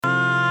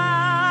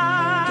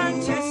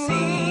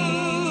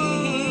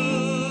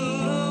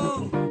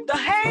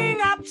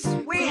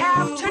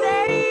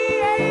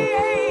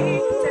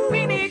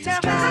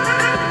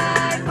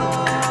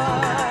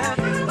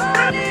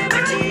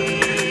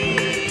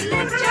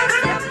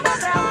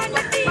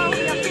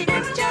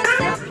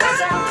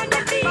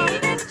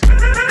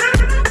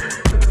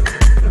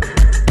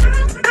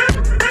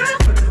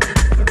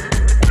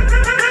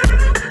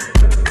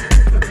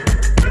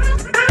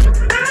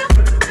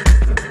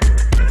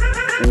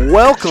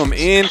Welcome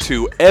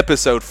into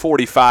episode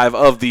 45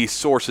 of the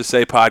Sources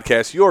Say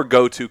podcast, your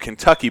go-to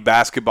Kentucky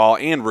basketball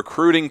and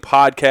recruiting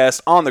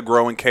podcast on the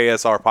growing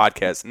KSR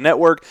Podcast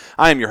Network.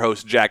 I am your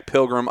host, Jack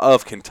Pilgrim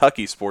of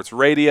Kentucky Sports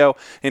Radio,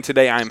 and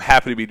today I am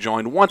happy to be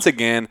joined once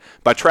again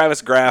by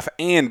Travis Graff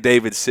and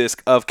David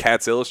Sisk of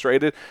Cats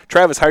Illustrated.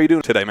 Travis, how are you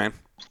doing today, man?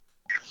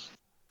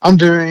 I'm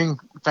doing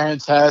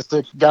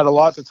fantastic. Got a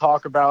lot to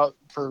talk about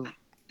for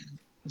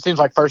it seems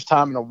like first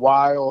time in a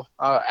while.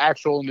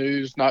 Actual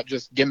news, not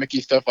just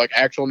gimmicky stuff, like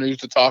actual news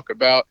to talk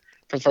about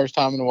for the first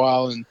time in a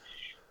while. And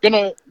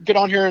gonna get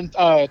on here and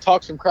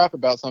talk some crap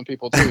about some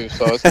people too.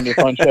 So it's gonna be a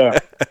fun show.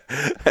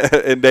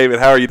 And David,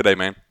 how are you today,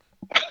 man?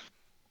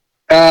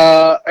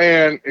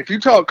 And if you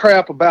talk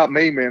crap about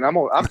me, man,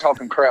 I'm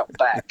talking crap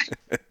back.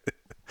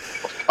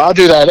 I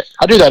do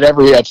that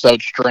every episode,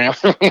 Stram.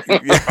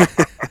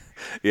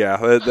 Yeah,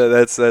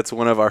 that's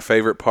one of our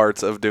favorite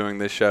parts of doing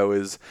this show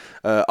is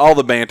all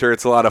the banter.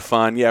 It's a lot of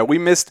fun. Yeah,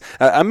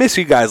 I missed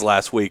you guys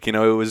last week. You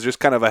know, it was just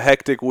kind of a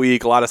hectic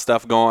week, a lot of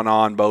stuff going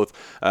on both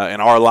in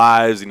our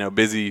lives, you know,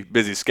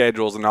 busy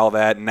schedules and all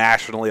that.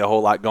 Nationally, a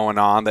whole lot going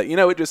on that, you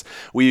know,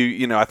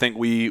 I think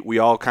we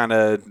all kind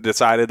of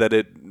decided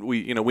that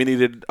we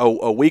needed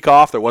a week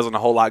off. There wasn't a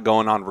whole lot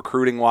going on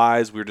recruiting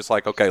wise. We were just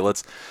like, okay,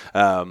 let's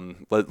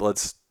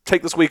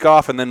take this week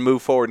off and then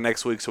move forward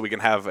next week so we can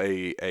have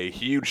a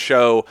huge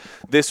show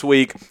this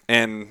week.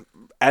 And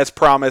as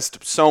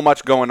promised, so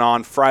much going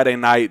on. Friday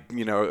night,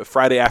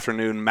 Friday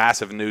afternoon,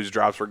 massive news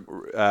drops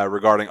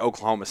regarding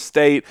Oklahoma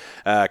State.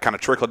 Kind of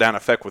trickle-down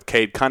effect with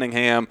Cade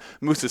Cunningham.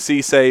 Moussa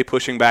Cisse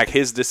pushing back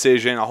his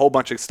decision. A whole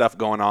bunch of stuff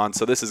going on.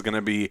 So this is going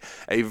to be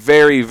a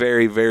very,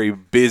 very, very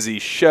busy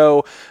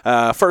show.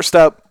 First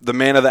up, the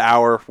man of the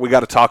hour. We got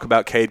to talk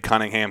about Cade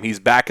Cunningham. He's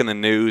back in the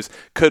news.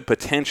 Could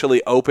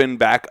potentially open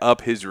back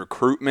up his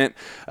recruitment.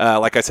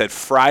 Like I said,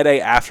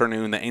 Friday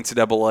afternoon, the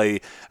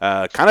NCAA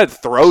kind of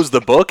throws the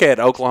book at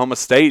Oklahoma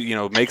State,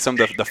 makes them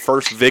the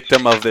first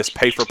victim of this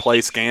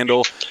pay-for-play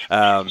scandal.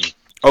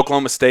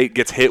 Oklahoma State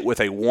gets hit with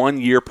a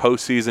 1-year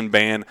postseason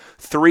ban,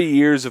 3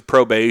 years of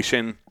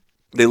probation.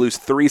 They lose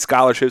 3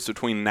 scholarships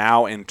between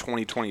now and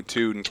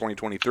 2022 and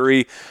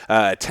 2023.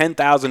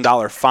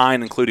 $10,000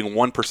 fine, including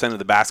 1% of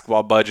the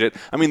basketball budget.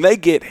 I mean, they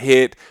get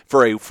hit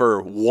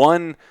for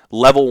one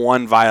level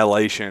 1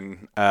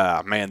 violation.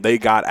 Man, they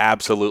got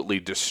absolutely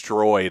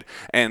destroyed.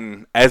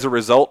 And as a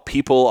result,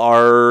 people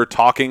are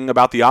talking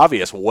about the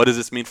obvious. What does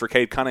this mean for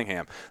Cade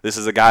Cunningham? This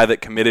is a guy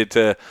that committed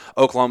to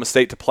Oklahoma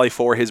State to play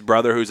for his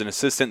brother, who's an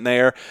assistant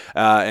there.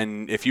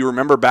 And if you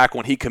remember back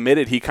when he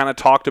committed, he kind of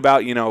talked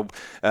about,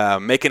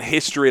 making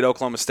history at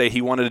Oklahoma State.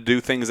 He wanted to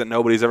do things that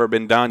nobody's ever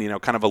been done,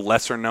 kind of a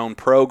lesser-known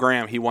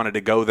program. He wanted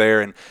to go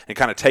there and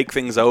kind of take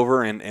things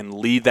over and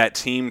lead that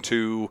team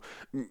to,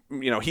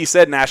 he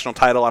said national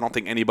title. I don't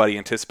think anybody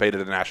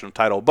anticipated a national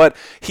title, but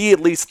he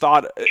at least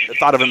thought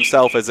of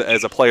himself as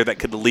a player that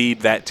could lead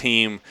that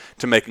team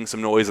to making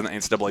some noise in the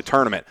NCAA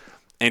tournament.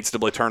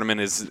 NCAA tournament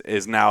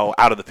is now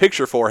out of the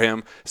picture for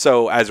him.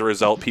 So as a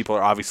result, people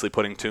are obviously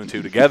putting 2 and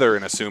 2 together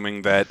and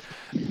assuming that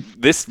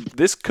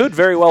this could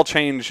very well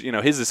change.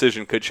 His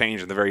decision could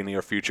change in the very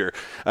near future.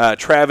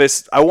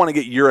 Travis, I want to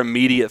get your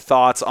immediate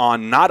thoughts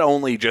on not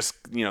only just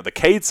the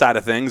Cade side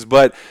of things,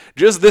 but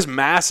just this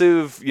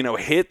massive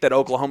hit that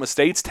Oklahoma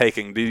State's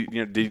taking.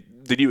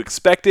 Did you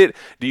expect it?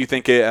 Do you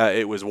think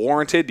it was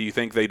warranted? Do you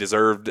think they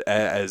deserved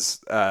as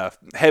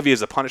heavy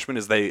as a punishment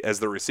as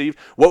they received?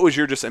 What was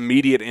your just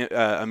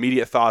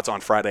immediate thoughts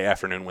on Friday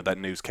afternoon when that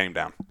news came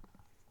down?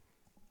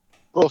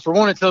 Well, for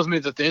one, it tells me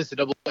that the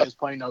NCAA is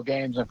playing no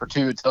games, and for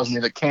two, it tells me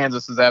that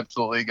Kansas is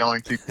absolutely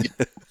going to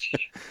get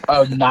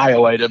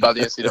annihilated by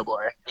the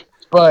NCAA.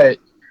 But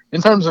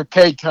in terms of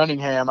Cade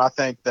Cunningham, I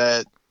think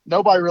that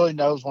nobody really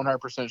knows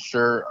 100%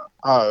 sure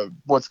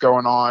what's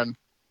going on,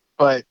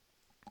 but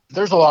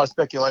there's a lot of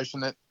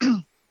speculation that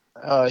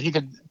he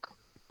could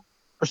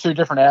pursue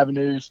different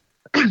avenues.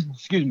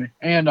 Excuse me.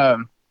 And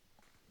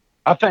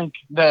I think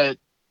that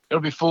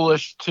it'll be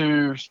foolish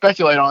to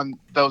speculate on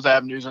those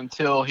avenues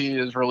until he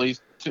is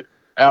released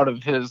out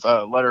of his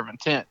letter of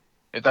intent,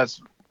 if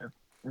that's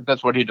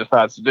what he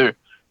decides to do.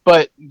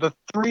 But the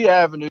 3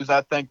 avenues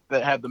I think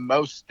that have the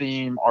most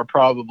steam are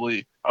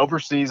probably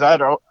overseas. I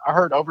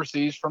heard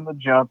overseas from the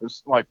jump.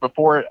 It's like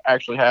before it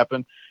actually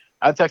happened.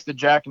 I texted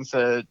Jack and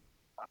said,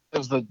 it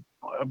was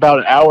about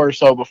an hour or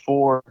so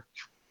before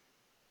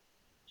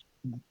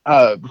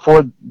it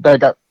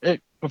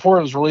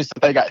was released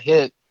that they got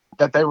hit,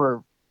 that they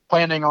were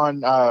planning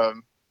on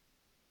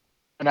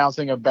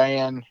announcing a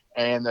ban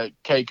and that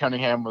Cade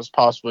Cunningham was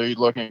possibly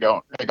looking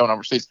at going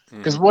overseas.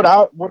 Because what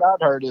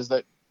I'd heard is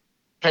that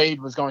Cade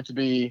was going to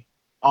be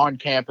on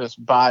campus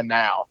by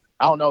now.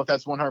 I don't know if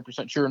that's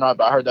 100% true or not,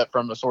 but I heard that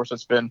from a source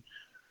that's been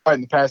right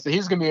in the past, that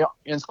he's going to be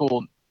in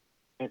school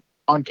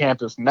on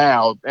campus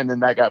now, and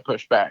then that got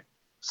pushed back.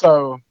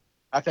 So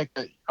I think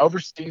that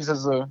overseas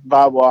is a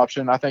viable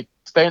option. I think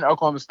staying at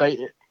Oklahoma State,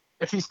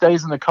 if he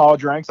stays in the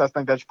college ranks, I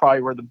think that's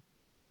probably where the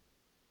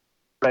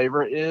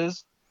favorite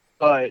is.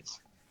 But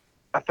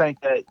I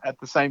think that at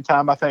the same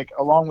time, I think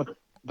along with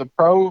the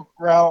pro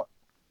route,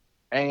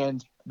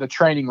 and the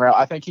training route.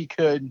 I think he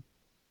could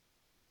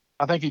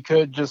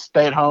just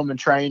stay at home and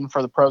train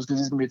for the pros because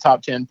he's going to be a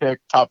top 10 pick,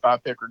 top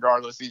 5 pick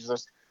regardless. He's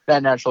just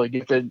that naturally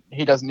gifted.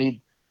 He doesn't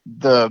need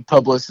the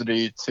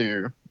publicity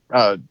to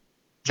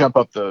jump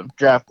up the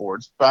draft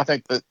boards. But I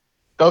think that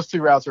those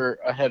two routes are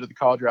ahead of the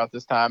college route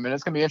this time, and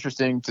it's going to be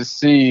interesting to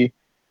see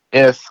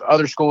if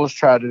other schools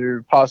try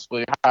to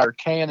possibly hire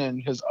Cannon,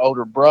 his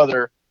older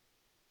brother,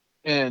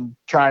 in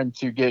trying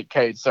to get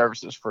Cade's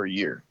services for a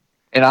year.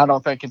 And I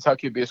don't think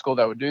Kentucky would be a school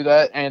that would do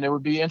that. And it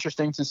would be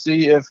interesting to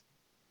see if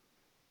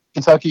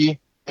Kentucky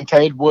and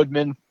Cade would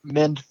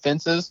mend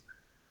fences.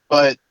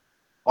 But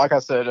like I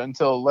said,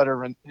 until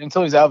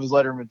he's out of his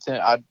letter of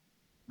intent, I'm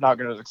not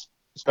going to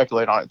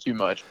speculate on it too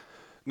much.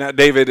 Now,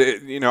 David,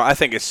 I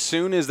think as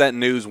soon as that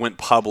news went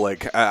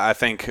public, I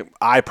think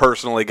I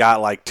personally got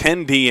like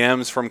 10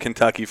 DMs from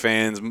Kentucky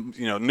fans,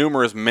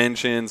 numerous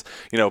mentions,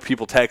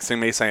 people texting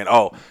me saying,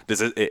 oh,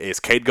 is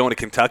Cade going to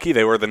Kentucky?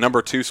 They were the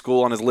number 2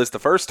 school on his list the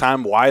first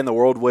time. Why in the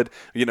world would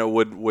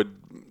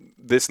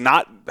this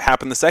not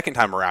happen the second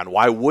time around?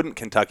 Why wouldn't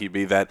Kentucky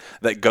be that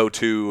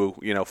go-to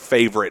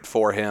favorite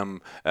for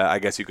him? I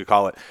guess you could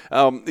call it.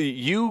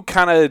 You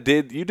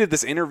did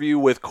this interview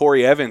with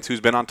Corey Evans, who's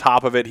been on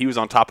top of it. He was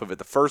on top of it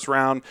the first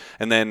round,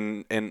 and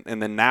then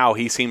now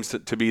he seems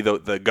to be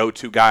the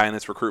go-to guy in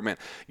this recruitment.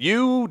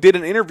 You did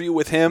an interview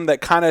with him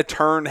that kind of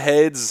turned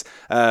heads,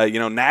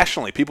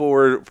 nationally. People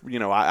were,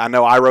 I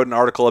know I wrote an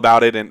article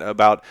about it and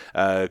about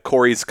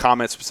Corey's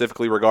comments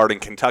specifically regarding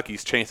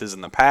Kentucky's chances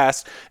in the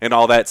past and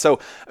all that. So,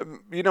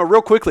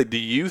 real quickly, do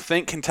you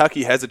think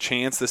Kentucky has a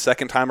chance the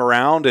second time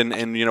around?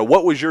 And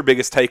what was your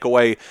biggest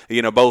takeaway,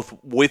 both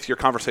with your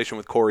conversation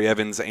with Corey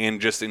Evans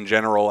and just in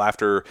general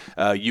after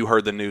you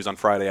heard the news on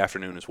Friday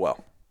afternoon as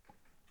well?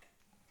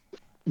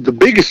 The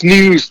biggest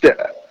news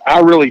that I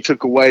really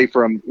took away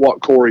from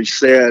what Corey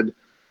said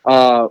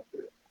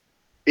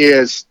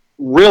is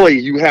really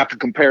you have to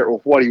compare it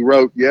with what he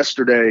wrote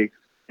yesterday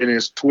in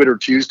his Twitter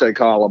Tuesday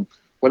column.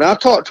 When I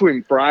talked to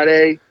him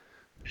Friday,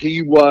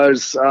 he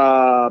was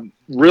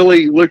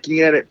really looking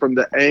at it from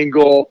the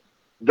angle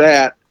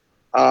that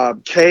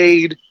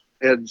Cade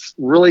has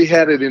really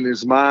had it in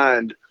his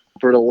mind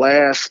for the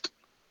last,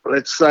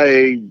 let's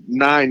say,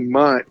 9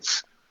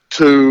 months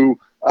to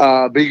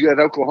be at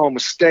Oklahoma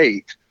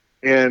State.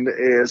 And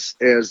as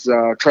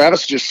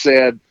Travis just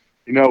said,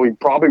 he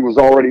probably was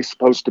already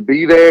supposed to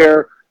be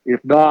there.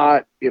 If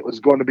not, it was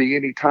going to be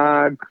any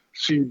time.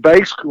 So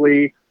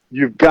basically,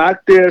 you've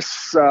got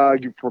this,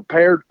 you've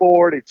prepared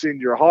for it. It's in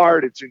your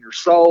heart. It's in your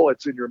soul.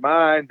 It's in your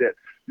mind that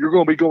you're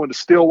going to be going to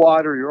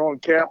Stillwater. You're on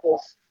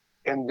campus.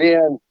 And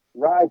then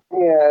right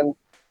then,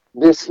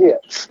 this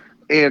hits.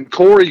 And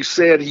Corey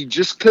said he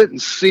just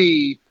couldn't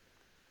see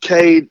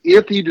Cade,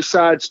 if he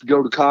decides to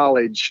go to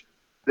college,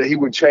 that he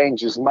would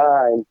change his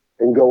mind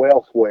and go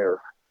elsewhere.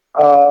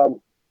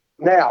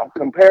 Now,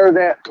 compare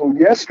that to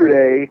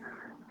yesterday,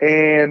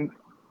 and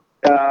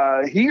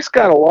he's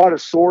got a lot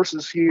of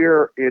sources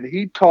here, and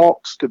he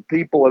talks to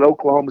people at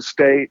Oklahoma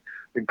State,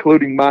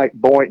 including Mike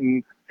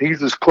Boynton.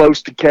 He's as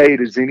close to Cade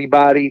as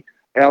anybody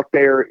out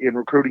there in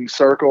recruiting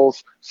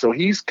circles. So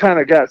he's kind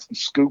of got some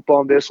scoop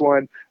on this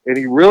one. And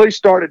he really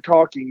started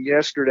talking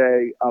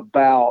yesterday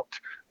about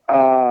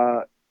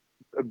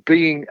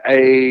being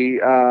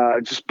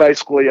just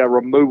basically a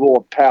removal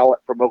of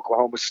talent from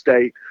Oklahoma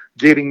State,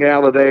 getting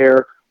out of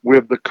there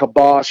with the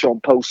kibosh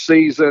on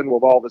postseason,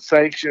 with all the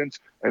sanctions,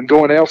 and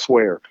going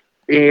elsewhere.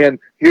 And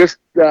his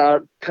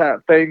kind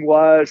of thing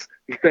was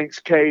he thinks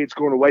Cade's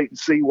going to wait and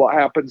see what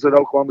happens at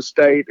Oklahoma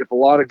State. If a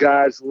lot of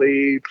guys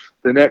leave,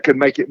 then that could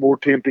make it more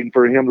tempting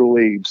for him to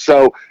leave.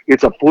 So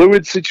it's a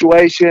fluid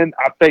situation.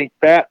 I think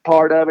that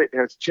part of it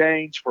has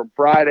changed from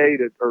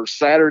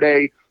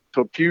Saturday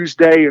to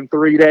Tuesday in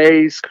 3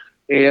 days.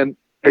 And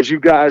as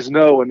you guys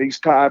know, in these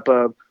type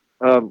of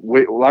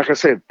like I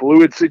said,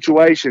 fluid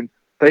situation,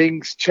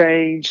 things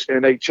change,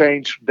 and they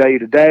change day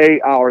to day,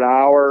 hour to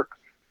hour.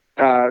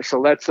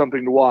 So that's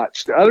something to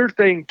watch. The other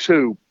thing,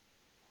 too,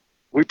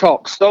 we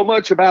talked so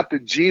much about the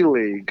G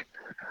League,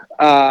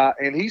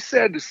 and he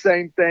said the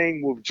same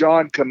thing with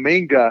John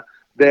Kaminga,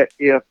 that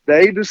if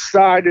they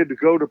decided to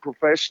go the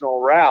professional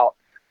route,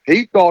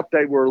 he thought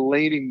they were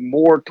leaning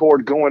more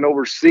toward going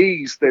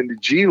overseas than the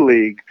G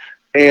League.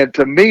 And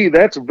to me,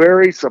 that's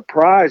very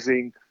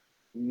surprising.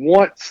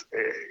 Once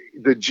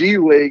the G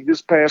League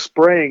this past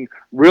spring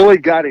really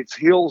got its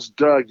heels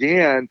dug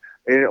in,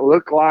 and it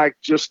looked like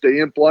just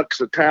the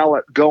influx of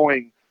talent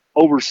going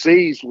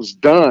overseas was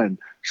done.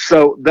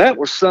 So that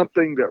was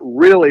something that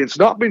really, it's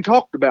not been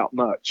talked about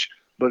much,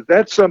 but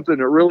that's something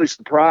that really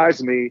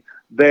surprised me,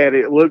 that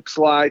it looks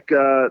like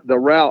the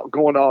route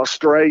going to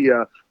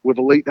Australia with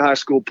elite high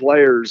school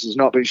players has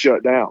not been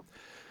shut down.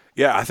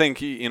 Yeah, I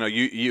think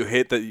you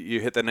hit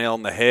the nail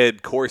on the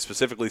head. Corey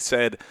specifically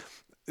said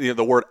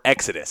the word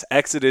exodus.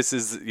 Exodus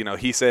is,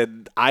 he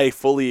said, I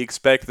fully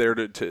expect there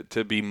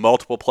to be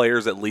multiple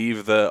players that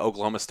leave the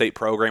Oklahoma State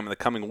program in the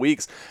coming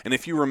weeks. And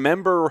if you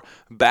remember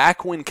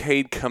back when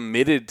Cade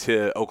committed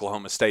to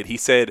Oklahoma State, he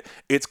said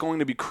it's going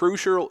to be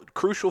crucial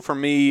for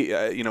me,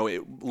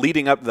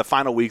 leading up to the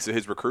final weeks of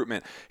his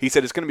recruitment. He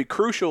said it's going to be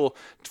crucial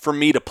for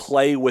me to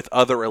play with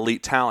other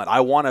elite talent.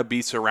 I want to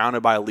be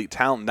surrounded by elite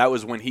talent. And that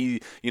was when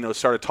he,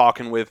 started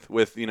talking with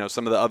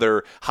some of the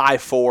other high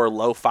 4,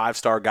 low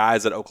 5-star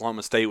guys that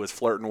Oklahoma State was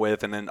flirting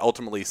with, and then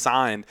ultimately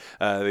signed.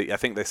 I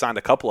think they signed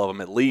a couple of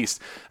them at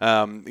least.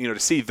 To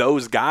see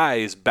those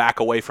guys back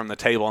away from the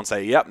table and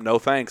say, "Yep, no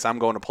thanks. I'm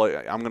going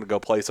to go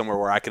play somewhere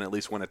where I can at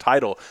least win a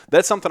title."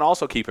 That's something to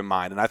also keep in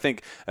mind. And I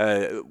think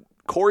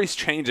Corey's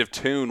change of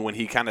tune when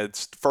he kind of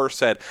first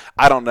said,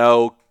 "I don't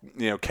know."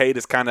 Cade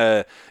is kind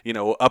of,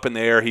 up in the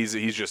air. He's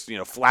just,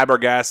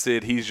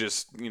 flabbergasted. He's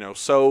just,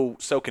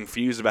 so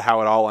confused about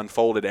how it all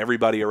unfolded.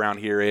 Everybody around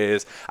here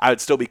is. I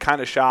would still be kind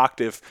of shocked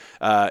if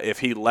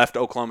he left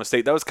Oklahoma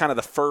State. That was kind of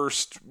the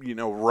first,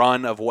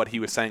 run of what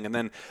he was saying. And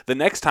then the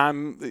next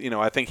time,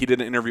 I think he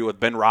did an interview with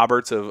Ben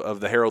Roberts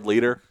of the Herald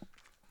Leader.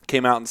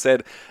 Came out and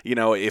said,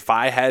 if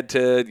I had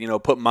to,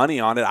 put money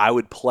on it, I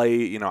would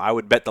play, I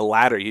would bet the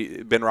latter.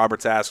 Ben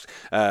Roberts asked,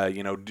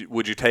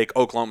 would you take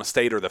Oklahoma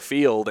State or the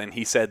field? And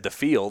he said the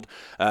field.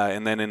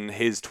 And then in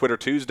his Twitter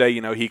Tuesday,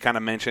 he kind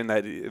of mentioned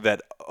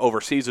that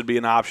overseas would be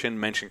an option,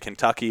 mentioned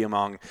Kentucky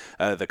among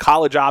the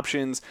college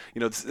options.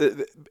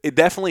 It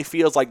definitely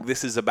feels like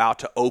this is about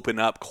to open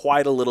up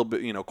quite a little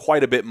bit,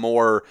 quite a bit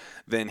more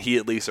than he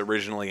at least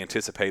originally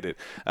anticipated.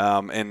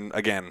 And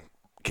again,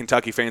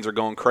 Kentucky fans are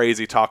going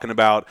crazy talking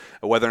about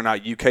whether or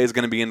not UK is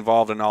going to be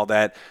involved and all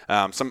that.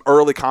 Some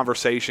early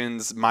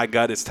conversations, my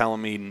gut is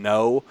telling me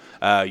no.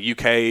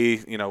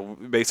 UK,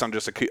 based on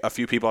just a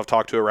few people I've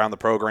talked to around the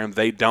program,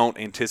 they don't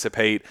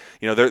anticipate.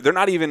 They're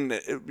not even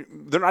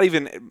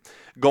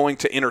going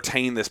to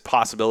entertain this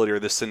possibility or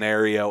this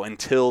scenario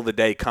until the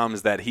day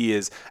comes that he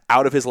is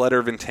out of his letter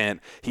of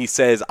intent. He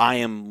says, "I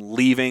am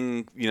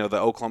leaving, the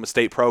Oklahoma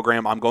State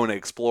program. I'm going to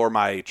explore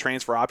my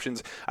transfer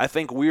options." I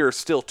think we are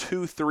still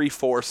 2, 3,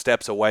 4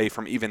 steps away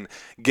from even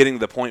getting to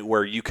the point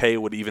where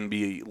UK would even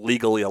be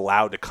legally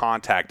allowed to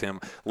contact him,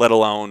 let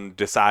alone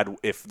decide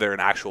if they're an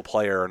actual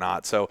player or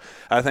not. So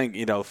I think,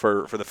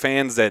 for the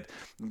fans that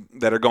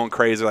are going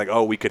crazy, like,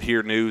 oh, we could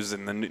hear news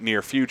in the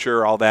near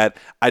future, all that,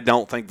 I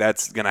don't think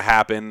that's going to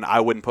happen. I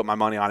wouldn't put my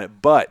money on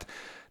it. But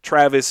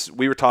Travis,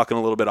 we were talking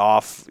a little bit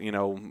off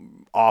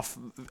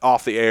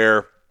the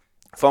air,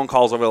 phone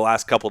calls over the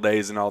last couple of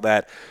days and all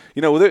that.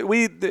 A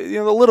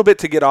little bit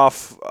to get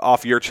off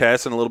your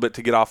chest and a little bit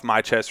to get off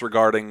my chest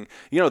regarding,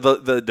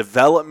 the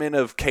development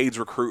of Cade's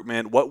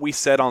recruitment, what we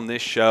said on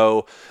this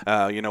show.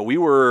 We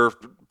were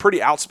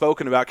pretty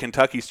outspoken about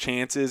Kentucky's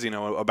chances,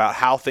 about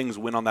how things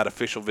went on that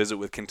official visit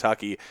with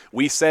Kentucky.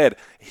 We said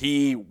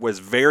he was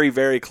very,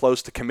 very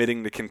close to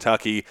committing to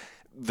Kentucky.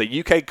 The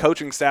UK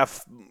coaching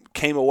staff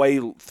came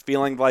away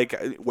feeling like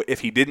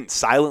if he didn't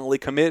silently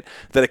commit,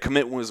 that a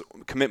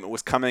commitment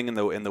was coming in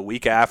the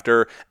week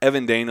after.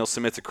 Evan Daniels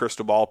submits a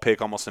crystal ball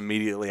pick almost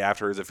immediately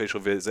after his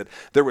official visit.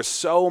 There was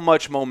so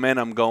much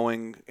momentum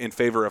going in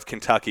favor of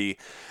Kentucky,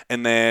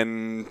 and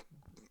then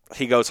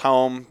he goes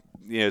home.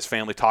 His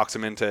family talks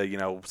him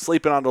into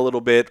sleeping on it a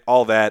little bit.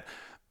 All that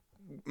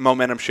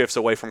momentum shifts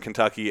away from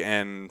Kentucky,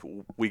 and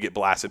we get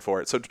blasted for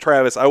it. So,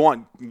 Travis, I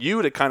want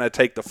you to kind of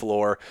take the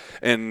floor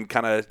and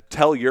kind of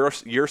tell your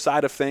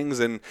side of things,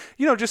 and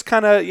just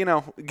kind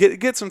of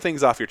get some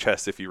things off your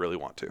chest if you really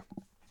want to.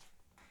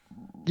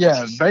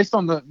 Yeah, based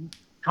on the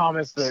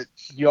comments that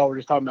you all were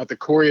just talking about that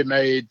Corey had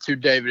made to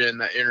David in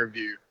that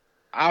interview,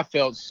 I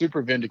felt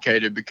super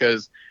vindicated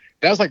because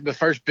that was like the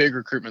first big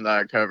recruitment that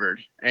I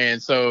covered,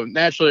 and so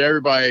naturally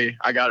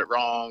I got it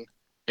wrong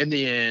in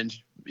the end.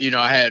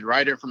 I had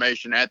right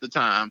information at the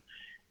time.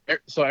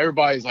 So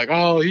everybody's like,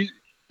 oh,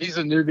 he's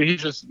a newbie.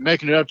 He's just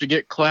making it up to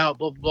get clout,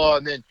 blah, blah,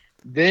 blah. And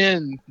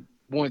then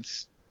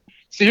once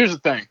 – see, here's the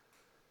thing.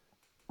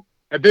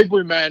 At Big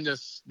Blue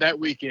Madness that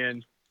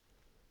weekend,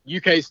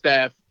 UK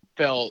staff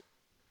felt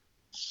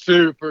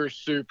super,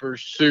 super,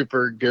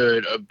 super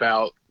good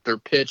about their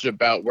pitch,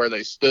 about where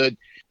they stood.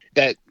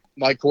 That,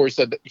 like Corey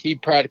said, that he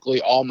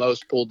practically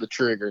almost pulled the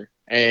trigger,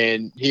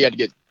 and he had to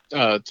get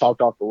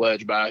talked off the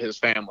ledge by his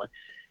family.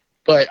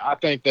 But I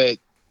think that,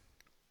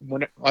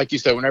 like you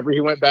said, whenever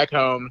he went back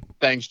home,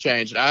 things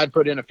changed. I had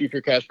put in a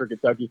future cash for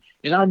Kentucky,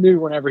 and I knew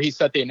whenever he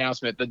set the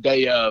announcement the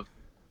day of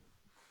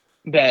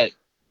that,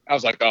 I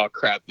was like, oh,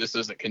 crap, this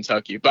isn't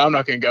Kentucky. But I'm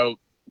not going to go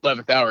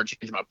 11th hour and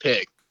change my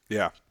pick.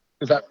 Yeah.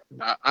 Because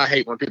I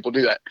hate when people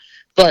do that.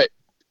 But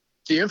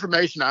the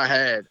information I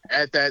had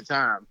at that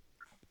time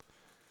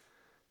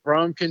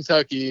from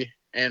Kentucky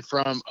and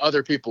from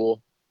other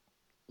people,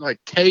 like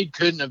Cade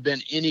couldn't have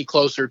been any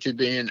closer to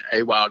being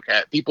a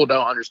Wildcat. People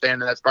don't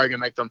understand, and that's probably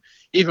going to make them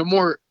even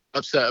more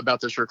upset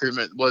about this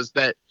recruitment, was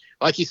that,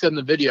 like he said in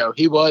the video,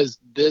 he was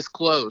this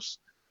close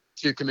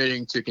to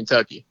committing to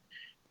Kentucky.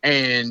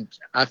 And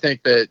I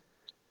think that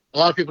a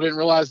lot of people didn't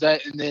realize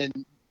that. And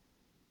then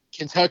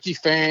Kentucky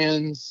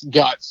fans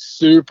got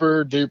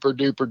super duper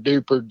duper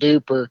duper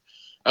duper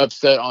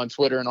upset on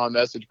Twitter and on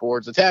message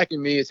boards,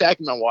 attacking me,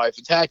 attacking my wife,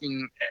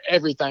 attacking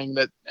every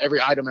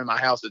item in my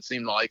house, it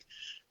seemed like.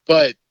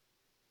 But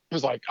it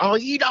was like, oh,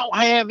 you don't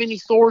have any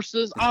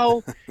sources.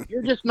 Oh,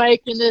 you're just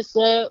making this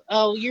up.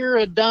 Oh, you're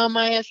a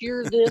dumbass.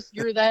 You're this,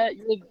 you're that,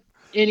 you're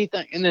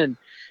anything. And then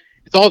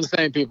it's all the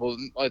same people.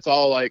 It's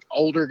all like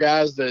older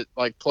guys that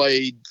like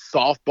played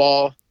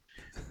softball,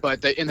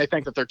 but they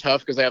think that they're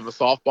tough because they have a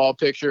softball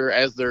picture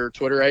as their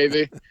Twitter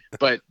AV,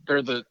 but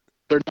they're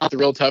not the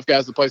real tough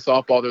guys that play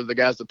softball. They're the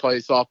guys that play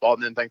softball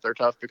and then think they're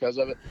tough because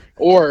of it.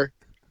 Or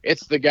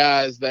it's the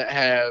guys that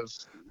have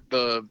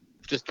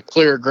just a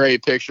clear gray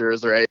picture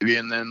as their AV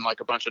and then like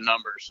a bunch of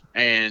numbers.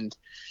 And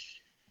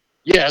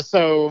yeah,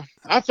 so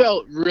I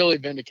felt really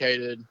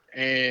vindicated,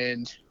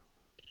 and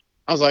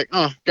I was like,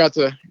 oh, got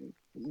to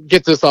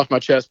get this off my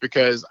chest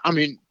because, I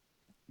mean,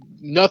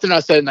 nothing I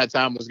said in that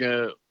time was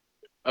going to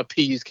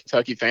appease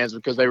Kentucky fans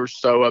because they were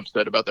so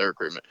upset about their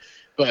recruitment.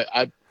 But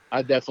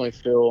I definitely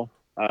feel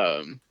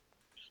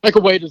like a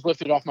weight is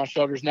lifted off my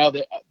shoulders now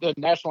that the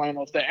national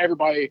analysts, that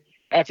everybody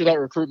after that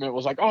recruitment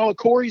was like, oh,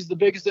 Corey's the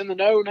biggest in the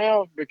know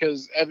now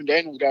because Evan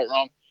Daniels got it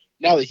wrong.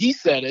 Now that he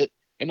said it,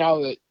 and now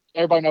that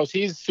everybody knows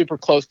he's super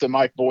close to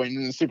Mike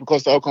Boynton and super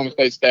close to Oklahoma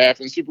State staff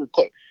and super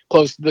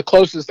close, the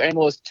closest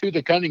analyst to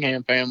the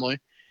Cunningham family,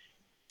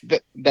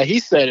 that he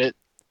said it,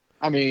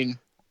 I mean,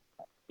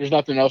 there's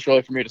nothing else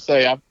really for me to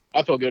say.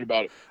 I feel good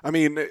about it. I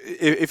mean,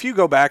 if you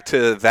go back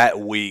to that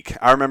week,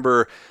 I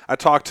remember I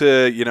talked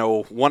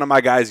to, one of my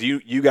guys.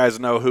 You guys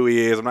know who he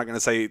is. I'm not going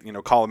to say,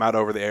 call him out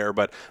over the air,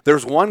 but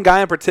there's one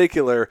guy in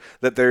particular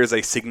that there's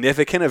a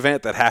significant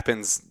event that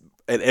happens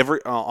at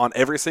on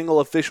every single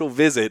official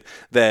visit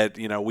that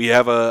we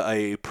have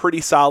a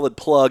pretty solid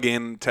plug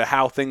in to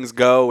how things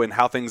go and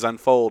how things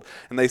unfold.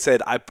 And they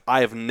said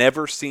I have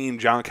never seen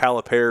John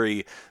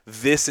Calipari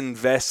this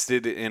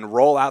invested in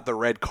roll out the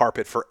red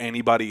carpet for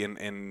anybody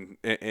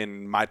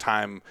in my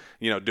time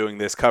doing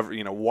this cover,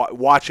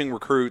 watching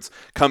recruits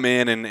come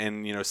in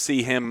and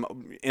see him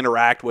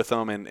interact with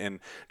them and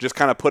just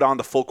kind of put on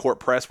the full court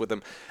press with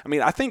them. I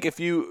mean, I think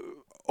if you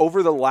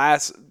over the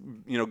last,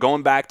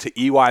 going back to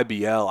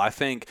EYBL, I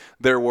think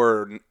there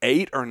were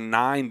 8 or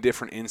 9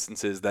 different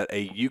instances that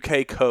a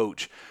UK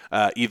coach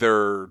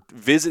either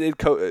visited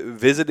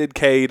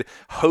Cade,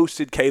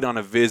 hosted Cade on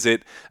a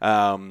visit,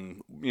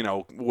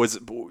 was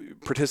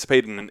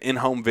participating in an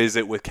in-home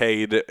visit with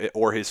Cade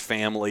or his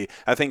family.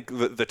 I think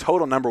the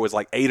total number was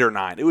like 8 or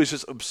 9. It was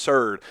just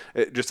absurd.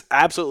 It just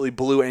absolutely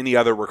blew any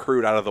other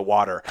recruit out of the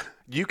water.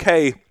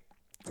 UK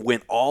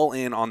went all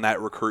in on that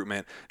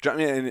recruitment.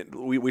 And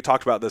we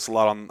talked about this a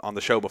lot on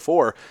the show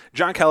before.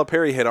 John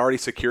Calipari had already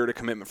secured a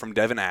commitment from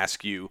Devin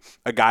Askew,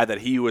 a guy that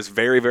he was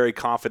very, very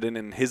confident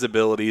in his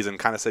abilities and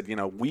kind of said,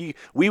 we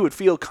would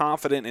feel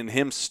confident in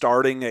him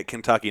starting at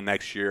Kentucky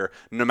next year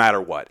no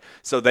matter what.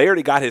 So they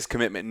already got his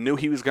commitment, knew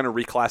he was going to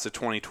reclass at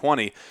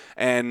 2020,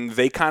 and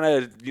they kind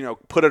of,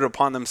 put it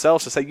upon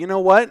themselves to say, you know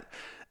what?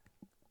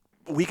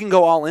 We can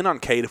go all in on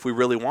Cade if we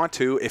really want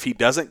to. If he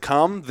doesn't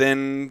come,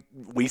 then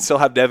we still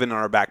have Devin in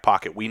our back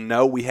pocket. We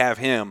know we have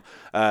him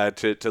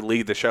to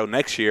lead the show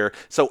next year.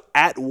 So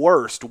at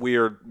worst,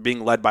 we're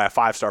being led by a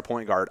 5-star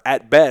point guard.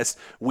 At best,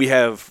 we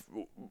have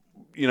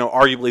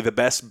arguably the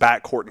best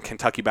backcourt in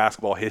Kentucky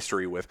basketball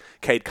history with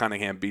Cade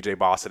Cunningham, B.J.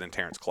 Boston, and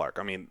Terrence Clark.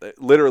 I mean,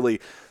 literally,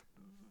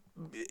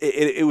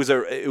 it was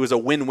a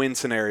win-win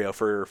scenario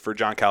for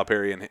John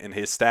Calipari and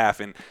his staff.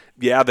 And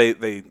yeah,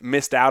 they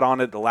missed out on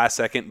it at the last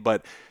second,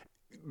 but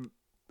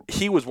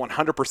he was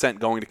 100%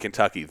 going to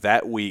Kentucky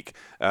that week.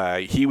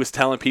 He was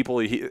telling people,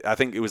 I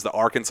think it was the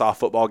Arkansas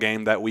football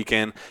game that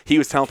weekend. He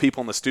was telling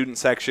people in the student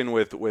section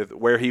with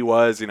where he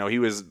was, he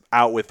was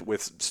out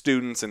with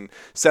students and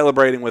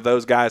celebrating with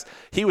those guys.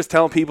 He was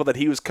telling people that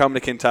he was coming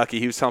to Kentucky.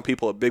 He was telling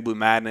people at Big Blue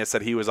Madness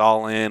that he was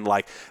all in.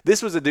 Like,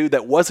 this was a dude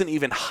that wasn't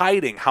even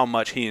hiding how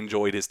much he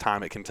enjoyed his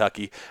time at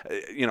Kentucky,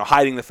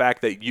 hiding the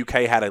fact that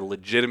UK had a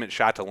legitimate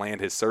shot to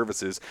land his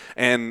services.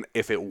 And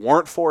if it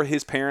weren't for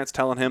his parents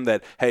telling him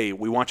that, hey,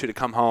 we want you to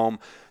come home,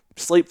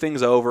 sleep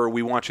things over,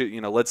 we want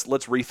you, let's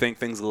rethink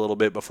things a little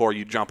bit before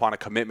you jump on a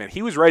commitment.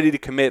 He was ready to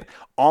commit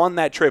on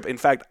that trip. In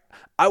fact,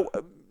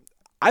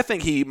 I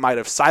think he might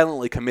have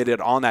silently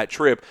committed on that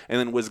trip and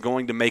then was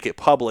going to make it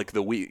public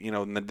the week,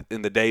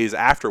 in the days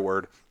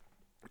afterward.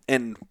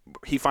 And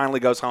he finally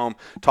goes home,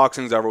 talks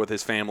things over with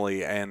his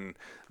family, and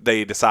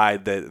they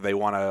decide that they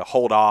want to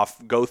hold off,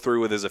 go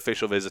through with his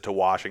official visit to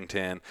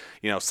Washington,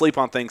 sleep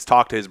on things,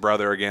 talk to his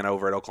brother again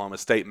over at Oklahoma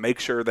State, make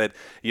sure that,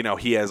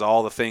 he has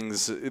all the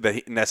things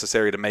that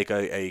necessary to make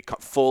a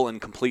full and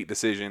complete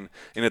decision.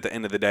 And at the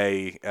end of the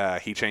day,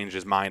 he changed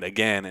his mind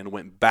again and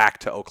went back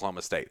to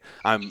Oklahoma State.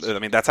 I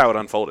mean, that's how it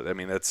unfolded. I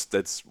mean,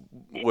 that's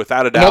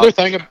without a doubt.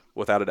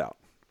 Without a doubt.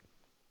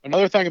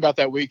 Another thing about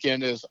that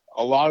weekend is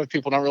a lot of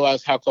people don't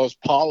realize how close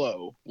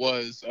Paulo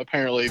was,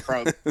 apparently,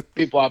 from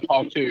people I've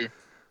talked to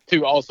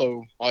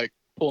also, like,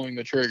 pulling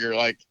the trigger.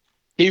 Like,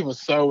 he was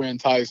so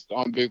enticed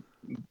on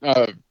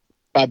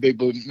by Big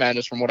Blue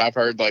Madness from what I've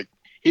heard. Like,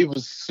 he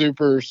was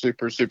super,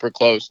 super, super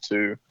close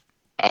to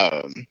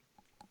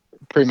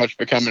pretty much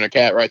becoming a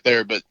cat right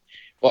there. But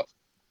well,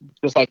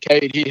 just like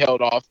Cade, he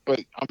held off.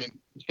 But I mean,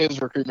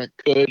 his recruitment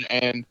could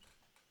and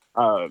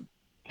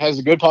has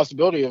a good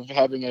possibility of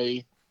having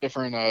a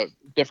different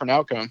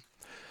outcome.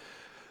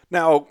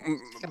 Now,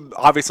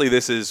 obviously,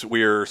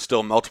 we're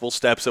still multiple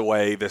steps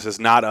away. This is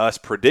not us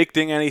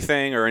predicting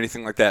anything or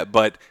anything like that.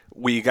 But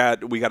we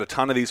got a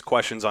ton of these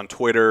questions on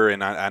Twitter,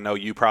 and I know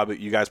you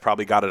guys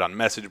probably got it on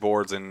message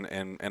boards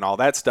and all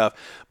that stuff.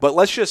 But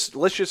let's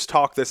just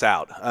talk this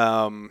out.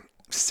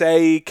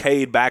 Say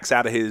Cade backs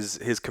out of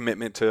his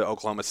commitment to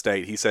Oklahoma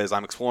State. He says,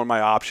 "I'm exploring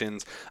my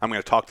options. I'm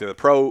going to talk to the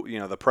pro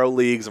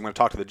leagues. I'm going to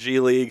talk to the G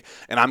League,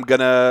 and I'm going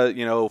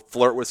to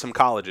flirt with some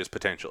colleges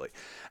potentially."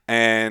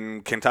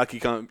 And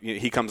Kentucky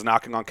he comes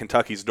knocking on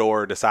Kentucky's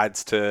door,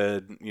 decides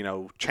to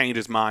change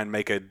his mind,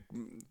 make a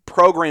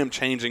program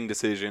changing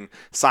decision,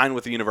 sign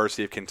with the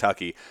University of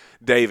Kentucky.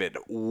 David,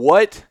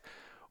 what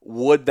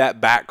would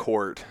that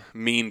backcourt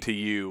mean to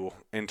you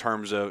in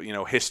terms of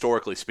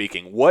historically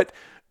speaking?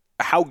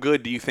 How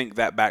good do you think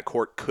that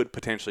backcourt could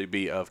potentially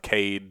be of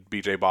Cade,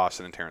 B.J.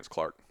 Boston, and Terrence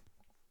Clark?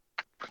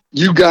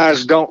 You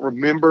guys don't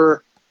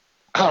remember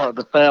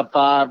the Fab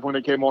Five when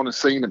they came on the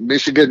scene at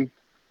Michigan,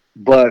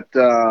 but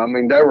I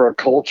mean they were a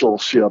cultural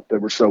shift. They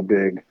were so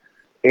big,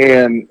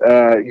 and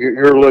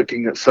you're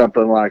looking at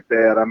something like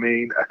that. I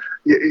mean,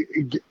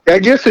 I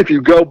guess if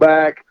you go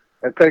back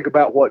and think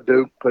about what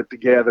Duke put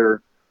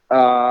together 2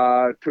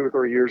 or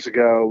 3 years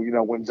ago,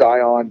 when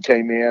Zion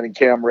came in and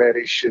Cam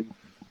Reddish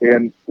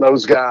and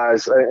those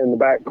guys in the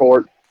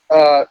backcourt,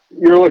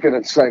 you're looking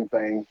at the same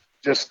thing.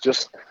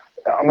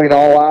 I mean,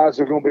 all eyes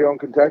are going to be on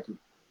Kentucky.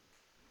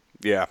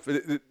 Yeah.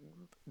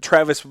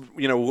 Travis,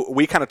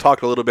 we kind of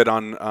talked a little bit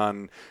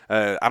on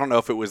I don't know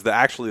if it was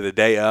actually the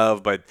day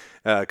of, but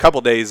a couple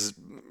days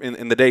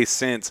in the days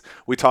since,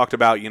 we talked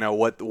about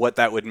what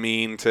that would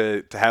mean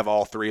to have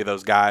all three of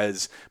those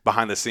guys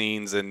behind the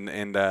scenes, and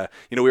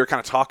we were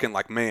kind of talking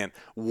like, man,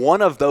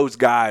 one of those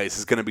guys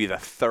is going to be the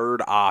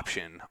third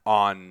option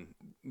on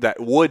that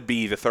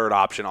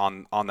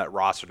that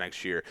roster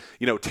next year.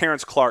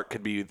 Terrence Clark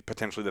could be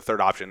potentially the third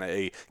option,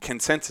 a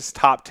consensus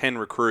top 10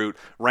 recruit,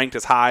 ranked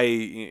as high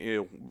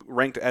as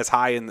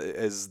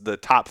the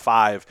top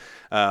 5.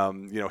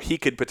 He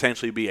could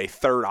potentially be a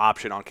third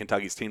option on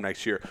Kentucky's team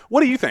next year.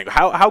 What do you think?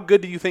 How good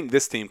do you think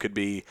this team could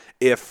be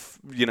if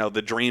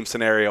the dream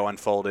scenario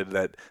unfolded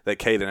that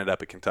Cade ended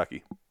up at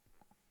Kentucky?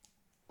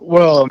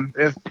 Well,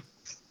 if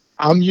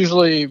I'm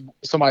usually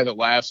somebody that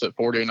laughs at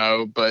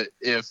 40-0, but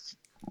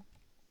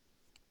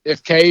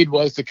if Cade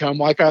was to come,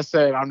 like I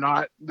said,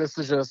 this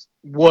is just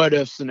what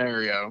if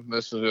scenario.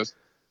 This is just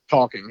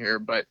talking here.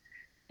 But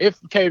if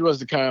Cade was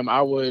to come,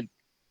 I would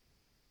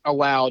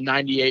allow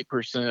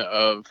 98%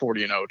 of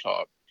 40-0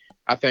 talk.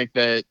 I think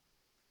that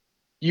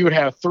you would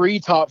have 3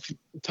 top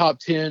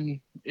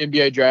 10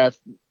 NBA draft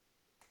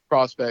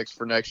prospects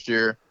for next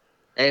year.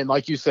 And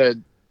like you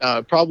said,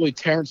 probably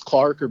Terrence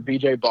Clark or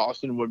B.J.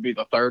 Boston would be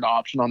the third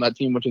option on that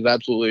team, which is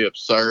absolutely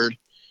absurd.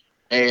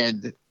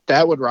 And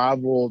that would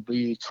rival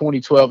the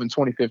 2012 and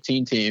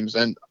 2015 teams.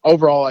 And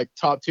overall, like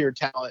top-tier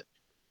talent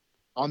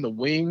on the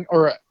wing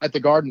or at the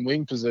guard and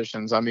wing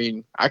positions. I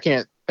mean, I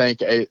can't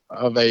think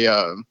of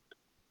a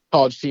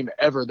college team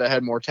ever that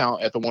had more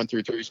talent at the 1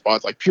 through 3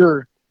 spots, like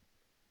pure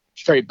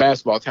straight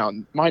basketball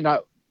talent. Might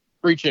not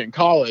reach it in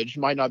college,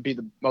 might not be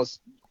the most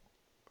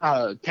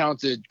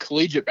talented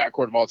collegiate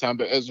backcourt of all time,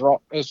 but as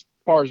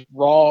far as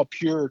raw,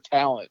 pure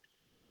talent,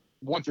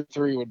 1 through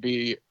 3 would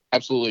be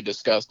absolutely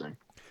disgusting.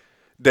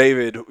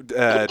 David,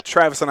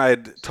 Travis and I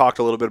had talked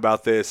a little bit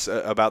about this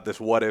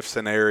what if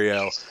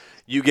scenario.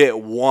 You get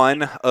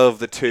one of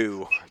the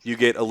two. You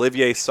get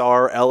Olivier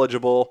Sarr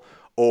eligible,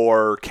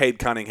 or Cade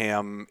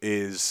Cunningham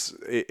is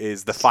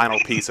the final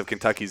piece of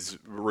Kentucky's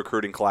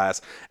recruiting class,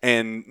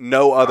 and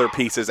no other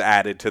pieces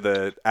added to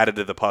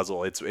the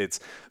puzzle. It's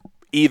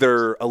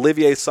either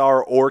Olivier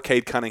Sarr or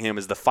Cade Cunningham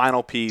is the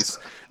final piece,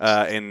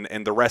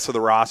 and the rest of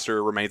the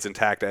roster remains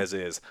intact as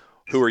is.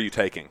 Who are you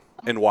taking,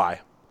 and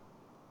why?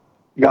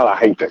 God, I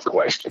hate that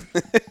question.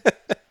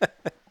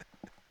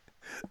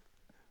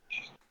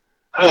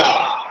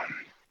 I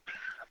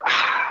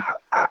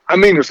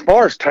mean, as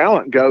far as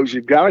talent goes,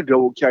 you've got to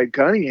go with Cade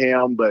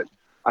Cunningham, but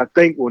I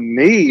think we'll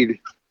need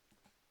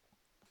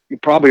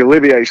probably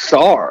Olivier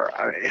Sarr.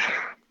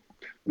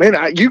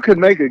 You could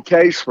make a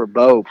case for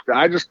both.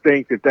 I just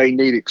think that they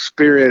need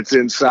experience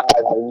inside.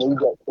 They need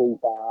that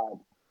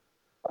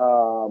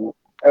 3-5.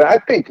 And I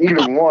think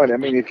either one. I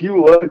mean, if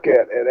you look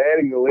at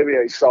adding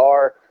Olivier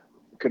Sarr,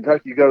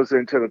 Kentucky goes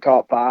into the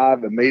top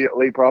 5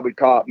 immediately, probably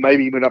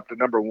maybe even up to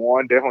number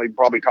 1, definitely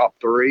probably top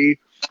 3.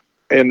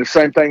 And the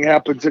same thing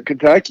happens at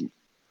Kentucky.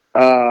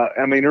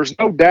 I mean, there's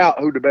no doubt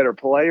who the better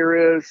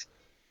player is,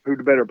 who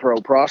the better pro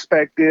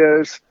prospect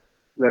is.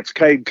 That's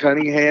Cade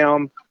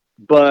Cunningham.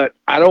 But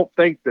I don't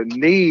think the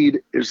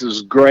need is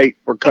as great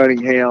for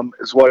Cunningham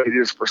as what it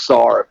is for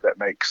Sarr, if that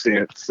makes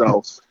sense.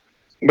 So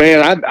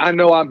Man, I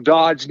know I'm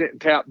dodging it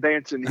and tap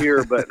dancing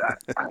here, but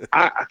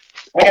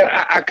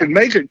I could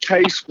make a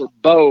case for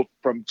both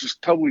from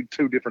just totally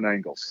two different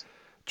angles.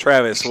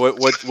 Travis,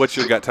 what's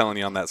your gut telling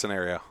you on that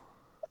scenario?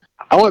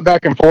 I went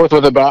back and forth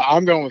with it, but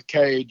I'm going with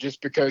Cade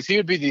just because he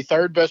would be the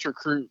third best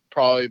recruit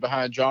probably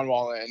behind John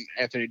Wall and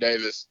Anthony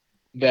Davis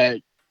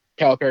that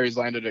Calipari's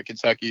landed at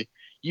Kentucky.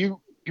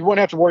 You wouldn't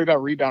have to worry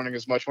about rebounding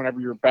as much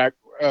whenever you're back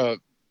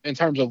in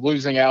terms of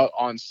losing out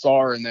on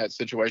Sarr in that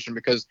situation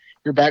because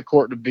your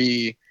backcourt would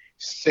be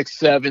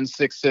 6'7",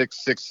 6'6",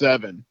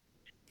 6'7",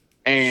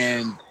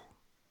 and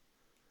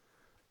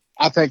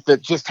I think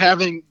that just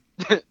having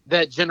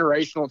that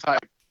generational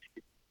type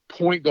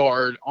point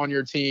guard on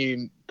your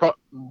team,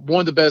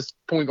 one of the best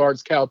point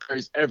guards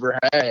Calipari's ever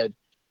had,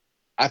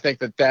 I think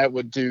that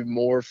would do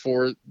more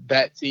for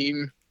that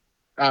team.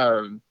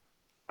 I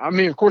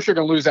mean, of course, you're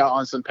going to lose out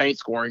on some paint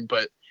scoring,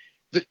 but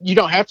you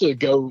don't have to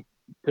go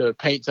to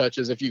paint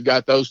touches if you've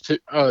got those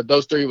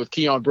three with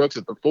Keon Brooks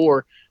at the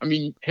four. I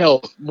mean,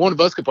 hell, one of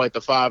us could play at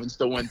the five and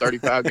still win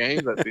 35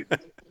 games.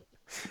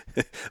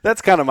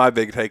 That's kind of my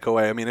big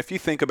takeaway. I mean, if you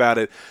think about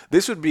it,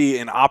 this would be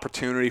an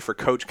opportunity for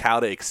Coach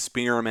Cal to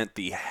experiment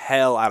the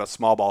hell out of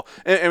small ball.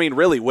 I mean,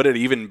 really, would it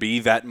even be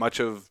that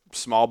much of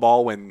small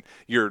ball when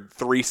your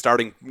three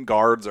starting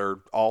guards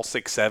are all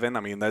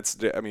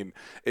 6'7"?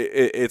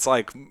 It's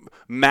like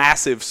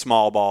massive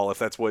small ball if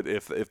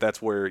that's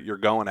where you're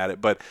going at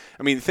it. But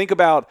I mean, think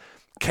about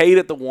Cade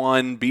at the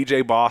one,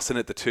 B.J. Boston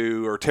at the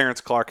two, or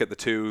Terrence Clark at the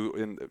two,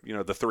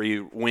 and the three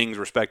wings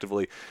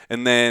respectively.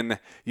 And then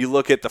you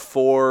look at the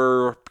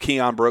four,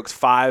 Keon Brooks,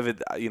 five,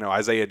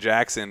 Isaiah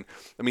Jackson.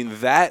 I mean,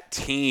 that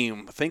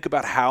team. Think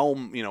about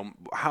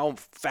how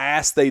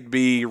fast they'd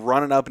be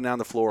running up and down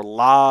the floor,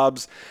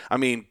 lobs. I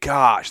mean,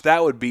 gosh,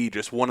 that would be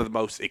just one of the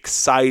most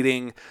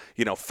exciting,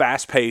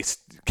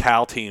 fast-paced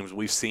Cal teams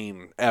we've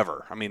seen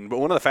ever. I mean, but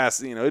one of the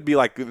fast, it'd be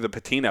like the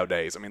Patino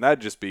days. I mean,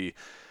 that'd just be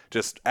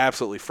just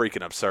absolutely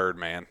freaking absurd,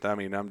 man. I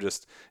mean, I'm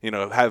just,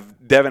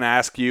 have Devin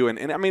ask you.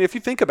 And I mean, if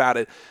you think about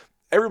it,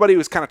 everybody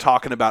was kind of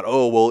talking about,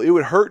 oh, well, it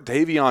would hurt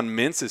Davion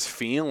Mintz's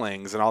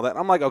feelings and all that. And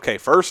I'm like, okay,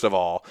 first of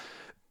all,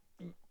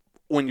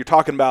 when you're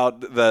talking about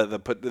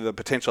the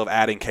potential of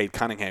adding Cade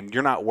Cunningham,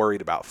 you're not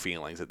worried about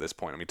feelings at this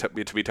point. I mean,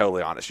 to be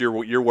totally honest,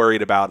 you're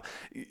worried about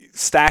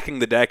stacking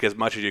the deck as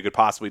much as you could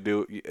possibly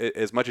do,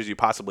 as much as you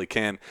possibly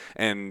can,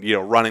 and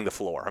running the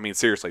floor. I mean,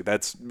 seriously,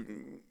 that's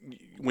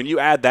when you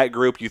add that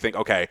group, you think,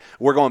 okay,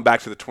 we're going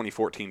back to the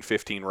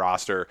 2014-15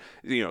 roster,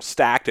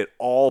 stacked at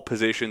all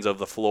positions of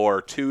the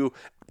floor, two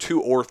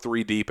or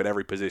three deep at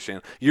every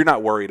position. You're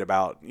not worried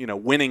about,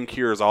 winning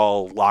cures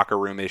all locker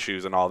room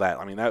issues and all that.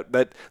 I mean,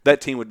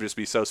 that team would just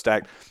be so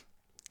stacked.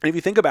 And if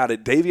you think about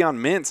it, Davion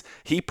Mintz,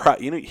 he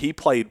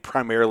played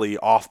primarily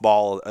off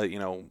ball,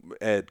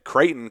 at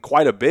Creighton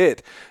quite a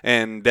bit.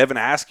 And Devin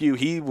Askew,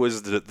 he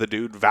was the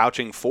dude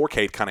vouching for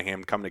Cade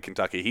Cunningham coming to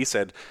Kentucky. He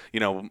said,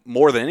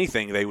 more than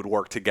anything, they would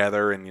work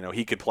together, and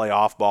he could play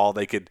off ball.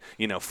 They could,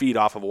 feed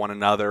off of one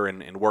another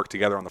and work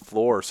together on the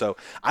floor. So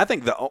I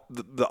think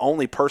the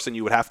only person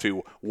you would have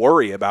to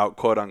worry about,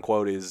 quote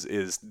unquote, is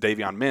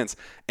Davion Mintz.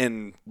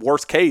 And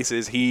worst case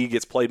is he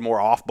gets played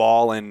more off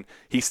ball and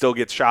he still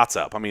gets shots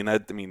up.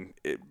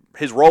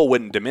 His role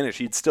wouldn't diminish.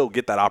 He'd still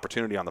get that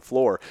opportunity on the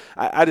floor.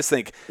 I just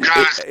think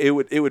it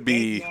would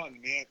be.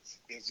 Mintz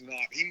is not.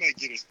 He may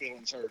get his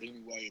feelings hurt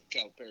anyway if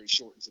Calipari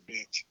shortens the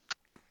bench.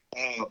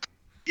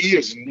 He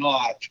is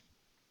not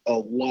a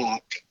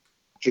lock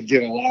to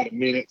get a lot of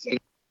minutes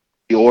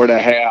Or to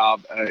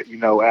have,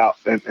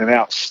 an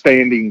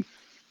outstanding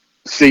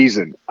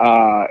season.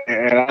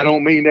 And I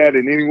don't mean that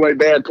in any way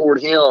bad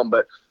toward him,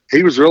 but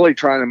he was really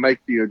trying to make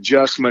the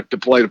adjustment to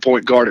play the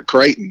point guard at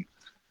Creighton.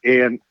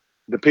 And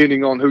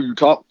depending on who you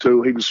talk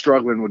to, he was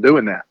struggling with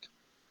doing that.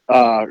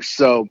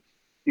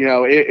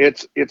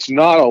 It's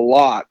not a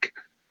lock.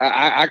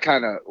 I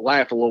kind of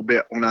laugh a little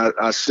bit when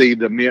I see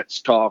the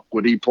Mintz talk.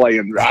 Would he play?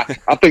 And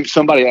I think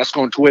somebody asked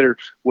on Twitter,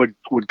 would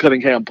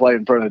Cunningham play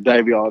in front of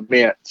Davion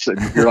Mintz?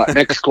 And you're like,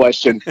 next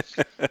question.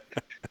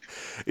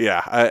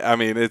 Yeah, I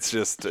mean, it's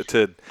just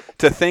to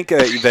think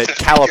that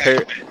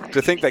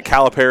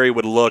Calipari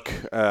would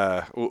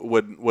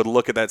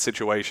look at that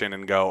situation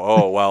and go,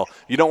 oh well,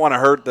 you don't want to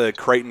hurt the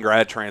Creighton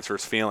grad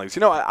transfer's feelings.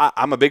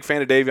 I'm a big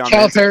fan of Davion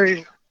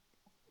Calipari.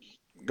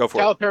 Go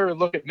for it. Calipari would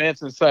look at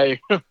Mintz and say,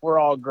 "We're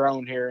all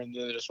grown here," and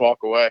then just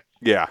walk away.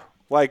 Yeah,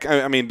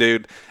 I mean,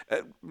 dude.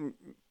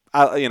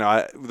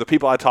 The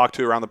people I talked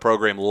to around the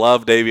program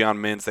love Davion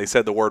Mintz. They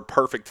said the word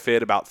 "perfect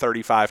fit" about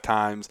 35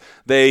 times.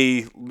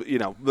 They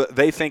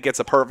think it's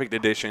a perfect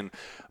addition.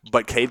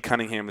 But Cade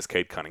Cunningham is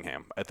Cade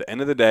Cunningham. At the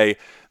end of the day,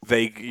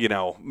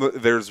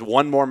 there's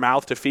one more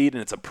mouth to feed,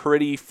 and it's a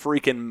pretty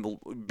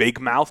freaking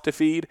big mouth to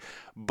feed.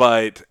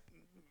 But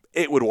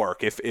it would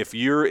work if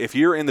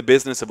you're in the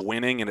business of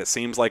winning, and it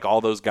seems like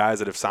all those guys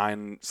that have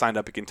signed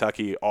up at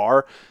Kentucky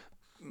are.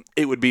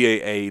 it would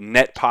be a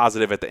net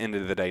positive at the end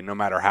of the day, no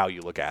matter how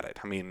you look at it.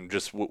 I mean,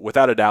 just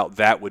without a doubt,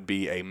 that would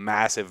be a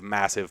massive,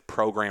 massive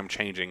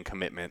program-changing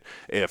commitment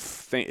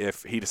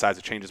if he decides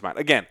to change his mind.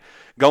 Again,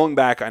 going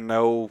back, I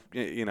know,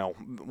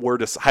 we're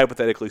just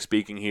hypothetically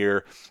speaking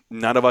here.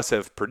 None of us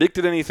have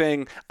predicted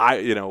anything.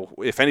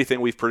 If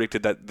anything, we've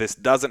predicted that this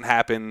doesn't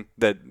happen.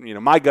 That,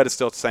 my gut is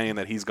still saying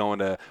that he's going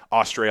to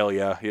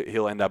Australia.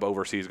 He'll end up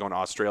overseas going to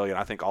Australia. And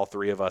I think all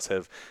three of us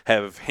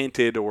have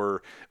hinted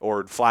or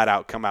flat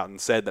out come out and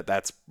said that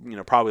that's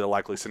probably the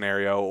likely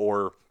scenario,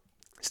 or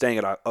staying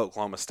at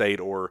Oklahoma State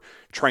or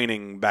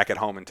training back at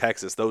home in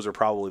Texas. Those are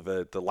probably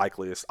the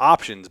likeliest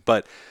options.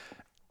 But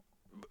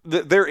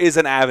there is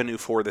an avenue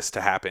for this to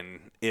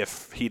happen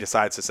if he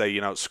decides to say,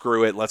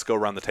 screw it, let's go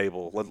run the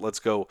table, let's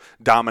go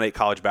dominate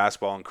college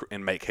basketball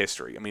and make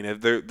history. I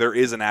mean, there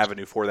is an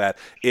avenue for that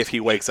if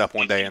he wakes up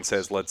one day and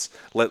says,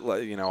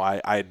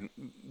 I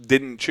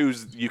didn't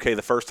choose UK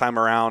the first time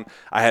around.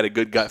 I had a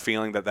good gut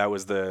feeling that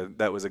was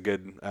a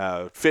good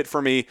fit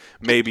for me.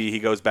 Maybe he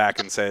goes back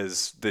and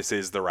says, this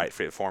is the right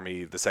fit for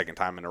me the second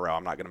time in a row.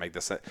 I'm not going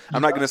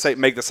to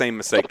make the same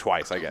mistake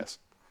twice, I guess.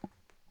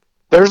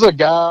 There's a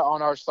guy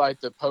on our site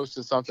that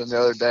posted something the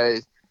other day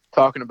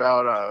talking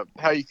about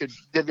how you could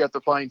divvy up the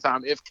playing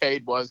time if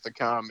Cade was to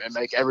come and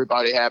make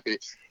everybody happy.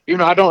 Even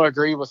though I don't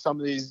agree with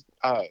some of these,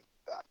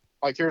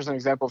 here's an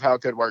example of how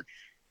it could work.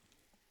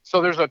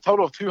 So there's a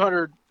total of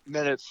 200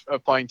 minutes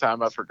of playing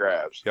time up for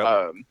grabs.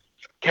 Yep.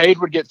 Cade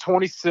would get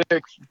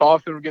 26,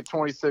 Boston would get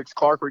 26,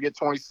 Clark would get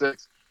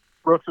 26,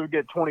 Brooks would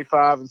get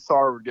 25, and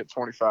Sarr would get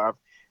 25.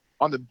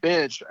 On the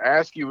bench,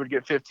 Askew would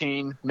get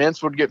 15,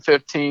 Mintz would get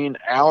 15,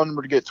 Allen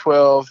would get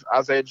 12,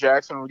 Isaiah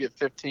Jackson would get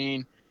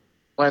 15,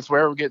 Lance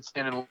Ware would get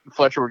 10, and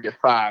Fletcher would get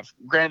 5.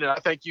 Granted, I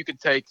think you could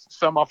take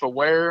some off of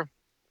Ware,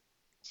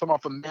 some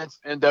off of Mintz,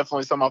 and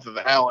definitely some off of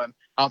Allen.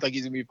 I don't think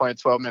he's going to be playing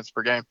 12 minutes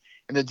per game.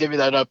 And then divvy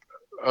that up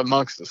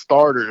amongst the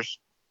starters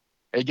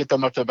and get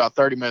them up to about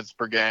 30 minutes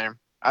per game.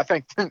 I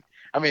think,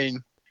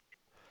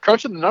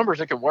 crunching the numbers,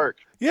 it could work.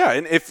 Yeah,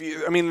 and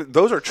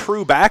those are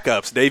true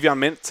backups. Davion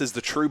Mintz is the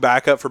true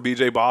backup for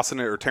B.J. Boston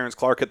or Terrence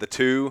Clark at the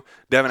 2.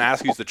 Devin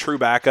Askew's the true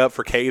backup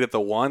for Cade at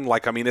the 1.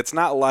 It's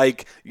not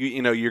like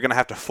you're going to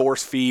have to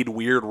force feed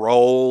weird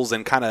roles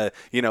and kind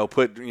of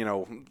put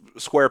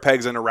square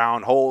pegs into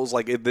round holes.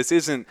 This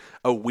isn't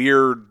a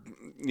weird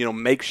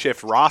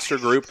makeshift roster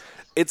group.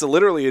 It's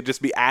literally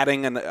just be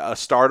adding a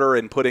starter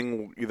and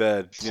putting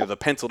the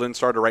penciled in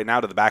starter right now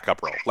to the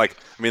backup role.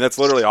 That's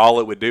literally all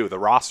it would do. The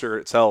roster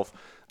itself,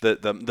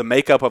 the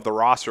makeup of the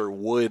roster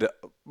would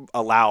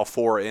allow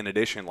for an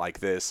addition like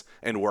this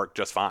and work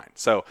just fine.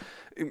 So,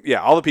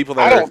 yeah, all the people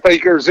that I don't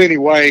think there's any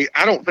way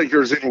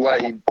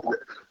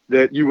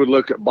that you would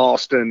look at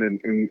Boston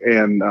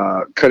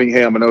and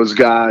Cunningham and those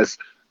guys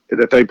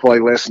that they play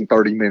less than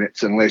 30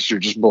 minutes unless you're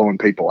just blowing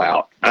people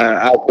out.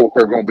 I think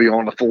they're going to be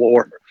on the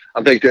floor.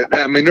 I think they're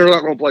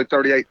not going to play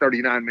 38,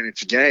 39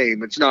 minutes a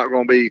game. It's not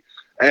going to be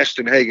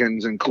Ashton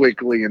Higgins and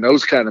Quickly and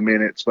those kind of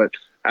minutes. But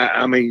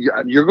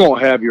you're going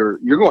to have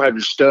your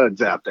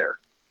studs out there.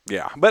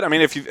 Yeah, but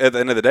if you at the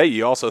end of the day,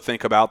 you also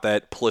think about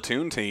that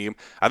platoon team.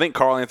 I think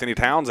Karl Anthony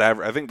Towns,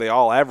 I think they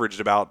all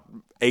averaged about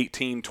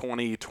 18,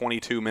 20,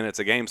 22 minutes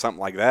a game, something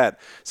like that.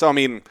 So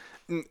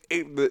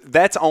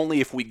that's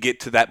only if we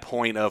get to that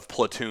point of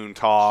platoon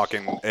talk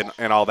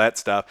and all that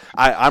stuff.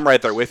 I'm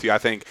right there with you. I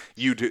think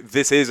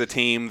this is a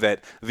team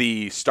that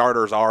the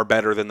starters are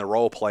better than the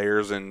role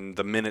players, and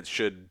the minutes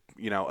should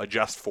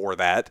adjust for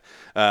that.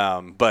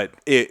 But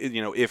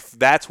if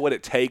that's what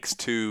it takes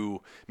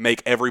to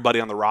make everybody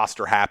on the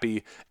roster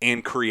happy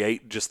and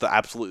create just the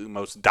absolutely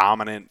most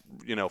dominant,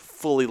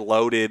 fully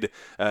loaded,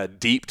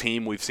 deep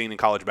team we've seen in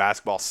college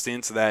basketball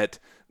since that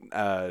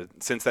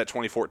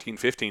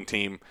 2014-15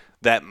 team,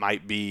 that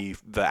might be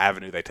the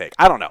avenue they take.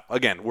 I don't know.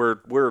 Again,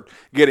 we're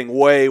getting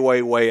way,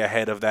 way, way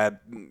ahead of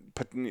that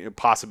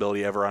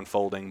possibility ever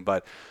unfolding.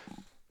 But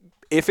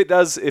if it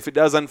does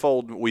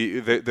unfold,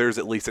 there's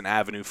at least an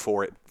avenue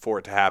for it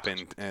to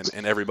happen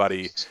and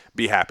everybody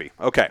be happy.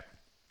 Okay.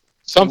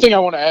 Something I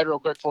want to add real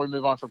quick before we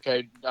move on from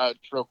Cade,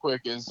 real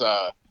quick, is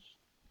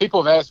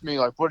people have asked me,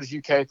 what does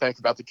UK think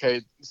about the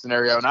Cade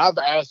scenario? And I've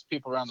asked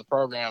people around the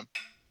program,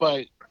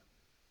 but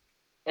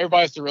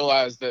everybody has to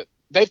realize that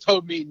they've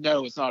told me,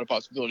 no, it's not a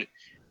possibility.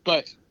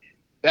 But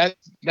that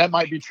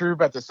might be true,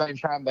 but at the same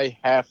time, they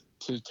have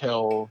to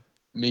tell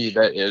me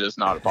that it is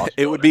not a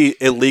possibility. It would be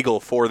illegal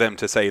for them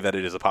to say that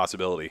it is a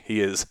possibility. He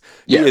has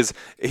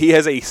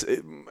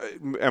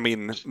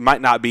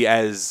might not be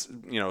as,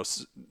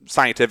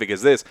 scientific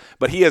as this,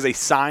 but he has a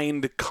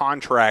signed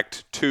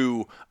contract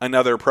to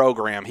another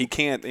program. He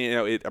can't,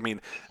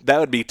 that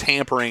would be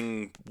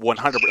tampering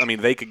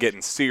 100%. They could get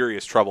in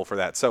serious trouble for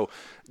that. So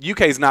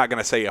UK's not going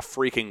to say a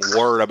freaking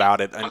word about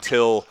it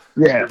until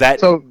that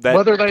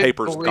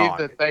paper's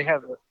gone.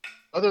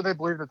 Whether they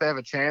believe that they have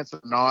a chance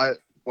or not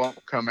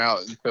won't come out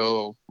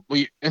until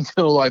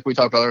like we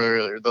talked about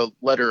earlier,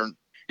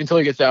 until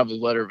he gets out of his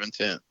letter of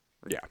intent.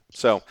 Yeah.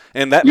 So,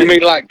 and that you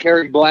mean like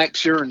Kerry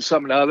Blackshear and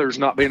some of the others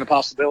not being a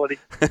possibility?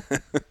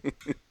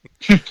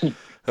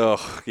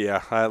 Oh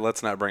yeah,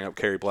 let's not bring up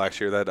Kerry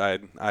Blackshear. That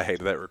I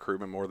hated that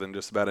recruitment more than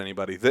just about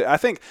anybody. I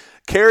think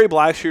Kerry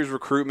Blackshear's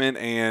recruitment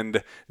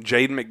and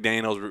Jaden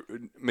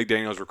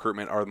McDaniel's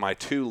recruitment are my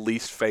two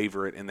least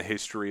favorite in the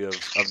history of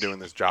doing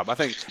this job. I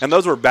think, and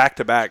those were back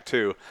to back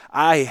too.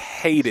 I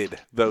hated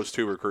those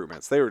two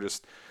recruitments. They were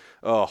just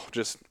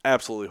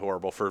absolutely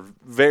horrible for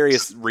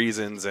various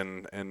reasons,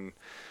 and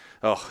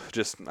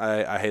just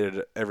I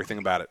hated everything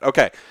about it.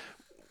 Okay,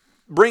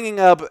 bringing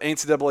up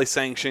NCAA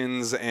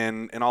sanctions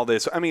and all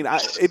this, I mean,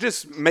 it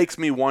just makes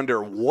me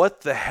wonder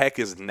what the heck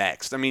is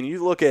next. I mean,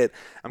 you look at,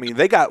 I mean,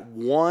 they got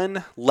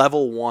one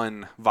level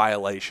one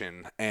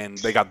violation and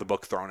they got the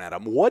book thrown at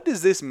them. What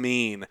does this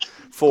mean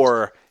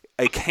for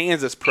a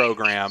Kansas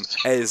program,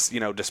 as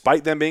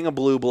despite them being a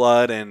blue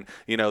blood, and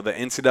the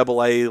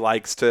NCAA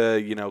likes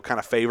to kind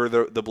of favor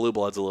the blue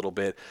bloods a little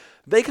bit,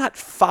 they got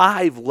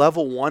 5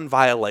 level 1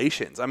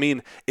 violations. I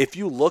mean, if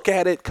you look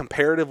at it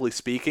comparatively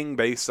speaking,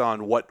 based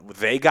on what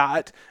they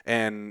got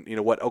and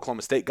what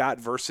Oklahoma State got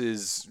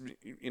versus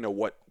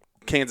what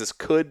Kansas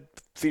could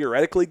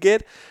theoretically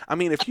get, I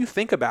mean, if you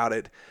think about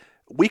it,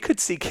 we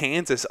could see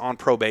Kansas on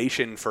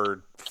probation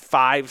for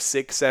 5,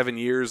 6, 7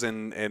 years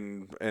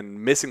and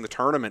missing the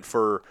tournament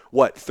for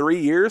 3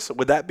 years?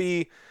 Would that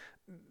be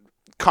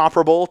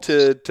comparable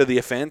to the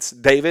offense,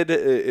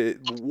 David?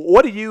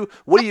 What do you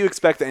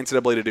expect the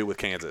NCAA to do with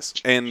Kansas,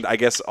 and I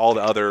guess all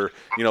the other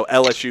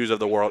LSU's of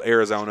the world,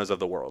 Arizona's of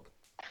the world?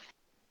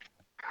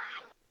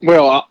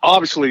 Well,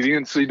 obviously the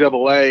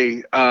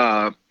NCAA,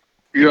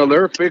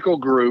 they're a fickle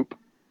group,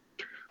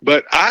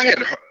 but I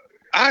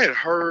had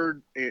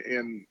heard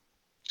in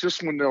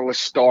just when they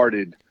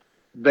started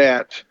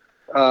that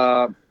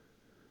the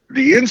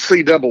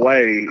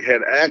NCAA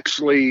had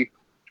actually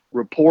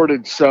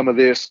reported some of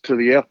this to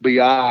the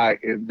FBI,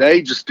 and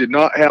they just did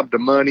not have the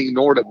money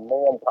nor the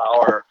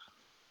manpower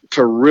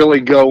to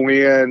really go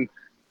in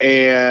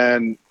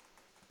and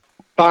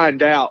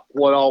find out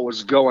what all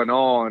was going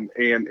on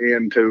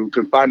and to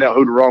find out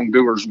who the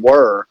wrongdoers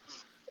were.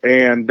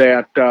 And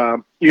that,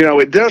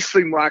 it does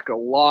seem like a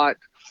lot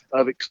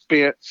of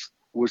expense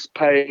was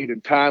paid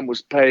and time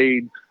was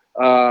paid.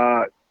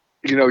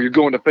 You're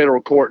going to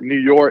federal court in New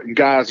York and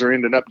guys are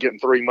ending up getting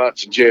 3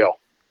 months in jail.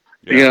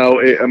 Yeah.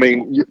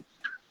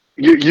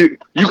 You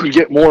could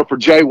get more for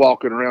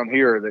jaywalking around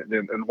here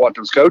than what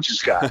those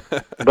coaches got.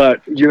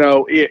 But,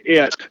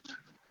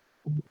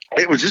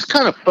 it was just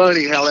kind of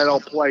funny how that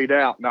all played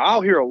out. Now,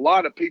 I'll hear a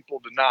lot of people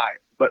deny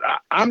it, but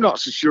I'm not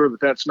so sure that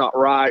that's not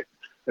right.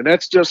 And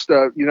that's just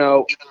a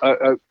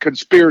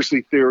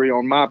conspiracy theory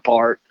on my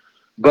part.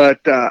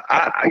 But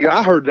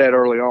I heard that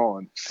early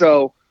on.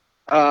 So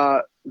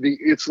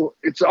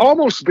it's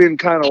almost been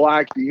kind of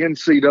like the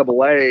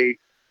NCAA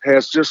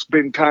has just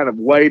been kind of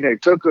waiting.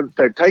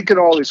 They've taken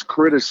all this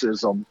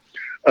criticism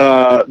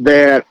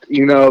that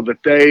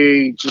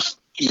they just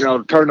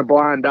turn a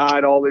blind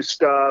eye to all this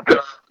stuff.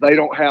 They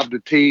don't have the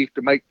teeth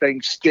to make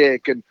things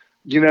stick, and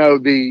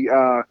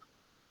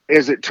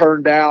as it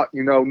turned out,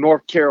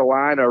 North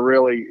Carolina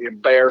really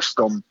embarrassed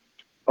them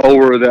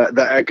over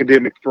the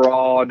academic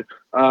fraud.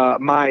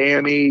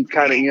 Miami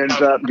kind of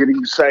ends up getting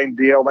the same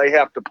deal. They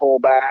have to pull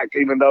back,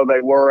 even though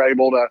they were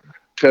able to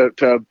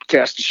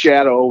cast a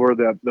shadow over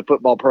the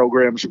football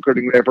programs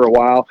recruiting there for a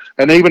while,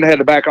 and they even had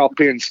to back off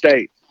Penn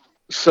State.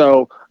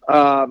 So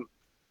I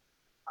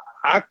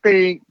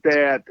think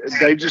that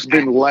they've just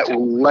been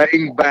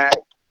laying back,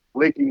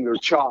 licking their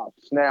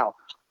chops. Now,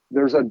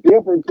 there's a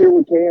difference here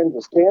with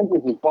Kansas.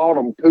 Kansas has fought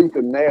them tooth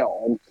and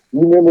nail. And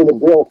you remember the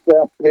Bill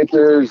Self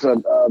pictures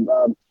of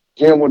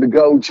Jim with the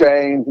gold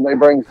chains, and they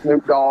bring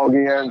Snoop Dogg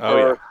in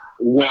for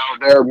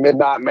their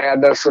Midnight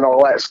Madness and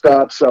all that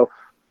stuff. So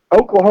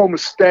Oklahoma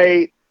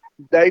State,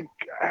 they,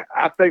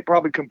 I think,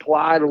 probably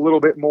complied a little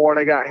bit more, and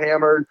they got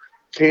hammered.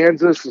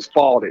 Kansas has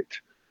fought it,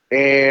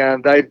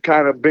 and they've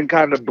been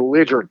kind of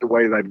belligerent the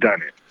way they've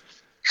done it.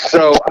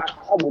 So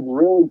I would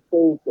really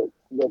think that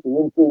the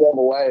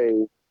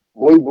NCAA,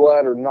 blue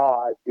blood or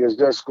not, is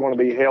just going to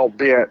be hell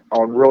bent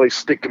on really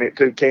sticking it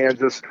to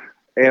Kansas.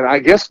 And I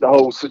guess the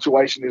whole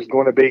situation is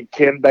going to be,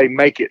 can they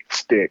make it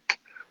stick?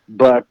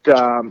 But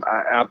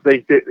I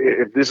think that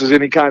if this is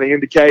any kind of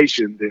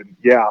indication, then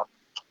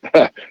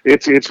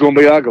it's going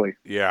to be ugly.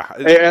 Yeah.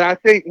 And I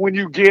think when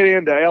you get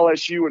into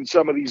LSU and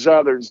some of these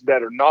others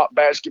that are not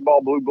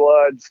basketball blue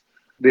bloods,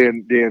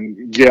 then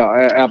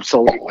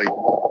absolutely.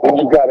 Then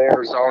you've got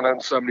Arizona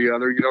and some of the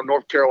other,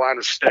 North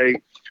Carolina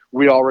State.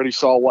 We already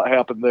saw what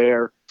happened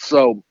there.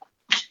 So,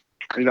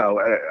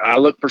 I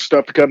look for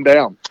stuff to come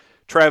down.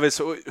 Travis,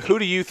 who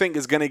do you think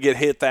is going to get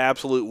hit the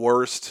absolute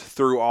worst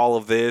through all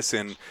of this?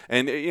 And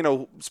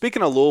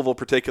speaking of Louisville in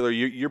particular,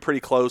 you're pretty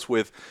close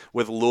with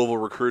Louisville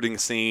recruiting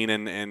scene,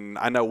 and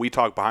I know we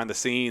talked behind the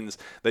scenes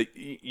that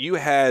you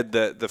had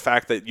the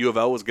fact that U of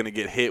L was going to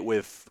get hit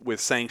with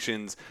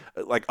sanctions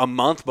like a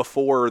month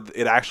before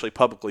it actually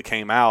publicly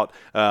came out.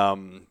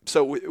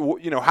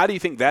 So how do you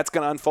think that's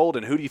going to unfold,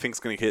 and who do you think is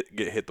going to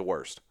get hit the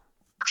worst?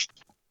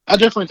 I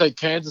definitely think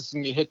Kansas is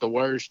going to get hit the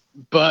worst,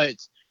 but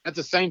at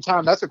the same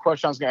time, that's a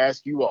question I was going to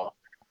ask you all.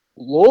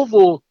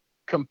 Louisville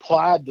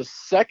complied the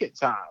second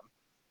time.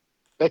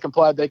 They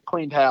complied. They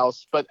cleaned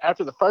house, but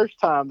after the first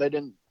time, they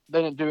didn't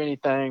do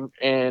anything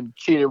and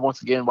cheated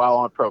once again while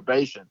on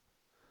probation.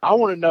 I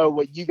want to know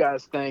what you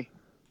guys think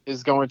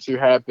is going to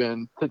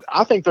happen.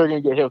 I think they're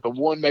going to get hit with a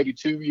 1, maybe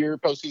 2 year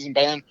postseason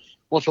ban,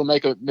 which will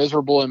make it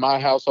miserable in my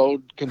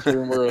household,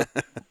 considering we're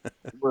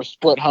a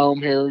split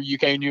home here,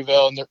 UK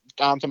Newville, and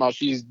I'm talking about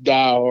she's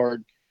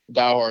diehard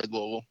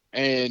Louisville,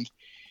 and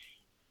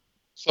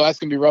so that's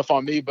going to be rough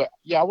on me. But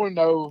yeah, I want to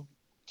know: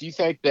 do you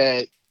think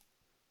that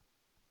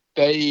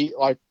they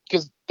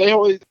because they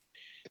always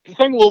the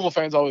thing Louisville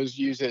fans always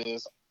use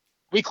is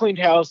we cleaned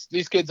house.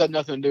 These kids had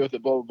nothing to do with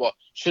it. Blah blah blah.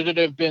 Should it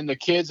have been the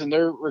kids in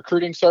their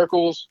recruiting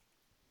circles?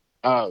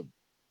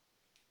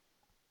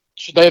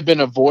 Should they have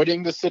been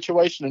avoiding the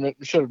situation and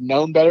should have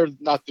known better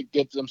not to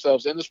get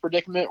themselves in this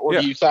predicament? Or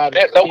do you side?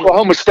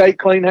 Oklahoma State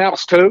clean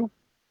house too.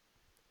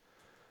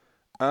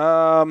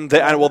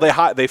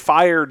 They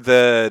fired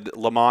the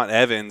Lamont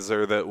Evans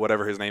or the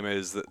whatever his name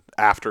is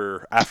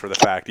after the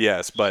fact.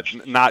 Yes, but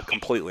not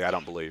completely. I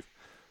don't believe.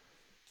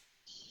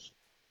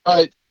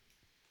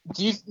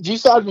 Do you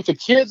side with the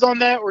kids on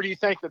that, or do you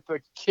think that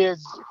the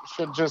kids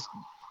should just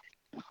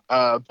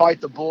bite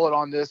the bullet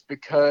on this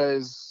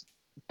because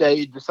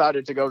they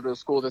decided to go to a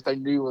school that they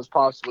knew was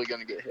possibly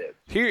going to get hit?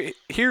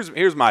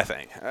 Here's my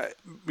thing.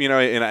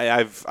 And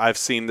I've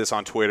seen this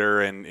on Twitter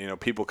and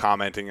people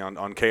commenting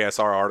on KSR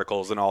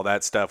articles and all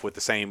that stuff with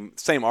the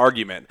same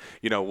argument.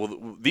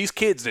 Well, these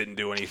kids didn't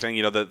do anything.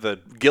 The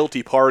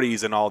guilty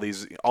parties and all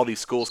these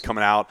schools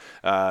coming out.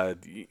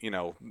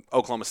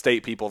 Oklahoma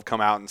State people have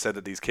come out and said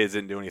that these kids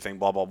didn't do anything.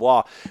 Blah blah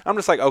blah. I'm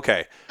just like,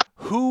 okay.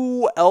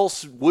 Who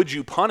else would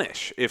you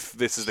punish if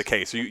this is the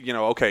case? You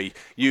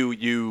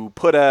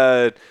put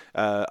a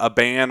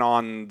ban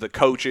on the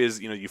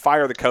coaches. You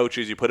fire the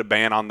coaches. You put a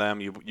ban on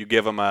them. You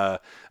give them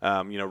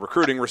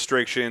recruiting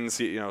restrictions.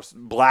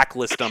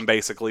 Blacklist them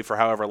basically for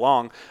however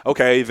long.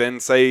 Okay, then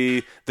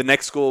say the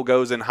next school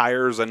goes and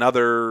hires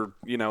another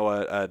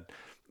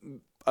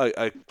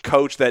a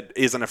coach that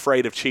isn't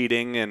afraid of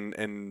cheating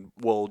and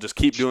will just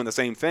keep doing the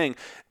same thing.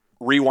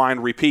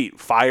 Rewind, repeat,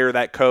 fire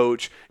that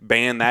coach,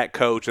 ban that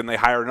coach, and they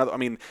hire another. I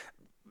mean,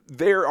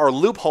 there are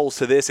loopholes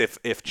to this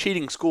if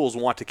cheating schools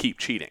want to keep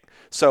cheating.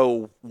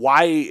 So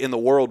why in the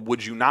world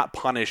would you not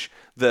punish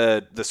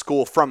the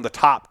school from the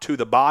top to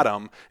the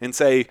bottom and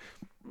say,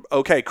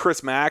 okay,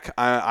 Chris Mack,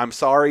 I'm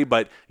sorry,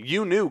 but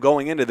you knew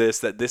going into this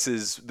that this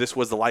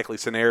was the likely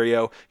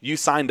scenario. You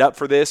signed up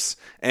for this,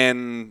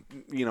 and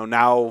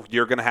now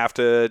you're going to have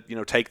to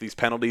take these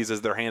penalties as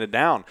they're handed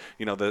down.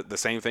 The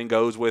same thing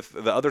goes with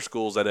the other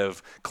schools that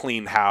have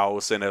cleaned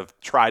house and have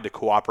tried to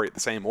cooperate the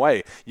same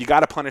way. You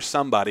got to punish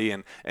somebody,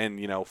 and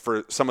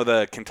for some of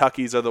the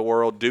Kentuckys of the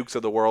world, Dukes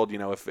of the world,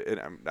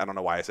 I don't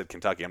know why I said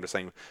Kentucky. I'm just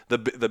saying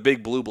the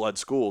big blue blood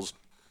schools.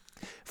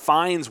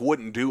 Fines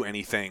wouldn't do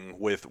anything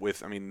with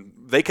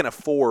they can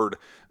afford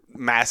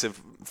massive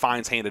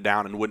fines handed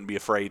down and wouldn't be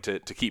afraid to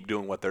keep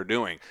doing what they're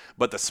doing.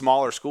 But the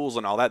smaller schools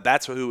and all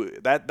that's who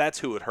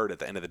it hurt at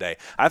the end of the day.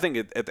 I think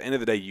at the end of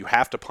the day, you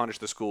have to punish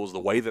the schools the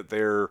way that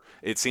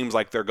it seems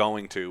like they're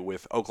going to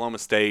with Oklahoma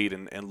State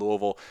and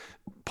Louisville.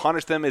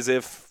 Punish them as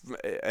if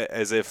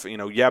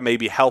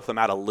maybe help them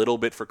out a little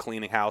bit for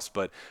cleaning house,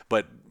 but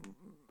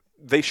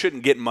they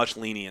shouldn't get much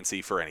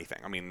leniency for anything.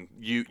 I mean,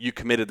 you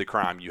committed the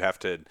crime. You have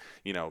to,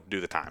 do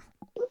the time.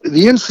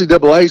 The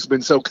NCAA has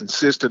been so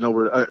inconsistent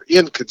over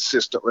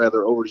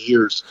the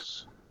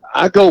years.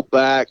 I go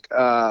back,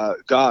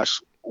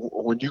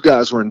 when you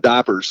guys were in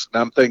diapers,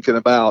 and I'm thinking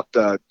about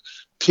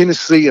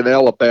Tennessee and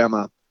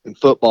Alabama in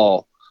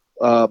football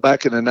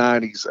back in the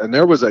 90s. And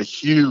there was a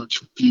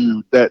huge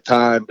feud that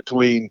time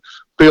between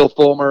Bill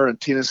Fulmer and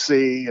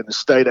Tennessee and the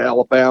state of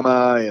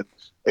Alabama,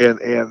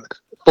 and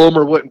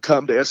Fulmer wouldn't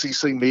come to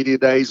SEC Media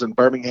Days in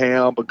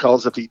Birmingham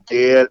because if he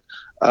did,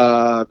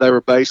 they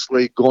were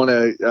basically going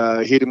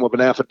to hit him with an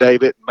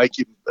affidavit and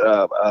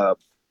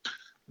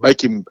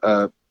make him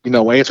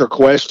answer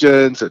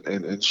questions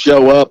and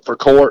show up for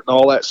court and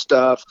all that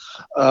stuff,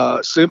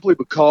 simply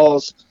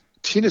because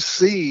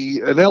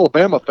Tennessee and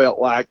Alabama felt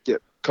like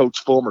that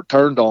Coach Fulmer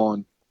turned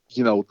on,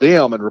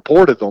 them and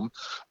reported them.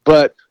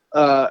 But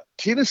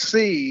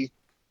Tennessee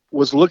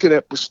was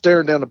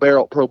staring down the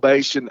barrel at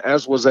probation,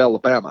 as was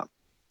Alabama.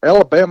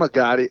 Alabama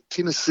got it.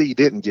 Tennessee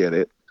didn't get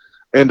it.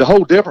 And the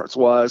whole difference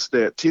was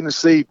that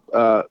Tennessee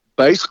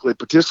basically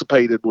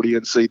participated with the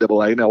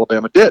NCAA and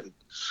Alabama didn't.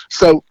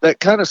 So that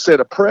kind of set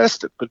a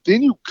precedent. But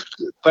then you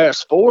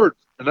fast forward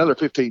another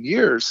 15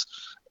 years,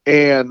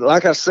 and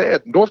like I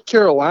said, North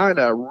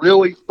Carolina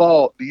really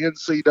fought the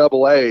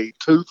NCAA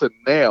tooth and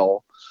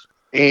nail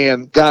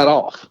and got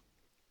off.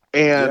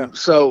 And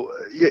so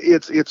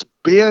it's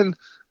been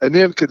an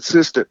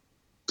inconsistent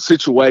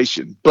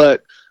situation.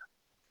 But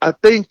I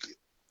think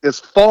as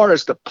far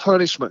as the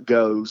punishment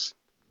goes,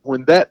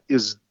 when that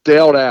is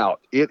dealt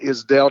out, it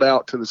is dealt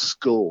out to the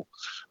school.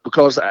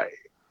 Because,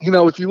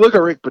 if you look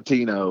at Rick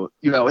Pitino,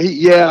 he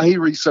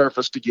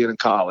resurfaced again in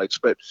college,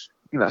 but,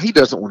 he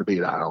doesn't want to be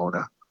at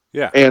Iona.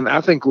 Yeah. And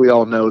I think we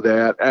all know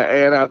that.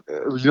 And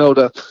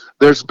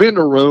there's been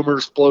the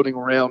rumors floating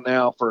around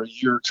now for a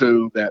year or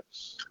two that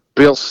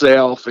Bill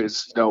Self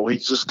is,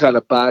 he's just kind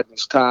of biding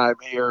his time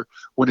here.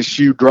 When the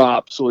shoe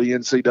drops with the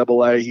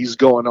NCAA, he's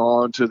going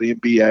on to the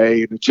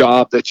NBA. And the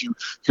job that you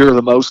hear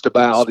the most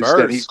about is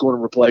that he's Spurs. going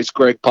to replace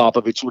Greg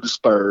Popovich with the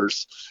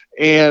Spurs.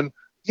 And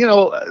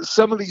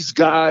some of these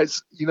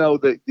guys,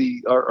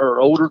 our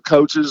older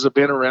coaches have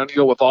been around.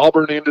 If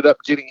Auburn ended up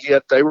getting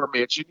hit, they were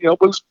mentioned.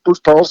 Bruce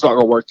Pearl's not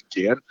going to work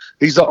again.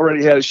 He's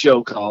already had a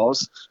show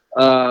cause.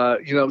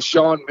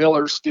 Sean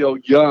Miller's still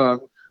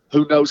young.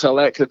 Who knows how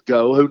that could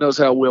go? Who knows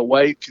how Will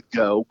Wade could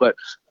go? But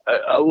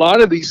a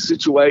lot of these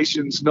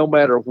situations, no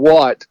matter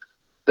what,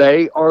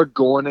 they are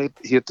going to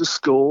hit the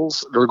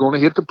schools. They're going to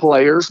hit the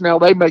players. Now,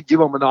 they may give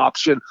them an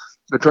option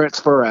to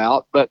transfer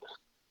out, but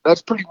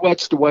that's pretty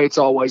much the way it's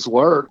always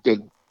worked.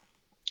 And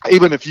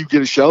even if you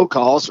get a show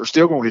cause, they're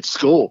still going to hit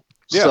school.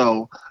 Yeah.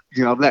 So,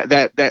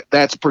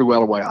 that's pretty well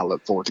the way I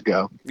look for it to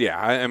go. Yeah,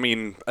 I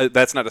mean,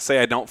 that's not to say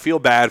I don't feel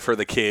bad for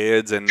the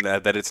kids and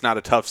that it's not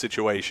a tough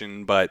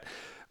situation, but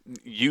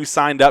you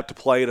signed up to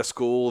play at a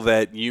school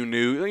that you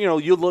knew,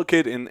 you look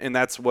at, and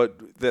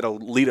that'll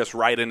lead us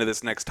right into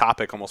this next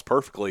topic almost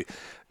perfectly.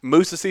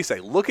 Moussa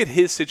Cisse, look at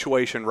his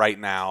situation right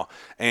now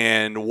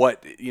and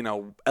what,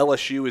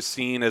 LSU is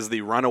seen as the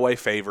runaway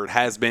favorite,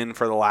 has been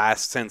for the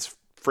last, since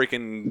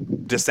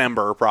freaking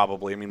December,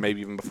 probably. I mean,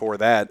 maybe even before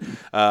that.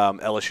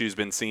 LSU's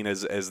been seen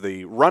as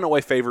the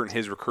runaway favorite in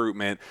his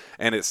recruitment,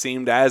 and it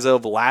seemed as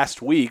of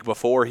last week,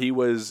 before he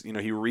was, he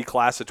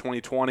reclassed to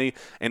 2020,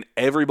 and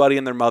everybody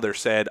and their mother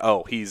said,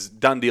 "Oh, he's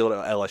done deal to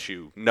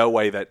LSU. No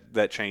way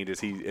that changes.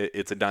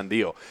 It's a done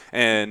deal."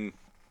 And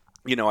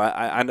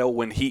I know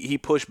when he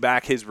pushed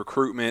back his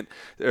recruitment,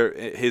 or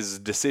his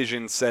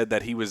decision, said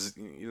that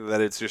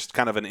that it's just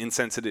kind of an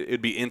insensitive.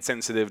 It'd be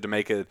insensitive to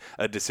make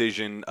a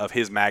decision of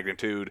his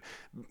magnitude,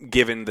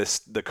 given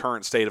the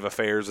current state of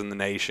affairs in the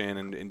nation,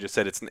 and just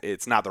said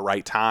it's not the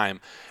right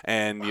time.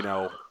 And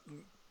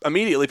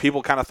immediately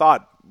people kind of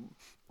thought,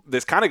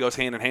 this kind of goes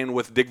hand in hand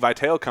with Dick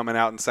Vitale coming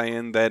out and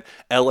saying that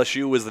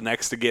LSU was the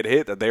next to get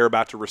hit, that they're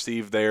about to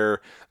receive their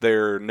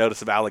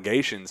notice of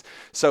allegations.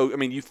 So, I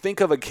mean, you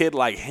think of a kid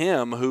like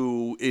him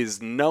who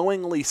is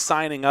knowingly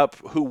signing up,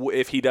 who,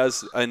 if he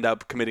does end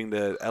up committing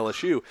to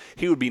LSU,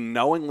 he would be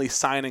knowingly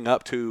signing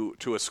up to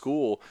a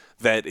school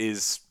that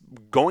is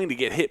going to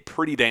get hit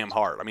pretty damn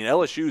hard. I mean,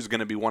 LSU is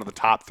going to be one of the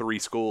top 3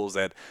 schools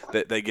that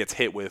gets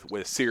hit with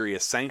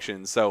serious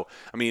sanctions. So,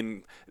 I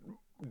mean,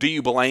 do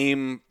you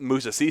blame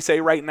Moussa Cisse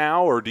right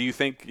now, or do you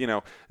think,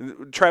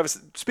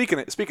 Travis? Speaking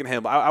of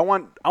him, I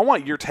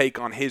want your take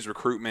on his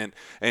recruitment,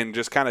 and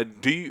just kind of,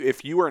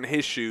 if you were in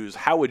his shoes,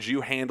 how would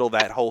you handle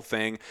that whole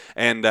thing,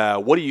 and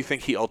what do you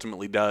think he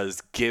ultimately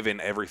does,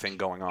 given everything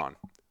going on?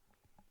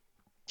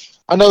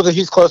 I know that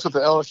he's close with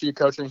the LSU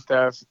coaching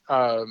staff.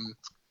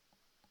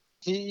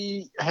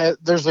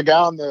 There's a guy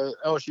on the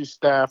LSU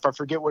staff, I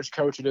forget which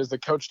coach it is,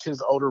 that coached his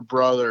older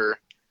brother,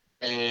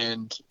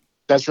 and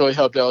that's really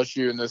helped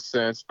LSU in this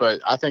sense.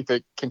 But I think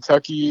that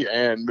Kentucky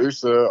and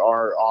Moussa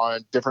are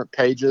on different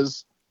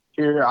pages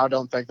here. I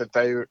don't think that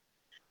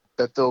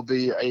there'll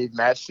be a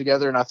match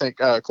together. And I think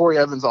Corey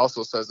Evans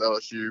also says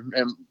LSU,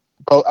 and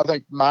I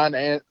think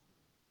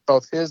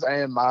both his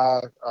and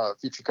my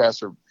future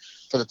cast are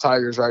for the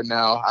Tigers right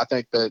now. I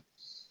think that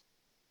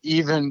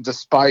even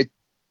despite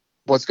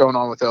what's going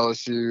on with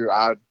LSU,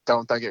 I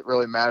don't think it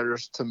really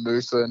matters to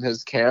Moussa and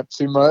his camp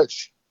too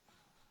much.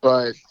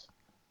 But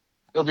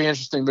it'll be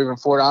interesting moving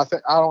forward. I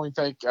only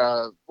think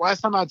last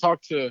time I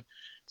talked to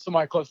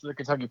somebody close to the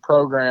Kentucky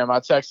program,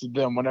 I texted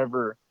them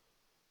whenever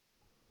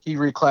he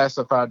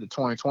reclassified to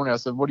 2020. I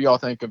said, "What do y'all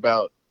think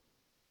about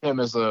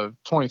him as a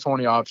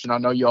 2020 option? I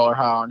know y'all are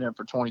high on him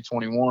for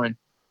 2021."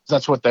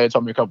 That's what they had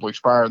told me a couple weeks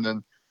prior. And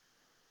then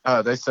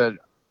they said,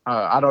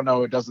 "I don't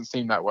know. It doesn't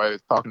seem that way."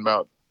 It's talking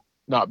about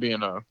not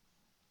being a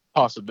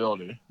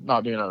possibility,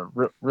 not being a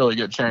really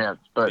good chance.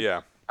 But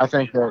Yeah.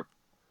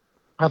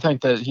 I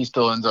think that he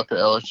still ends up at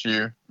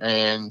LSU,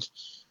 and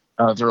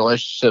the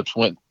relationships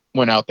went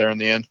out there in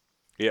the end.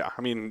 Yeah,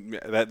 I mean,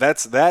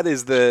 that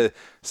is the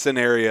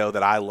scenario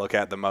that I look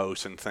at the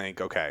most and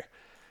think, okay,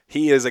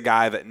 he is a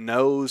guy that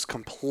knows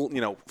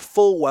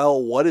full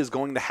well what is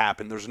going to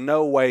happen. There's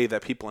no way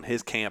that people in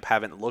his camp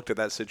haven't looked at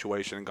that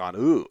situation and gone,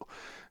 ooh,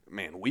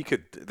 man,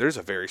 there's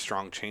a very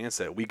strong chance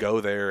that we go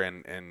there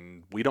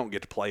and we don't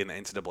get to play in the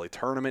NCAA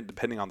tournament,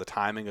 depending on the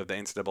timing of the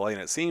NCAA.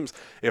 And it seems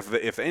if the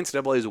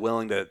NCAA is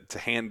willing to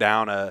hand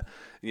down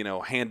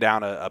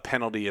a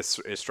penalty as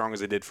strong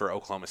as they did for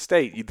Oklahoma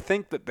State, you'd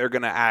think that they're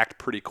going to act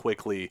pretty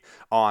quickly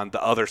on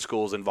the other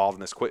schools involved in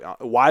this.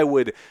 Why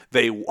would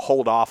they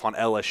hold off on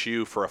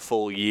LSU for a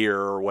full year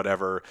or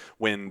whatever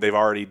when they've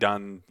already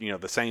done,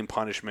 the same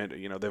punishment?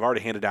 They've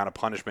already handed down a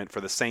punishment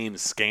for the same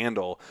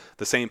scandal,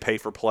 the same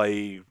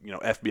pay-for-play,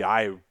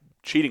 FBI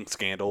cheating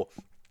scandal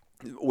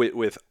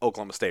with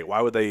Oklahoma State.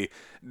 Why would they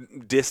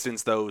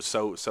distance those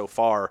so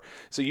far?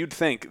 So you'd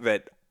think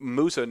that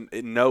Moussa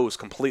knows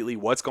completely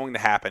what's going to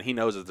happen. He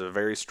knows that there's a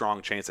very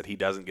strong chance that he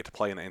doesn't get to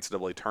play in the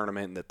NCAA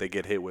tournament and that they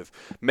get hit with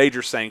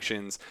major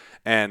sanctions,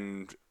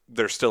 and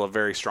there's still a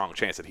very strong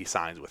chance that he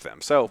signs with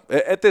them. So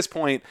at this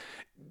point,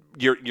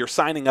 you're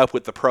signing up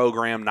with the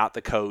program, not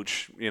the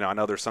coach. I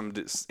know there's some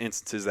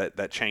instances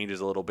that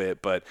changes a little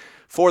bit, but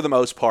for the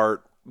most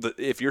part,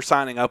 if you're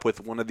signing up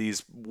with one of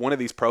these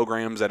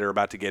programs that are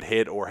about to get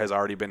hit or has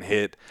already been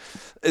hit,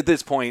 at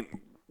this point,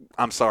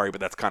 I'm sorry, but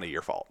that's kind of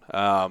your fault.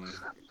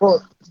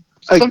 Well,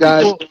 Hey, some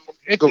guys,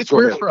 people, it's go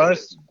weird ahead. for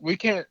us. We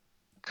can't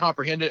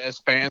comprehend it as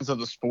fans of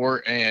the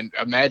sport, and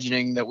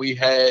imagining that we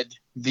had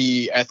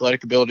the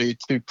athletic ability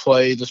to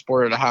play the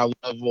sport at a high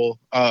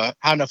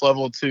enough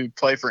level to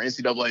play for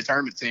NCAA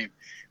tournament team.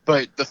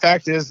 But the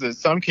fact is that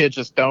some kids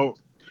just don't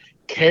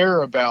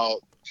care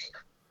about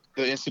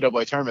the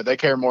NCAA tournament. They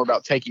care more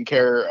about taking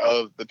care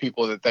of the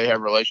people that they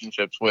have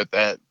relationships with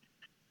at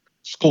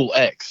school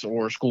X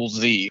or school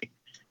Z.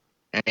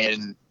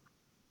 And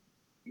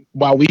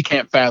while we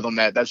can't fathom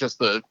that, that's just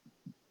the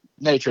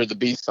nature of the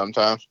beast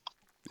sometimes.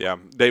 Yeah.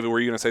 David, were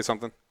you going to say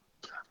something?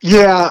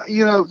 Yeah,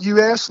 you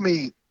asked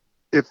me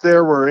if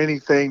there were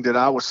anything that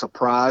I was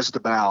surprised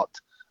about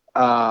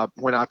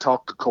when I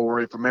talked to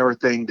Corey from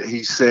everything that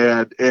he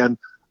said. And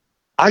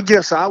I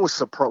guess I was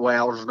surprised.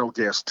 Well, there's no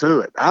guess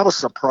to it. I was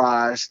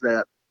surprised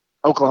that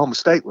Oklahoma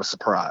State was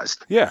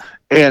surprised. Yeah.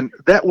 And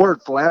that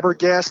word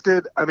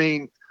flabbergasted, I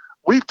mean,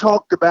 we've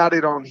talked about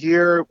it on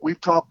here. We've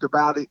talked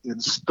about it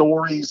in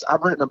stories.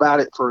 I've written about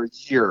it for a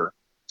year.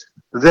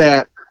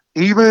 That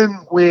even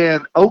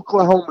when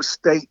Oklahoma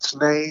State's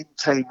name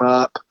came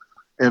up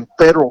in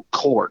federal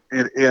court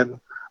and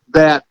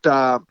that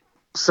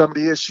some of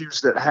the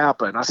issues that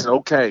happened, I said,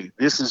 okay,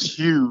 this is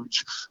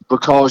huge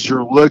because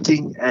you're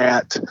looking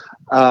at,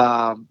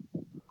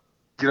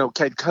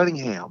 Cade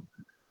Cunningham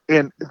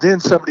and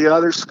then some of the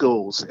other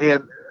schools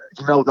and,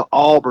 the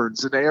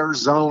Auburns and the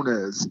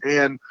Arizonas.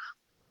 And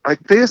I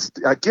guess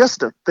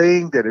the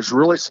thing that has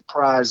really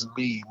surprised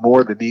me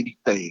more than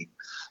anything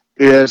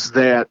is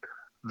that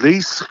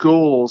these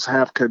schools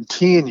have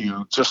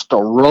continued just to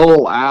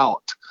roll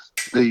out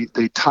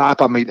the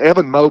type. I mean,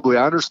 Evan Mobley,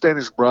 I understand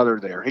his brother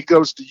there. He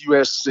goes to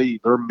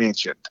USC. They're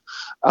mentioned.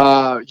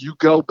 You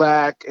go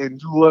back and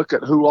you look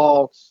at who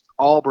all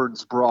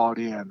Auburn's brought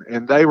in,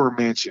 and they were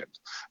mentioned.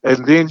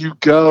 And then you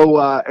go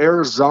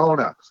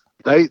Arizona.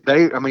 They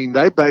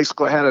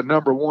basically had a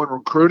number one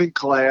recruiting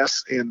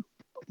class, and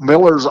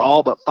Miller's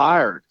all but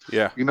fired.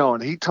 Yeah.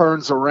 And he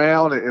turns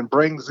around and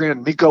brings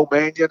in Nico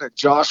Mannion and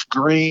Josh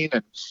Green,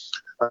 and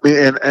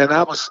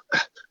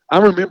I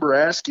remember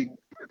asking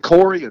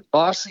Corey and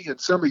Bossy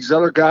and some of these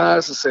other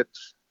guys. I said,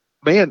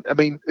 "Man, I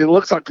mean, it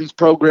looks like these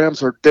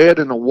programs are dead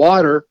in the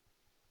water.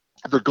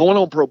 They're going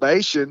on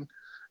probation,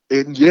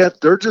 and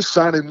yet they're just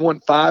signing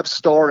one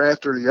 5-star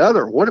after the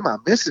other. What am I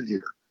missing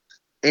here?"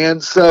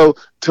 And so,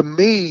 to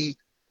me,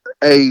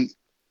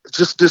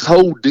 just this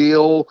whole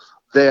deal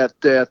that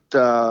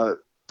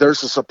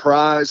there's a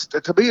surprise.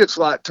 To me, it's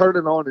like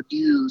turning on the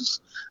news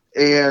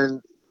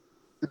and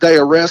they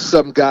arrest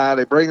some guy,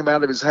 they bring him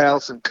out of his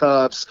house in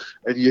cuffs,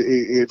 and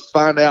you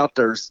find out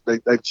they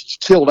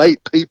killed 8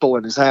 people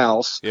in his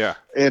house. Yeah.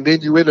 And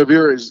then you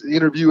interview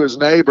his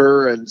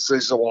neighbor and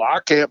says, "Well, I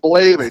can't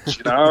believe it.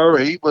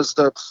 He was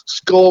the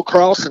school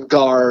crossing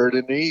guard,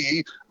 and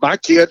my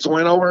kids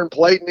went over and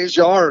played in his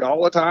yard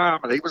all the time,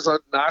 and he was the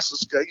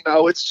nicest guy."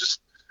 It's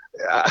just,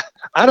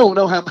 I don't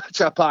know how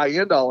much I buy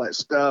into all that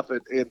stuff,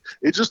 and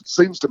it just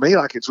seems to me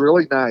like it's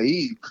really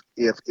naive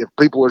if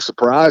people are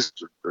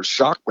surprised or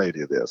shocked by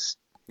any of this.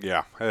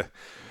 Yeah.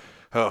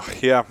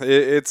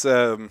 It's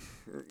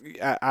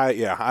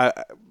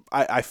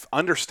I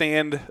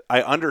understand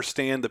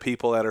the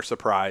people that are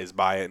surprised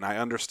by it, and I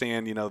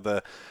understand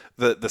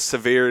the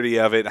severity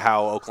of it,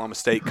 how Oklahoma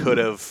State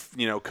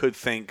could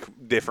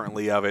think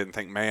differently of it and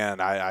think,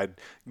 man, I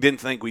didn't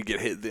think we'd get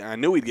hit. I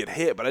knew we'd get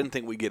hit, but I didn't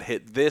think we'd get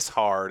hit this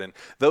hard, and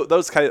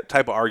those type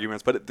of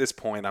arguments. But at this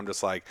point, I'm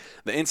just like,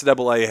 the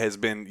NCAA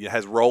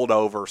has rolled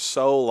over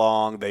so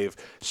long. They've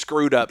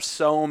screwed up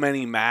so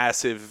many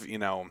massive,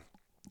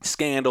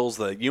 scandals,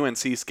 the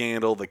UNC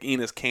scandal, the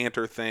Enos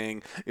Cantor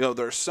thing.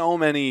 There's so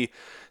many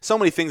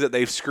things that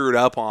they've screwed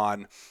up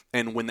on.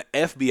 And when the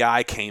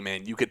FBI came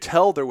in, you could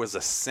tell there was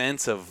a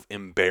sense of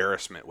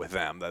embarrassment with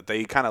them, that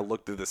they kind of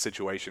looked at the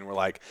situation and were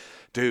like,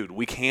 dude,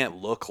 we can't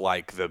look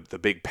like the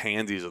big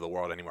pansies of the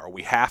world anymore.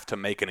 We have to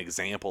make an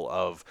example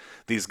of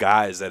these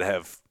guys that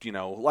have,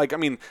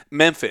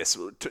 Memphis,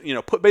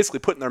 basically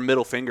putting their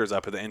middle fingers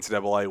up at the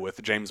NCAA with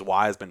James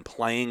Wiseman,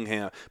 playing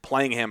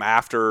him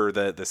after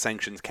the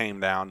sanctions came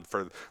down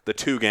for the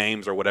 2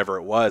 games or whatever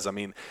it was. I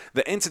mean,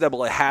 the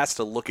NCAA has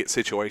to look at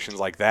situations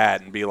like that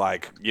and be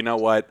like, you know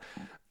what?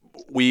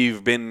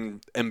 we've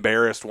been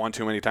embarrassed one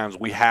too many times.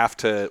 We have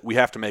to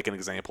make an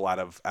example out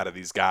of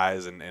these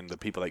guys and the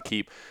people that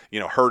keep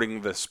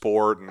hurting the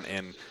sport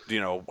and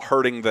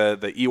hurting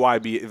the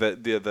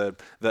EYB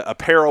the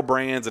apparel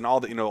brands and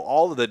all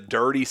all of the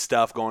dirty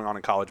stuff going on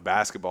in college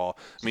basketball.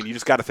 I mean, you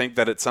just got to think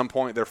that at some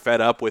point they're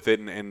fed up with it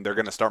and they're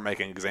going to start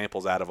making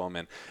examples out of them.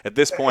 And at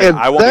this point, And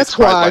I won't be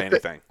surprised by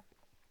anything.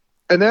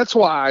 And that's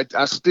why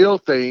I still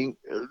think,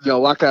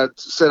 like I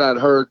said, I'd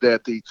heard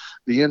that the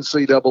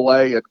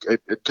NCAA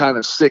had kind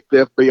of sicked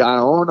the FBI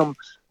on them.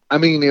 I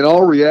mean, in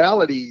all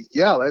reality,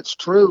 yeah, that's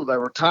true. They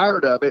were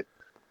tired of it.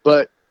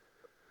 But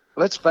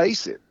let's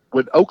face it,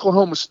 would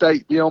Oklahoma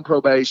State be on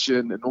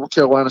probation and North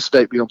Carolina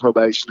State be on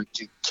probation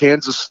and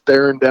Kansas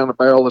staring down the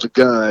barrel of a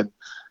gun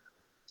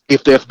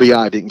if the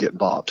FBI didn't get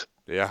involved?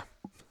 Yeah.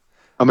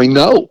 I mean,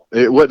 no,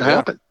 it wouldn't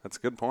happen. That's a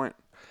good point.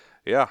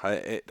 Yeah,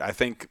 I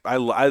think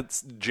I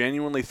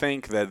genuinely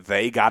think that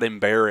they got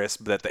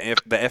embarrassed that the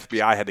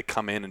FBI had to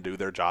come in and do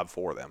their job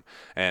for them.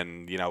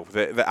 And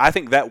I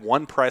think that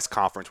one press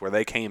conference where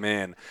they came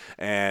in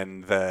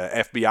and the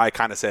FBI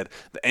kind of said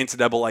the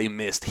NCAA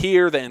missed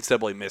here, the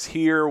NCAA missed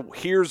here.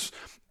 Here's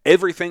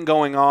everything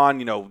going on,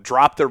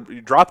 dropped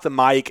the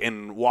mic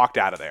and walked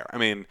out of there. I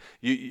mean,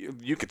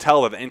 you could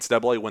tell that the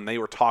NCAA, when they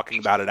were talking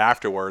about it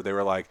afterward, they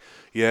were like,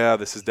 yeah,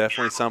 this is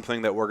definitely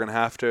something that we're going to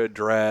have to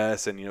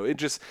address. And, you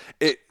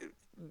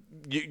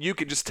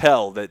could just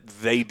tell that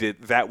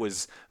that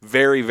was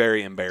very,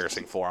 very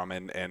embarrassing for them.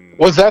 And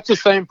was that the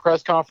same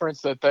press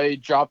conference that they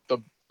dropped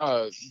the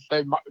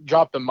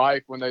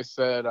mic when they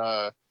said,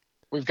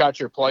 we've got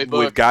your playbook?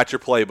 We've got your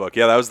playbook.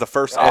 Yeah, that was the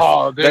first. Dude.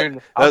 I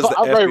was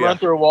ready to run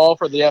through a wall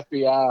for the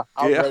FBI.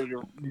 I was ready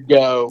to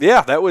go.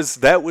 Yeah, that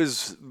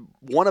was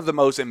one of the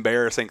most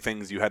embarrassing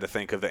things you had to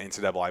think of the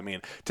NCAA. I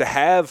mean, to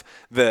have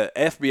the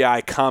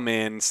FBI come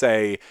in,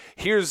 say,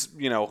 here's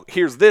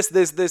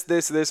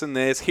this, and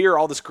this. Here are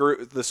all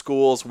the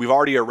schools. We've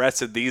already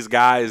arrested these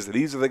guys.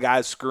 These are the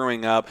guys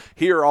screwing up.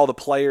 Here are all the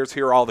players.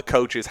 Here are all the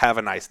coaches. Have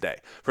a nice day.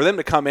 For them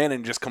to come in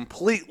and just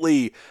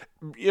completely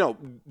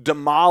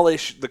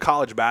demolish the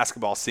college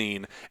basketball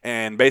scene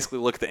and basically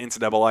look at the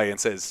NCAA and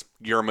says,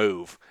 your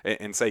move,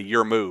 and say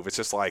your move. It's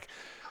just like,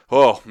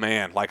 oh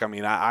man,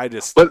 I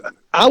just. But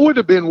I would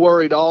have been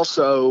worried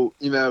also,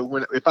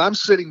 if I'm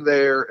sitting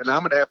there and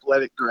I'm an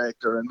athletic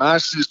director and my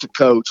assistant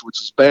coach, which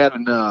is bad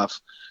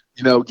enough,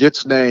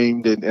 gets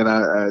named and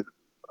I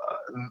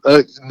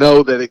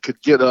know that it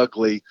could get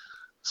ugly.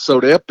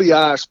 So the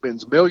FBI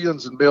spends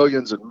millions and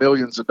millions and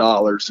millions of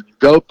dollars, and you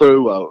go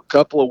through a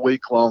couple of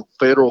week-long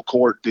federal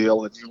court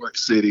deal in New York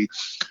City,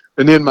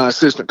 and then my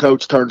assistant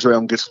coach turns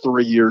around and gets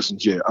 3 years in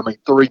jail.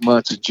 3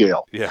 months in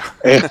jail. Yeah.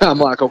 And I'm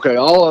like, okay,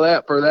 all of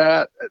that for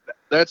that,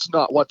 that's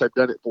not what they've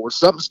done it for.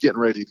 Something's getting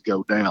ready to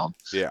go down.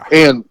 Yeah.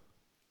 And,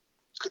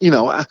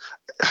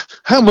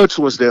 how much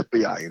was the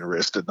FBI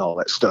interested in all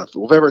that stuff?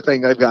 With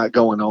everything they've got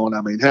going on,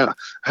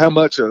 how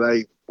much are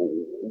they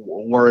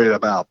worried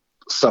about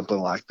something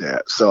like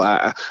that? So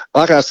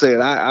like I said,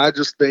 I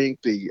just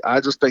think the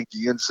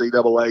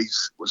NCAA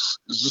was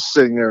just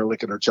sitting there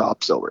licking their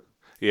chops over it.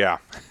 Yeah.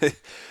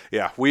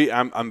 Yeah.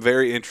 I'm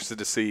very interested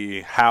to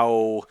see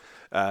how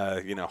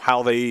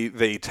how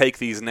they take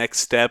these next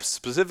steps,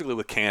 specifically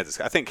with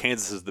Kansas. I think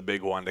Kansas is the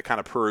big one to kind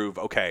of prove,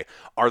 okay,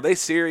 are they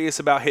serious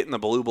about hitting the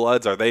blue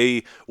bloods? Are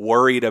they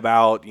worried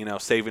about,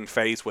 saving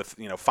face with,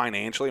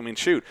 financially? I mean,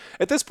 shoot,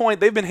 at this point,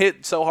 they've been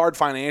hit so hard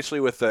financially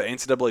with the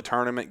NCAA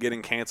tournament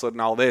getting canceled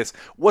and all this.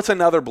 What's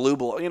another blue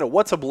blood?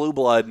 What's a blue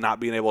blood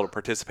not being able to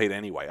participate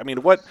anyway? I mean,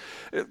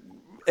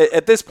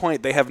 at this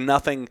point, they have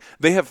nothing.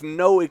 They have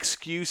no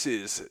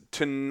excuses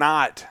to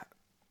not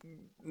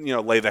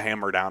lay the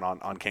hammer down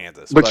on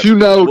Kansas. But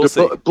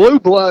the blue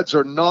bloods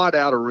are not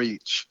out of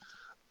reach.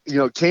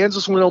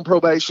 Kansas went on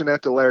probation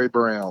after Larry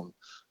Brown.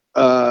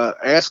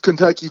 Ask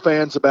Kentucky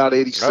fans about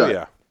Eddie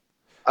Sutton.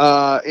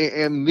 Oh,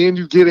 yeah. And then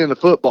you get into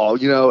football.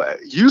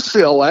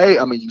 USC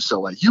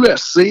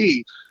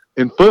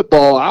in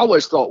football, I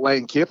always thought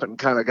Lane Kiffin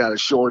kind of got a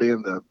short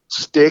end of the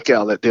stick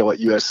out of that deal at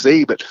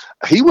USC, but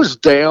he was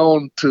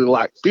down to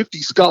like 50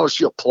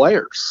 scholarship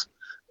players.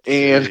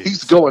 And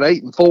he's going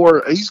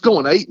 8-4. He's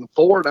going 8-4,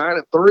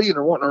 9-3, and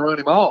they're wanting to run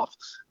him off.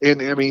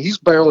 And he's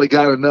barely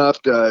got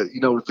enough to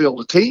field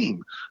the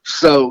team.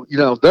 So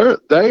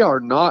they are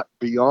not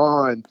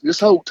beyond this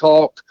whole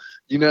talk.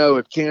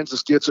 If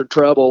Kansas gets in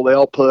trouble,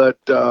 they'll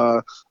put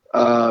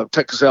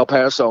Texas El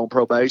Paso on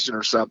probation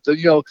or something.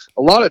 A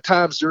lot of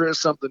times there is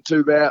something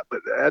to that, but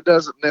that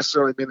doesn't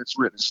necessarily mean it's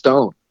written in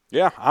stone.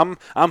 Yeah, I'm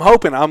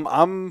hoping.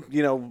 I'm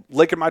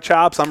licking my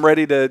chops. I'm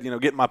ready to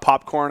get my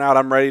popcorn out.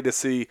 I'm ready to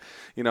see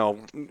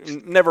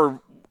never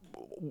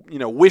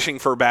wishing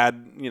for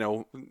bad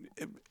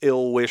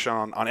ill wish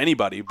on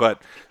anybody,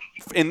 but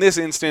in this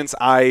instance,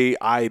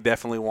 I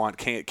definitely want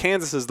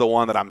Kansas is the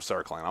one that I'm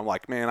circling. I'm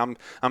like, man,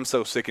 I'm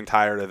so sick and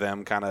tired of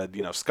them kind of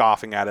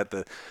scoffing at it,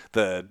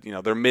 the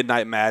their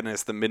midnight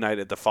madness, the midnight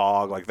at the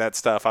fog, like that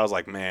stuff. I was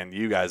like, man,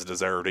 you guys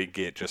deserve to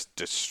get just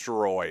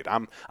destroyed.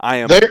 I'm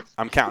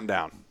counting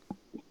down.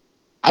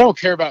 I don't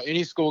care about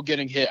any school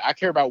getting hit. I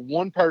care about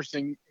one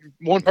person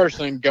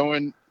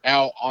going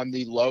out on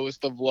the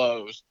lowest of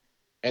lows,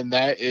 and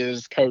that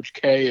is Coach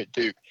K at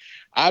Duke.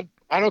 I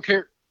don't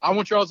care. I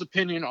want y'all's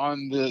opinion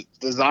on the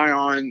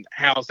Zion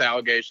House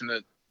allegation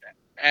that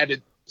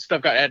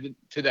got added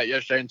to that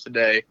yesterday and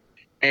today,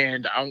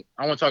 and I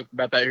want to talk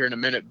about that here in a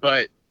minute.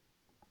 But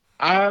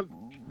I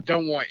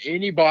don't want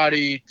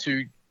anybody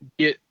to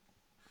get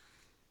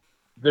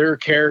their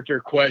character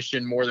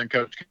questioned more than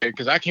Coach K,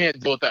 because I can't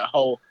deal with that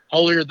whole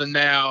holier than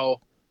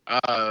thou,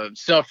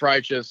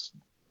 self-righteous,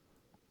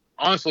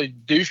 honestly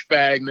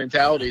douchebag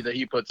mentality that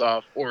he puts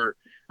off, or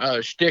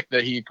shtick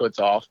that he puts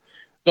off.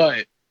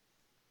 But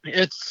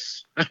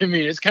it's kind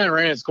of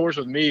ran its course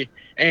with me,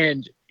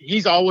 and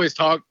he's always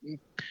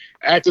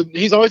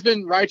he's always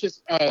been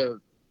gracious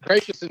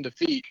in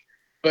defeat,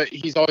 but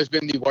he's always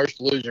been the worst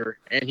loser,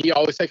 and he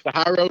always takes the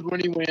high road when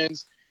he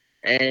wins,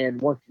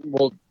 and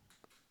will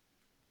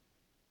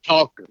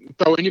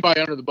throw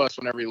anybody under the bus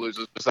whenever he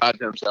loses besides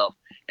himself.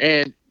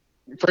 And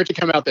for it to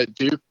come out that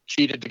Duke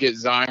cheated to get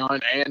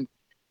Zion and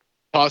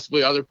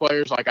possibly other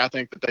players, like I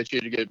think that they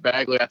cheated to get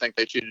Bagley, I think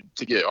they cheated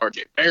to get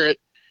RJ Barrett,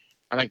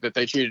 I think that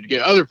they cheated to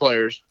get other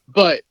players.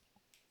 But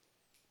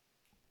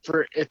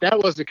if that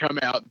was to come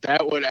out,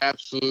 that would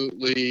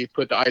absolutely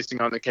put the icing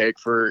on the cake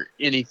for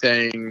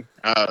anything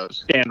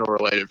scandal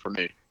related for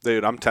me.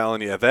 Dude, I'm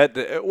telling you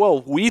that.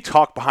 Well, we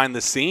talked behind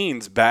the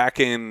scenes back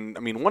in. I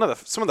mean,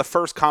 some of the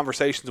first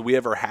conversations we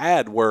ever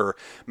had were,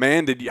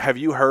 man, have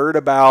you heard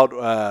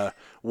about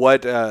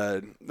what?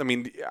 I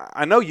mean,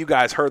 I know you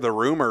guys heard the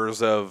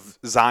rumors of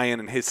Zion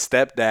and his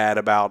stepdad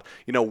about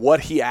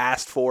what he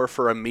asked for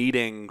a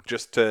meeting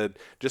just to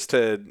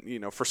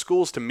for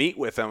schools to meet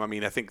with him. I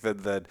mean, I think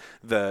that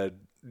the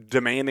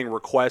demanding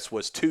request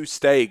was 2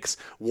 steaks,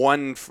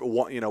 one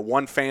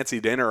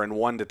fancy dinner and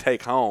one to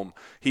take home.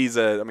 He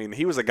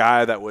was a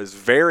guy that was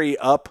very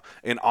up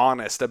and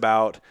honest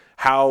about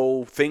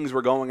how things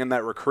were going in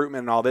that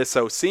recruitment and all this.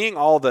 So seeing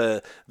all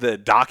the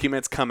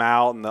documents come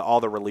out and all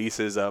the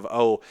releases of,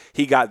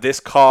 he got this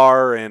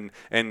car and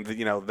this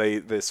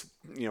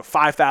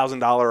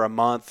 $5,000 a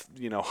month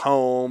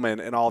home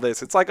and all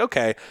this, it's like,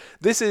 okay,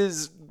 this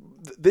is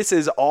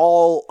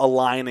all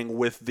aligning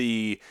with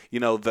the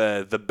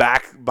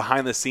back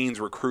behind the scenes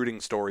recruiting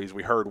stories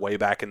we heard way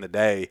back in the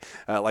day.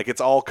 Like,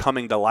 it's all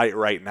coming to light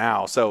right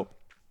now. So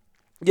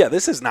yeah,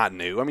 this is not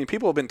new. I mean,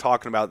 people have been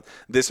talking about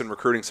this in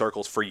recruiting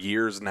circles for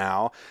years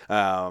now.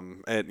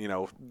 And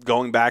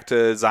going back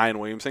to Zion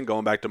Williamson,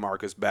 going back to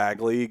Marcus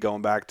Bagley,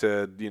 going back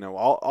to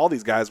all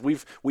these guys,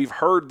 we've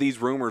heard these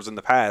rumors in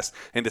the past,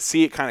 and to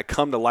see it kind of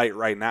come to light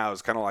right now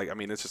is kind of like, I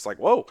mean, it's just like,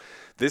 whoa,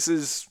 this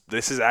is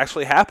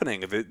actually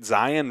happening.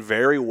 Zion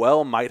very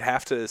well might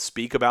have to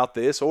speak about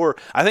this, or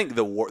I think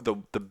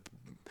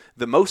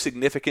the most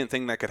significant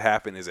thing that could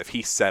happen is if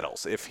he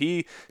settles. If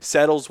he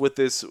settles with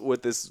this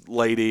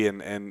lady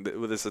and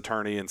with this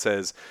attorney and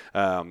says,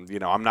 I'm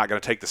not going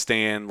to take the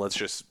stand. Let's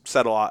just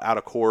settle out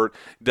of court.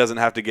 Doesn't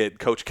have to get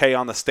Coach K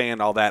on the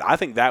stand. All that. I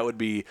think that would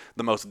be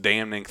the most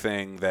damning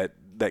thing that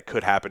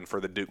could happen for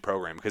the Duke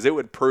program, because it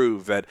would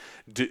prove that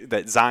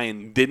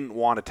Zion didn't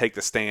want to take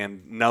the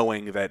stand,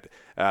 knowing that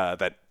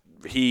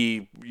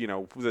he,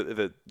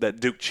 that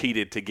Duke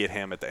cheated to get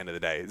him at the end of the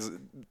day.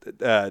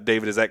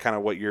 David, is that kind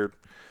of what you're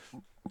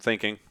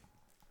thinking?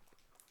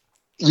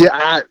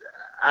 Yeah,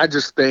 I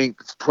just think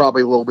it's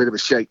probably a little bit of a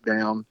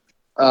shakedown.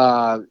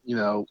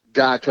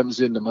 Guy comes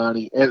into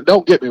money, and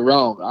don't get me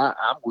wrong,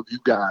 I'm with you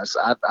guys.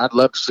 I'd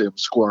love to see him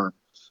squirm,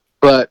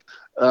 but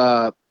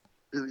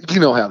you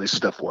know how this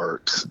stuff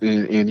works,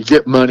 and you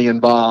get money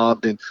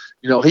involved, and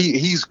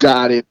he's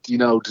got it,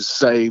 to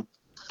save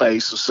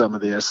face of some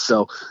of this.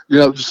 So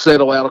you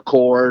settle out of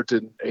court,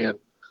 and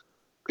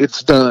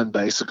it's done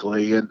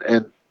basically,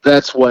 and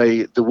that's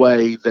the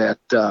way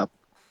that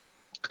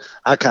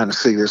I kind of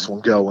see this one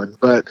going.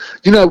 But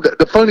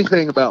the funny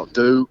thing about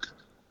Duke,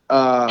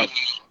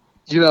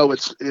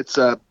 it's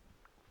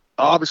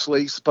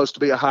obviously supposed to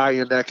be a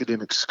high-end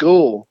academic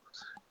school,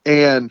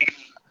 and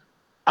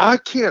I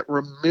can't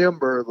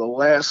remember the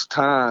last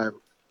time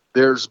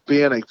there's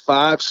been a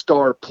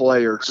 5-star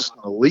player, just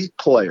an elite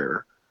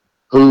player,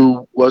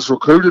 who was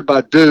recruited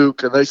by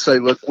Duke, and they say,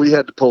 look, we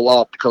had to pull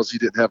off because he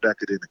didn't have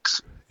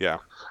academics. Yeah.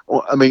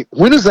 Well, I mean,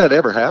 when has that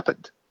ever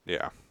happened?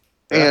 Yeah.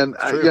 And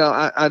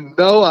I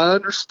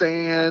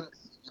understand,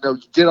 you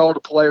get all the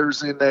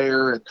players in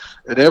there and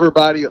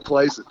everybody that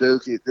plays at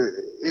Duke,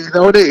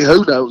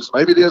 who knows?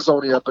 Maybe it is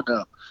on the up and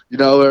up.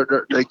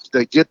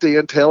 They get the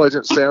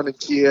intelligent sounding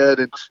kid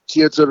and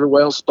kids that are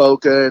well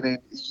spoken, and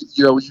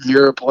you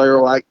hear a player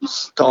like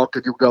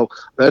talking, you go,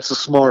 that's a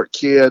smart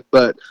kid.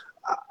 But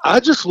I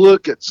just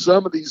look at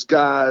some of these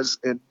guys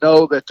and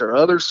know that there are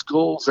other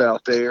schools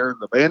out there,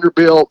 the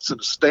Vanderbilts and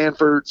the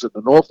Stanfords and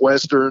the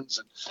Northwesterns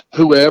and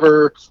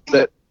whoever,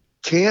 that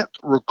can't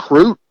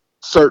recruit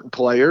certain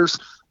players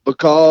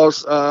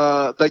because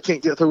they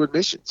can't get through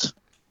admissions.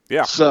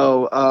 Yeah.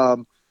 So,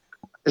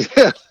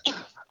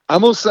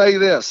 I'm going to say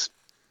this.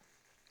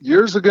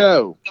 Years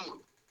ago,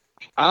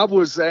 I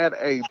was at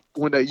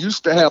when they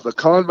used to have the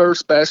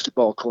Converse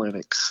basketball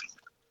clinics.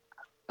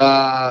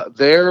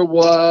 There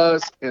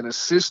was an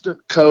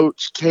assistant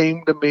coach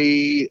came to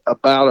me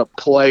about a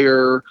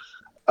player,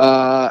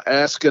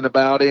 asking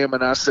about him,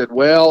 and I said,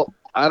 "Well,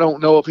 I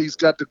don't know if he's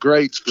got the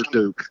grades for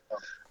Duke."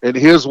 And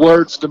his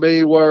words to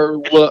me were,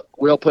 "Look,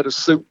 we'll put a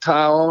suit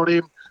tie on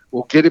him.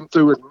 We'll get him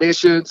through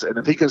admissions, and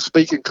if he can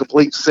speak in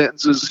complete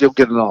sentences, he'll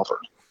get an offer."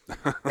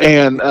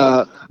 And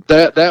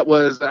that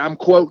was, I'm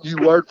quoting you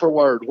word for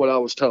word what I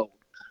was told.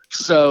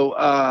 So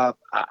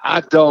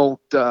I don't,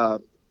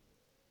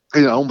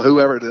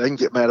 whoever, they can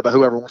get mad about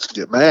whoever wants to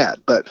get mad,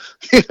 but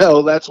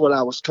that's what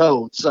I was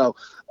told. So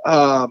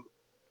um,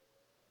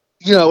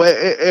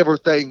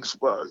 everything's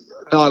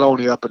not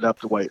only up and up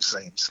the way it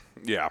seems.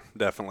 Yeah,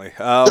 definitely.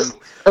 Oh,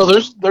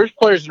 there's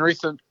players in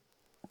recent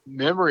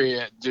memory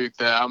at Duke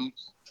that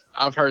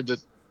I've heard that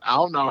I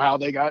don't know how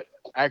they got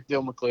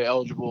academically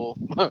eligible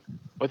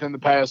within the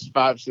past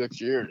 5-6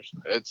 years.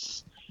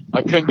 It's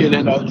I couldn't get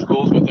into other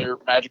schools, but they're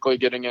magically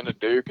getting into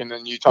Duke. And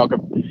then you talk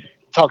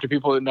to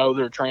people that know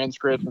their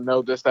transcripts and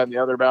know this, that, and the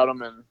other about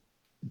them, and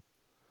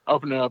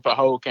opening up a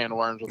whole can of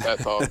worms with that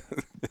talk.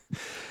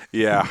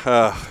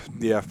 Yeah.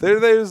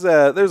 There's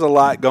a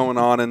lot going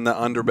on in the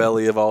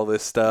underbelly of all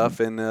this stuff,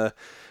 and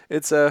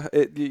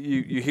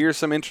you hear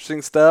some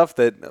interesting stuff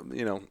that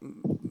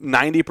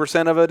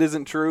 90% of it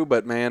isn't true,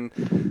 but man,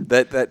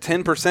 that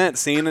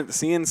 10%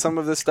 seeing some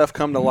of this stuff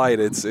come to light,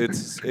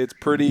 it's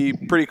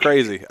pretty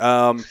crazy.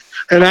 And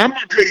I'm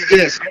going to tell you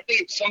this: I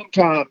think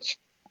sometimes,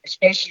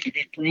 especially a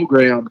big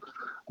program,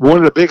 one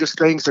of the biggest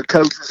things that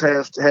coaches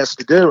has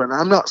to do, and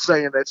I'm not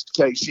saying that's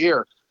the case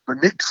here, but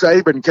Nick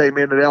Saban came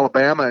in at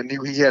Alabama and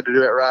knew he had to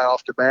do it right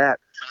off the bat,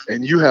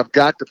 and you have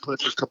got to put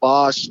the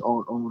kibosh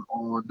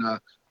on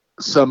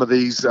some of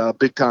these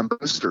big time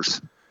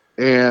boosters,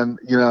 and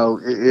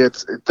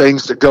it's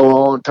things that go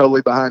on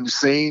totally behind the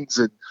scenes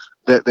and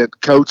that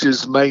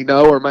coaches may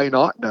know or may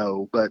not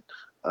know, but.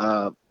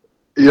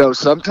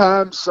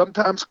 Sometimes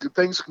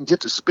things can get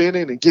to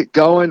spinning and get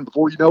going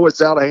before you know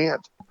it's out of hand.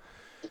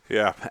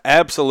 Yeah,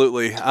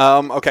 absolutely.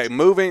 Okay,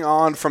 moving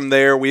on from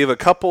there, we have a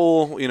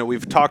couple.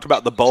 We've talked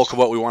about the bulk of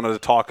what we wanted to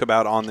talk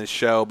about on this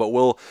show, but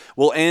we'll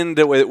end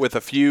with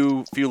a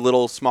few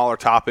little smaller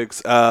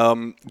topics.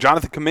 Jonathan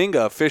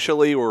Kuminga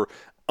officially or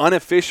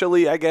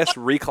unofficially, I guess,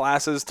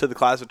 reclasses to the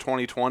class of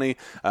 2020.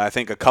 I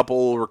think a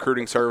couple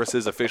recruiting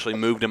services officially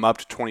moved him up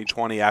to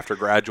 2020 after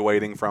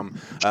graduating from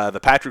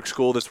the Patrick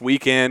School this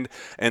weekend.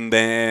 And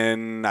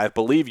then I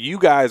believe you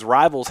guys,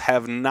 rivals,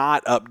 have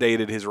not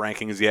updated his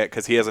rankings yet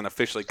because he hasn't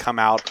officially come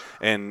out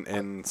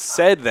and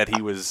said that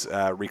he was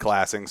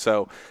reclassing.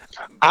 So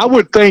I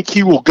would think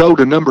he will go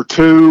to number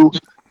 2.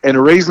 And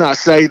the reason I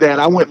say that,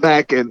 I went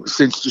back and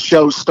since the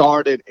show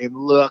started and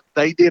look,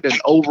 they did an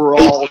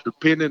overall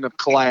dependent of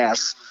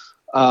class.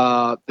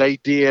 They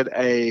did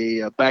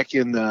back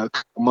in a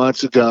couple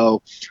months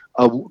ago,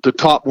 the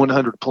top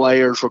 100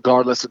 players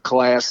regardless of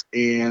class,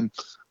 and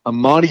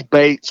Monty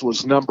Bates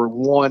was number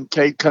 1,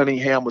 Cade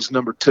Cunningham was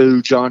number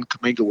 2, John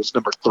Kuminga was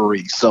number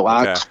 3. So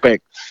okay.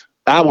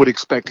 I would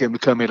expect him to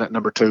come in at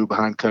number 2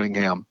 behind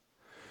Cunningham.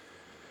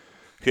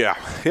 Yeah.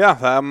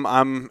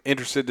 I'm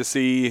interested to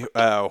see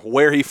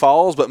where he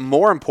falls, but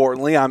more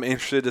importantly, I'm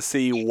interested to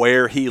see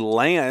where he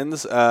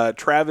lands.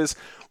 Travis,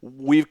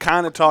 we've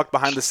kind of talked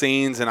behind the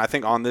scenes, and I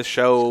think on this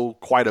show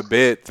quite a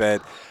bit,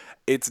 that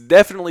it's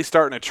definitely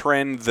starting to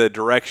trend the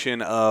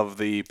direction of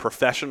the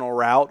professional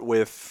route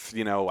with,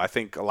 I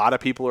think a lot of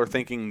people are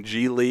thinking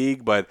G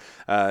League, but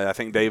I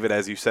think, David,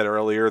 as you said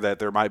earlier, that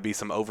there might be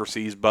some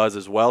overseas buzz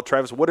as well.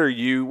 Travis,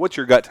 what's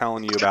your gut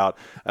telling you about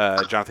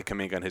Jonathan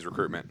Kuminga and his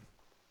recruitment?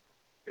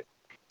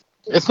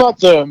 It's not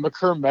the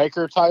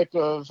McCurr-Maker type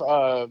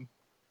of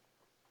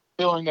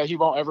feeling that he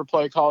won't ever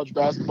play college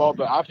basketball,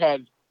 but I've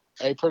had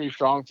a pretty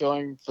strong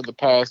feeling for the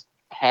past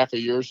half a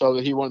year or so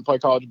that he wouldn't play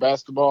college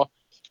basketball.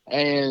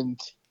 And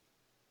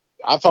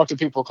I've talked to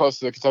people close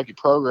to the Kentucky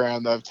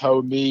program that have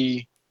told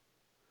me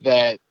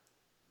that,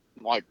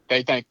 like,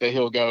 they think that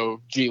he'll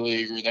go G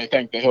League or they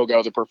think that he'll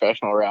go the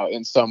professional route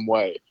in some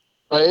way.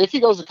 But if he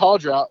goes the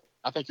college route,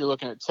 I think you're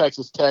looking at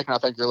Texas Tech, and I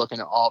think you're looking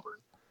at Auburn.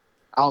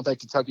 I don't think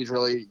Kentucky's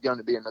really going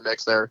to be in the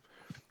mix there.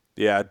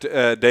 Yeah,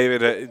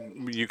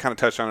 David, you kind of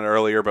touched on it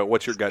earlier, but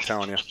what's your gut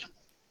telling you?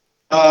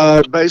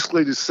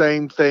 Basically the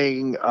same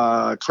thing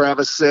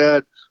Travis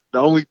said. The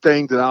only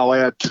thing that I'll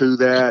add to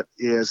that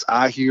is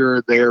I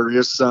hear there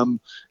is some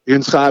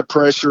inside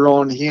pressure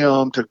on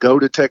him to go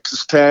to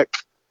Texas Tech.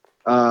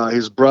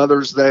 His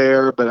brother's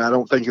there, but I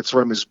don't think it's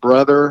from his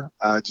brother.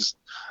 I just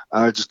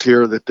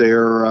hear that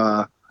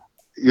they're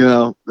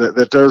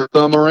that there's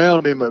some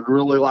around him that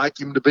really like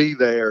him to be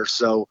there.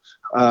 So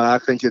I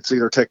think it's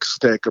either Texas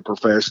Tech or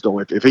professional.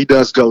 If he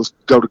does go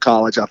to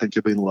college, I think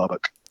he'll be in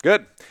Lubbock.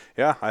 Good.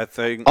 Yeah, I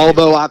think.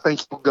 Although I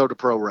think he'll go to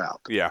pro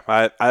route. Yeah,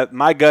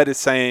 my gut is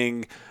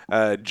saying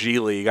G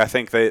League. I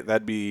think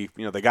that'd be,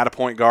 they got a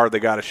point guard, they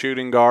got a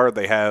shooting guard,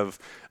 they have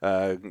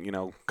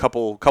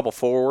couple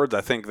forwards.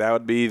 I think that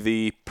would be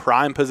the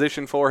prime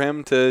position for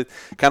him to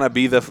kind of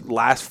be the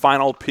last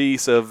final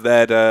piece of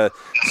that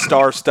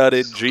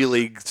star-studded G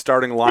League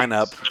starting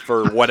lineup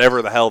for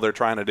whatever the hell they're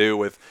trying to do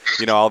with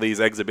all these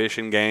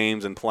exhibition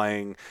games and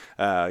playing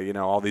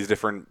all these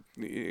different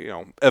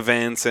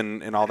events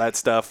and all that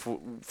stuff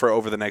for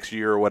over the next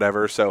year or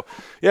whatever. So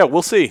yeah,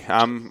 we'll see.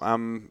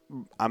 I'm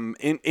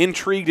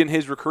intrigued in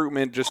his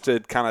recruitment just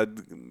to kind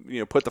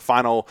of put the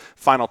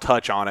final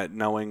touch on it,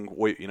 knowing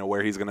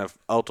where he's going to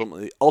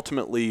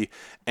ultimately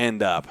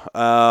end up.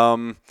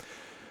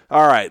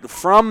 All right.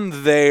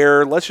 From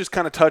there, let's just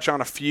kind of touch on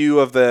a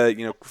few of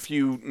the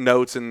few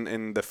notes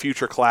in the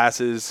future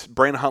classes.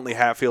 Brandon Huntley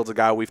Hatfield's a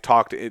guy we've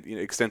talked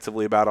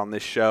extensively about on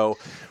this show.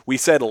 We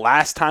said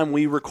last time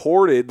we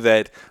recorded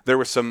that there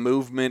was some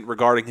movement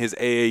regarding his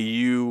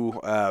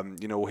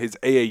AAU, his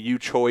AAU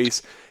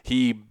choice.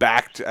 He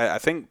backed, I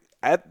think,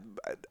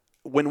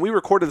 when we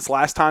recorded this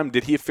last time,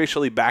 did he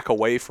officially back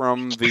away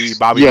from the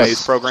Bobby Yes.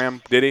 Mays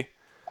program? Did he?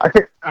 I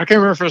can't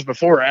remember if it was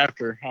before or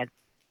after.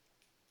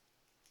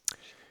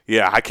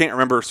 Yeah, I can't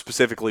remember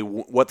specifically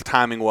what the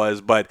timing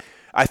was, but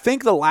I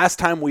think the last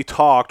time we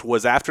talked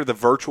was after the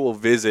virtual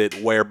visit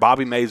where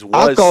Bobby Mays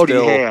was I thought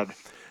still. he had.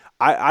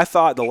 I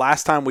thought the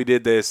last time we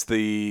did this,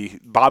 the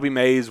Bobby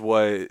Mays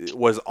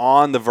was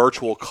on the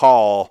virtual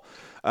call,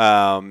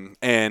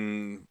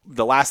 and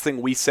the last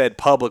thing we said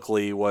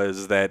publicly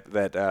was that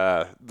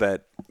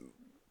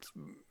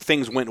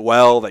things went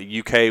well, that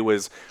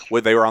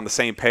UK they were on the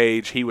same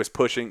page. He was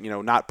pushing,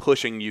 not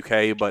pushing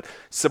UK, but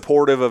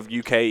supportive of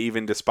UK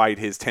even despite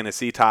his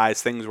Tennessee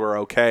ties. Things were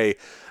okay.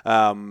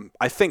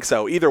 I think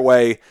so. Either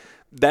way,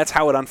 that's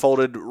how it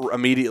unfolded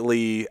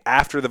immediately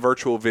after the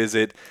virtual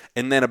visit.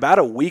 And then about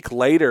a week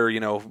later,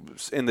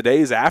 in the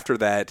days after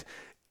that,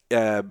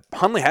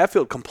 Huntley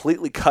Hatfield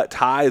completely cut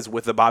ties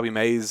with Bobby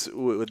Mays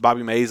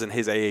and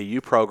his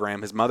AAU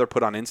program. His mother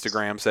put on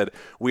Instagram, said,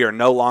 "We are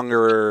no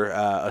longer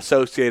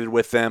associated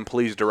with them.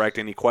 Please direct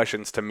any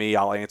questions to me.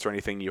 I'll answer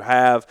anything you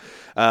have."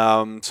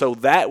 So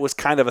that was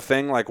kind of a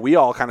thing. Like, we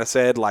all kind of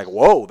said, like,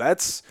 "Whoa,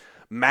 that's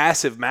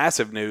massive,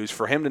 massive news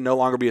for him to no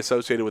longer be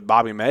associated with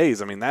Bobby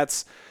Mays." I mean,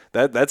 that's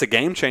a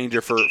game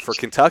changer for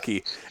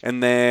Kentucky.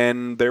 And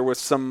then there was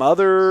some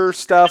other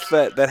stuff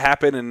that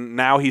happened, and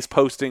now he's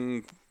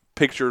posting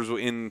pictures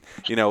in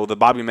the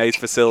Bobby Mays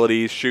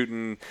facilities,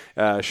 shooting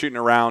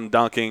around,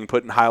 dunking,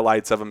 putting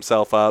highlights of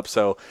himself up.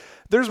 So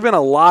there's been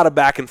a lot of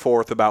back and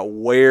forth about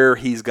where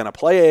he's going to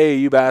play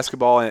AAU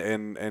basketball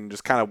and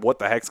just kind of what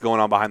the heck's going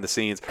on behind the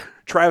scenes.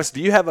 Travis, do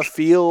you have a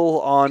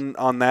feel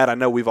on that? I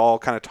know we've all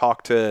kind of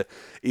talked to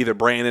either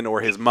Brandon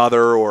or his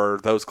mother or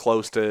those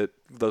close to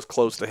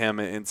him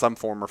in some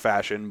form or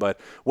fashion, but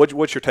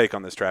what's your take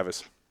on this,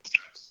 Travis?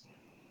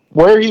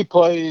 Where he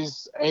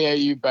plays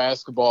AAU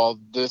basketball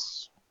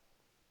this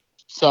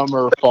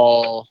summer,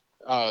 fall,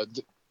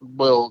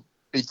 will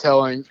be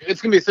telling.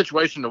 It's going to be a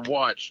situation to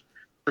watch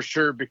for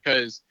sure,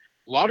 because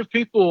a lot of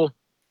people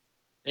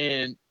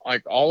in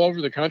all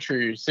over the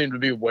country seem to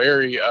be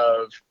wary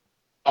of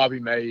Bobby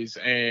Mays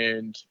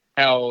and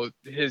how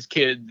his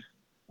kid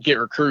get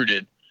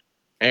recruited.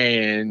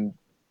 And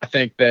I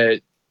think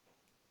that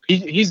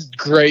he's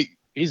great.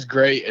 He's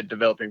great at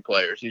developing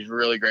players. He's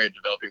really great at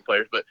developing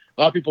players. But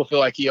a lot of people feel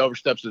like he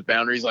oversteps his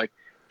boundaries. Like,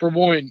 for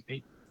one,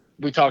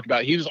 we talked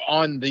about, he was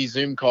on the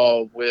Zoom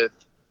call with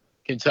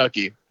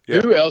Kentucky.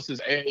 Yeah. Who else's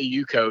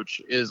AAU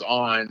coach is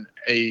on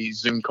a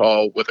Zoom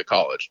call with a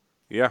college?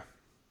 Yeah.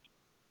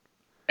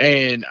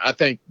 And I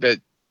think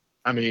that,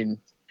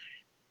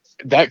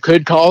 that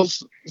could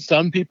cause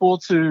some people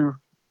to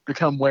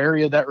become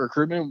wary of that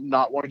recruitment,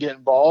 not want to get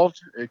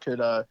involved. It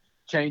could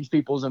change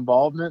people's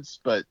involvements.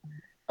 But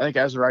I think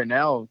as of right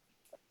now,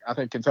 I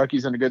think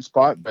Kentucky's in a good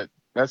spot, but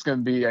that's going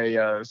to be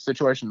a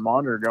situation to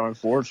monitor going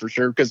forward for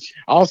sure. Because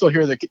I also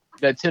hear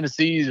that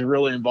Tennessee is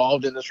really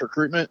involved in this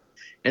recruitment,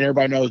 and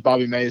everybody knows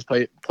Bobby Mays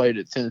played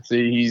at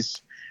Tennessee.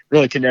 He's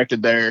really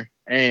connected there,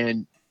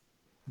 and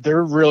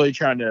they're really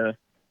trying to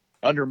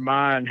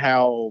undermine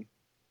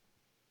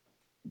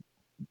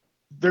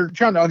they're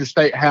trying to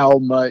understate how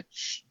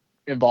much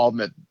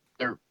involvement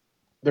they're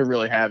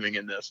really having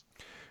in this.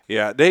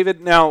 Yeah,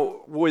 David.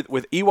 Now with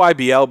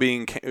EYBL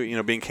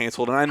being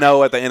canceled, and I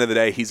know at the end of the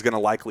day he's going to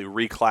likely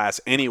reclass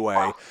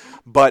anyway,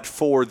 but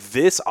for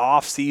this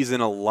off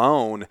season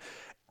alone,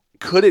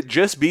 could it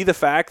just be the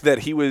fact that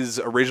he was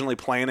originally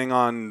planning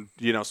on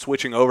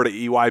switching over to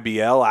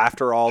EYBL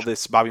after all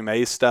this Bobby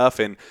Mays stuff,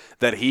 and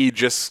that he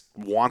just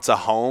wants a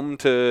home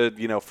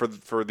to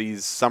for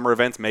these summer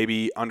events?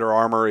 Maybe Under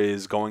Armour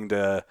is going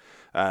to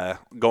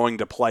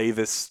play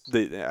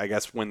I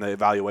guess when the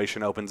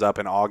evaluation opens up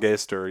in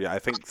August, or I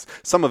think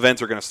some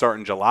events are going to start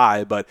in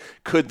July. But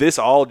could this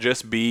all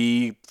just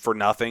be for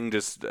nothing,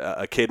 just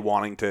a kid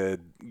wanting to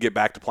get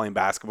back to playing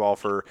basketball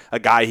for a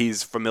guy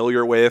he's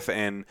familiar with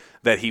and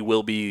that he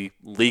will be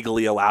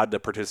legally allowed to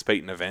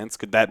participate in events?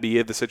 Could that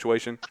be the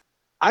situation?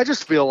 I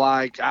just feel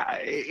like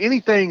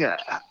anything.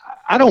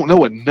 I don't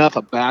know enough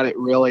about it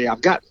really.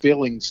 I've got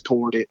feelings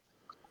toward it.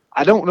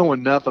 I don't know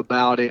enough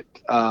about it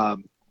to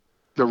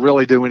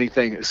really do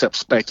anything except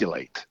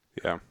speculate.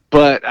 Yeah.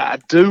 But I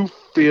do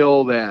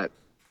feel that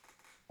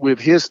with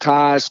his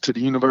ties to the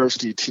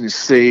University of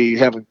Tennessee,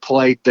 having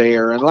played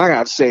there, and like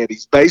I've said,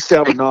 he's based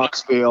out of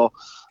Knoxville.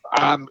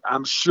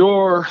 I'm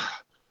sure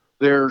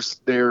there's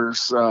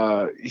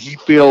he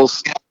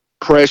feels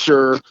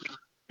pressure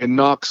in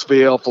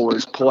Knoxville for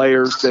his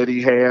players that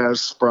he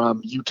has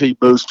from UT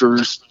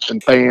boosters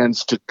and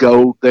fans to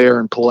go there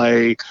and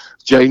play.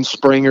 Jaden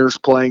Springer's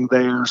playing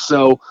there.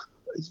 So,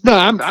 no,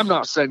 I'm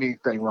not saying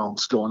anything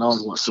wrong's going on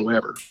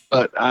whatsoever.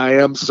 But I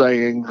am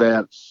saying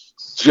that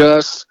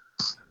just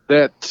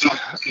that,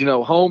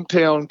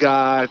 hometown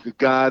guy, the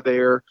guy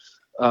there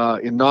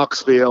in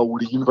Knoxville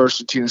with the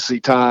University of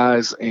Tennessee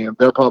ties, and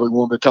they're probably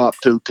one of the top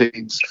two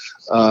teams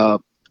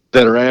that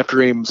are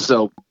after him.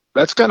 So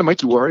that's going to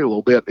make you worry a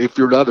little bit if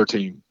you're the other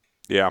team.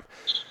 Yeah.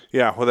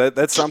 Yeah, well,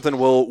 that's something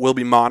we'll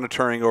be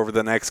monitoring over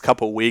the next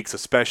couple of weeks,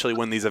 especially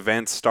when these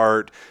events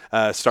start.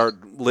 I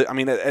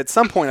mean, at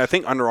some point, I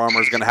think Under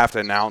Armour is going to have to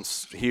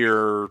announce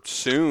here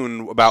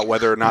soon about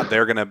whether or not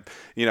they're going to,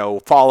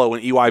 follow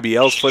in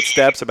EYBL's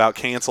footsteps about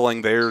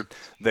canceling their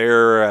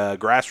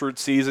grassroots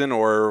season,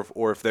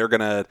 or if they're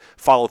going to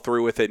follow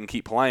through with it and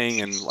keep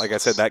playing. And like I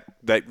said,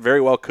 that very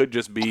well could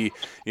just be,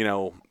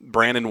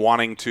 Brandon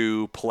wanting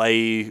to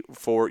play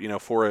for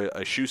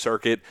a shoe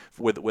circuit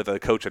with a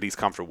coach that he's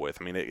comfortable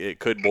with. I mean, it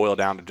could boil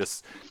down to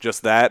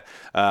just that.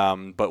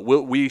 But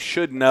we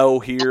should know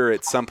here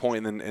at some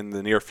point in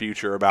the near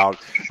future about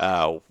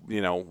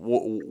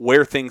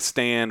where things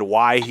stand,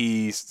 why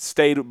he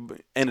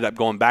ended up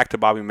going back to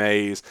Bobby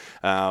Mays,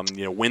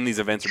 when these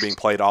events are being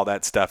played, all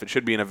that stuff. It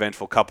should be an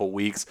eventful couple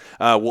weeks.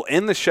 We'll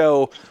end the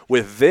show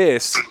with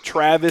this.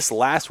 Travis,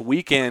 last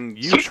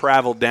weekend you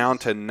traveled down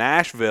to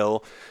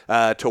Nashville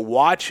to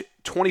watch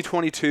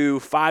 2022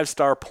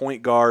 five-star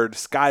point guard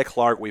Sky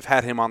Clark. We've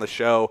had him on the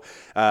show.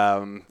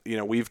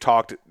 We've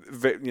talked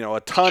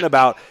a ton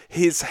about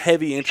his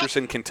heavy interest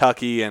in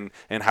Kentucky and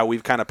how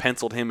we've kind of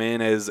penciled him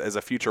in as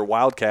a future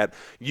Wildcat.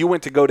 You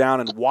went to go down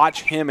and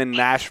watch him in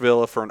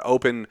Nashville for an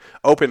open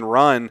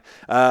run.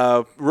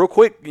 Real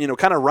quick,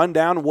 kind of run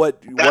down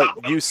what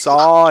you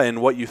saw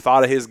and what you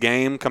thought of his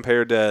game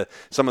compared to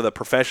some of the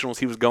professionals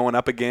he was going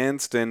up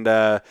against, and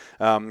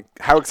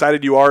how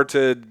excited you are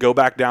to go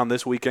back down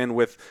this weekend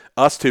with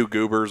us two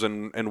goobers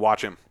and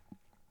watch him.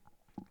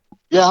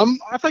 Yeah,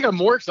 I think I'm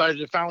more excited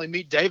to finally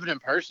meet David in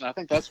person. I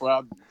think that's what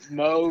I'm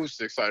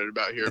most excited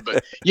about here.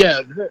 But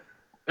yeah,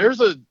 there's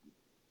a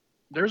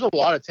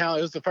lot of talent.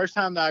 It was the first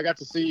time that I got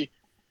to see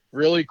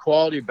really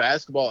quality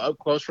basketball up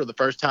close for the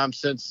first time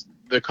since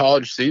the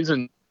college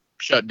season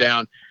shut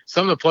down.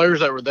 Some of the players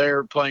that were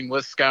there playing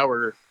with Sky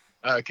were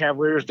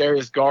Cavaliers,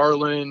 Darius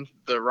Garland,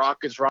 the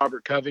Rockets,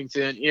 Robert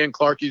Covington, Ian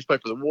Clark used to play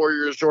for the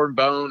Warriors, Jordan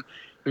Bone,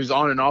 who's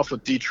on and off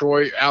with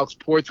Detroit, Alex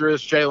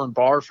Poitras, Jalen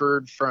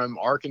Barford from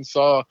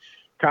Arkansas,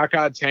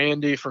 Kakai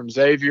Tandy from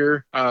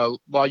Xavier. A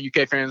lot of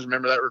UK fans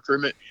remember that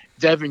recruitment.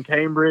 Devin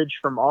Cambridge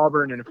from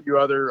Auburn and a few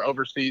other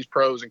overseas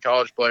pros and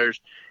college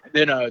players. And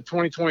then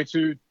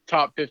 2022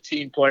 top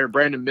 15 player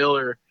Brandon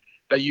Miller,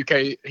 that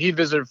UK, he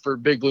visited for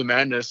Big Blue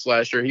Madness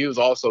last year. He was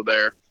also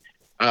there.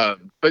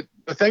 But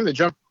the thing that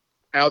jumped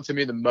out to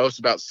me the most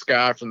about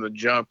Sky from the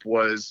jump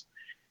was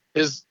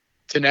his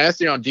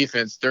tenacity on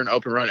defense during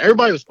open run.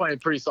 Everybody was playing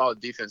pretty solid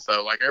defense,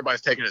 though. Like,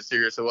 everybody's taking it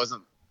serious. It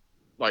wasn't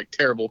like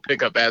terrible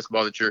pickup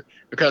basketball that you're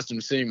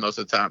accustomed to seeing most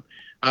of the time.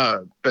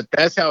 But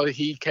that's how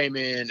he came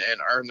in and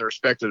earned the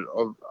respect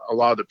of a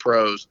lot of the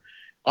pros.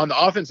 On the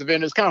offensive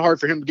end, it's kind of hard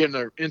for him to get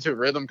into a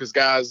rhythm because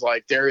guys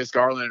like Darius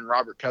Garland and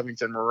Robert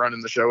Covington were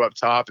running the show up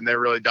top, and they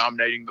were really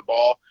dominating the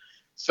ball.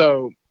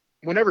 So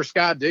whenever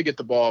Sky did get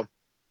the ball,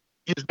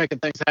 he was making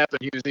things happen.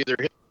 He was either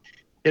hitting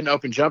an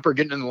open jumper,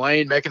 getting in the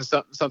lane, making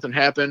something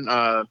happen.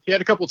 He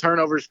had a couple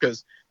turnovers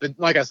because,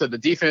 like I said, the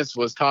defense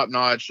was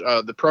top-notch.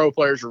 The pro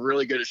players were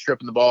really good at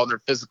stripping the ball, and they're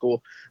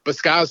physical. But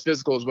Sky's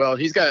physical as well.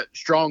 He's got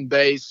strong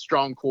base,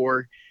 strong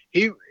core.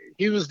 He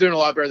was doing a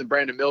lot better than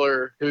Brandon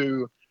Miller,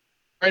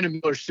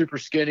 Brandon Miller's super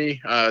skinny,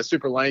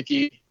 super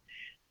lanky.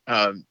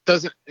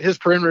 His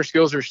perimeter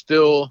skills are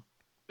still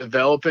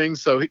developing,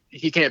 so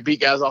he can't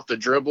beat guys off the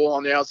dribble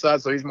on the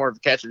outside, so he's more of a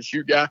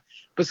catch-and-shoot guy.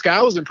 But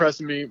Sky was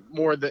impressing me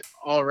more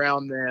all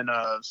around than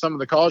some of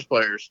the college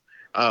players,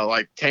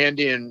 like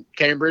Tandy and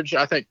Cambridge.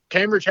 I think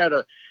Cambridge had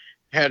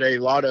a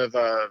lot of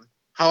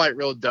highlight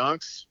reel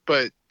dunks,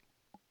 but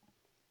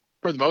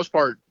for the most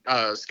part,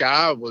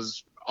 Sky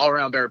was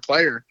all-around better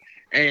player,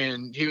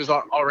 and he was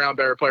all-around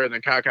better player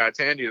than Kakai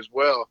Tandy as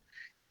well.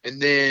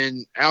 And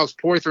then Alex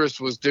Poitras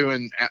was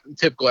doing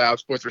typical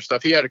Alex Poitras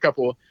stuff. He had a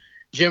couple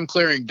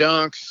gym-clearing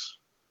dunks,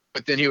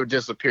 but then he would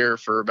disappear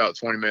for about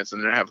 20 minutes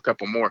and then have a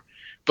couple more.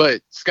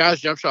 But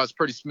Sky's jump shot is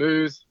pretty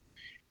smooth.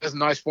 He has a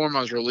nice form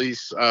on his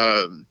release.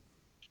 I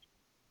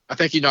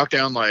think he knocked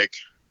down like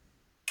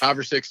 5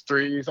 or 6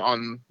 threes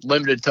on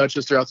limited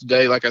touches throughout the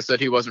day. Like I said,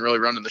 he wasn't really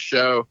running the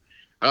show.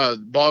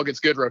 The ball gets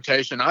good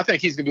rotation. I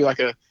think he's going to be like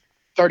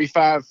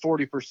 35,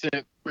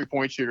 40%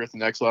 3-point shooter at the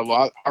next level.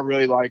 I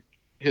really like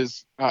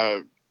his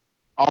all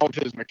of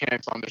his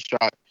mechanics on this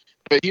shot.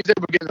 But he's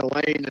able to get in the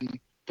lane and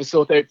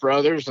facilitate for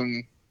others,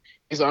 and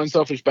he's an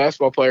unselfish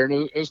basketball player, and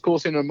it was cool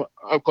seeing him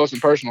up close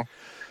and personal.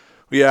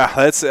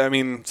 Yeah,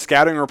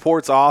 scouting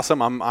report's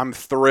awesome. I'm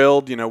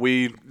thrilled.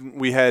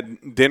 We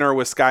had dinner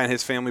with Sky and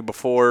his family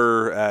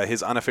before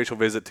his unofficial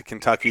visit to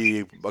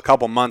Kentucky a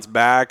couple months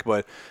back,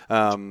 but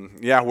I'm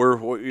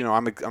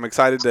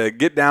excited to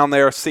get down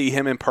there, see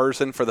him in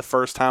person for the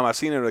first time. I've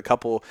seen him at a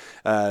couple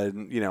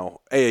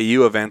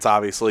AAU events,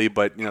 obviously,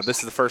 but this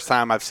is the first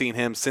time I've seen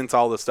him since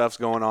all the stuff's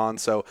going on.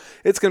 So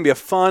it's going to be a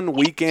fun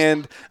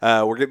weekend.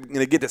 We're going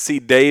to get to see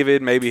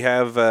David, maybe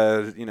have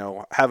a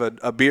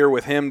beer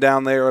with him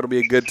down there. It'll be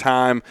a good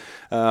time.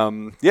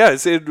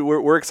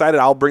 We're excited.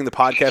 I'll bring the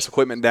podcast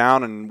equipment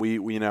down, and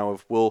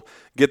we'll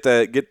get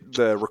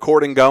the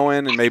recording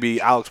going, and maybe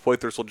Alex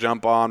Poitras will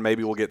jump on.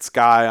 Maybe we'll get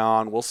Sky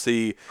on. We'll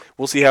see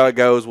how it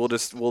goes. We'll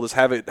just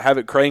have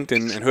it cranked,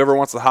 and whoever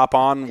wants to hop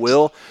on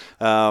will.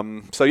 Be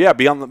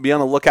on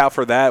the lookout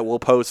for that. We'll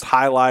post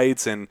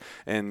highlights and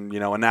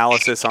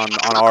analysis on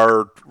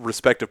our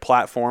respective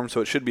platforms.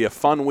 So it should be a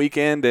fun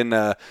weekend,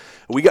 and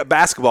we got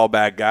basketball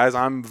back, guys.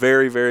 I'm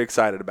very, very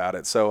excited about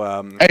it. So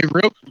hey,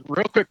 real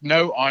quick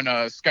note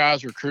on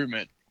Sky's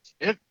recruitment.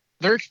 If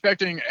they're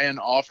expecting an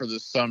offer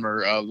this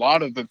summer, a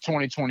lot of the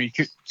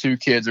 2022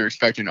 kids are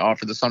expecting an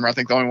offer this summer. I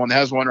think the only one that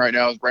has one right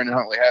now is Brandon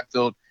Huntley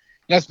Hatfield.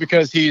 That's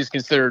because he's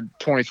considered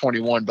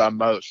 2021 by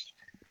most.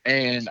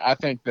 And I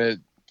think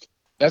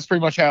that's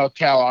pretty much how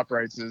Cal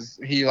operates. Is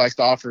he likes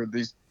to offer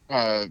these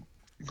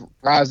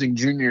rising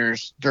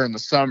juniors during the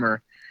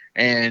summer.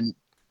 And,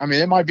 I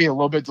mean, it might be a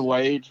little bit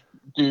delayed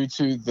due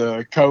to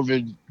the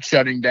COVID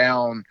shutting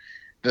down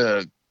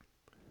the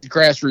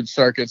grassroots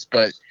circuits,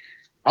 but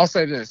I'll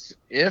say this: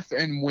 if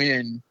and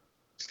when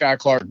Sky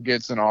Clark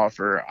gets an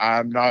offer,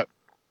 I'm not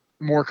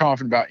more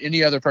confident about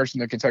any other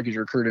person that Kentucky's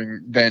recruiting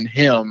than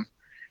him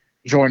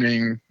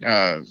joining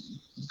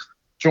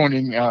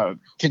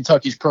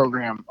Kentucky's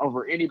program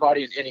over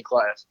anybody in any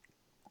class.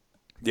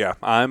 Yeah,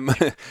 I'm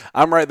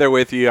right there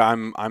with you.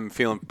 I'm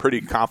feeling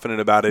pretty confident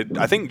about it.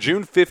 I think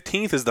June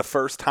 15th is the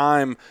first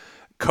time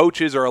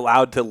coaches are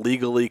allowed to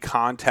legally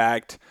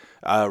contact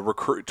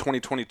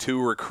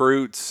 2022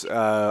 recruits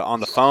on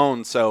the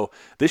phone. So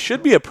this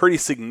should be a pretty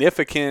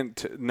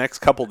significant next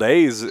couple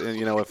days.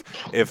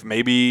 If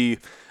maybe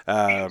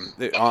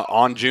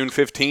on June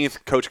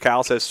 15th, Coach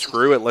Cal says,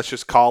 "Screw it, let's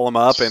just call them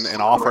up and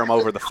offer them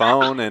over the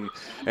phone," and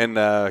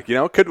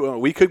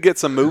we could get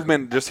some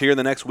movement just here in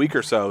the next week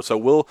or so. So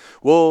we'll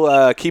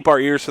keep our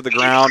ears to the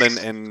ground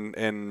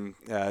and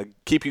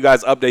keep you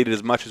guys updated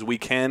as much as we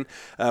can.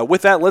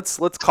 With that, let's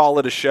call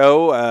it a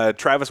show.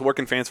 Travis, where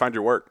can fans find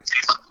your work?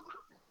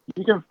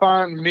 You can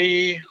find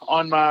me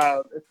on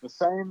it's the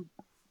same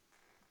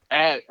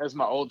as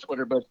my old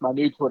Twitter, but it's my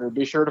new Twitter.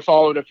 Be sure to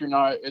follow it if you're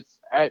not. It's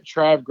at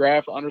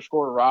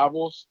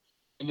 @TravGraph_rivals.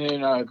 And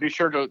then be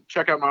sure to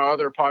check out my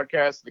other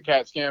podcast, the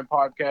Cat Scan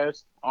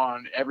podcast,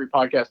 on every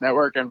podcast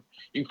network. And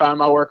you can find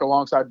my work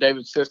alongside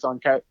David Cisse on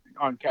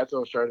Cats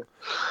Illustrated.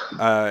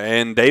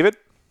 And David?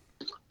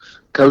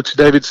 Coach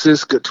David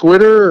Cisse at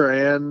Twitter,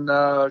 and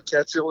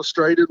Cats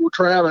Illustrated with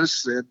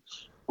Travis. And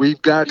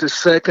we've got the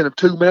second of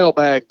two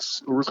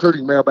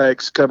recruiting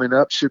mailbags coming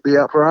up. Should be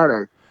out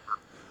Friday.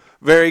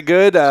 Very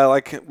good.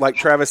 Like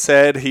Travis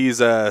said, he's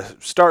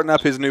starting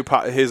up his new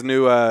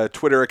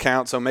Twitter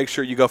account. So make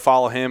sure you go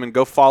follow him and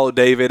go follow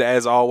David.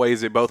 As always,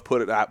 they both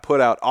put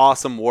out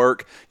awesome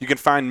work. You can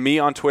find me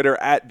on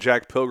Twitter at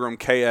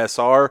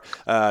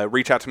JackPilgrimKSR.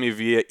 Reach out to me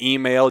via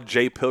email,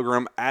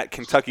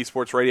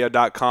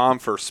 jpilgrim@KentuckySportsRadio.com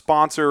for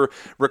sponsor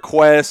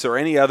requests or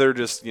any other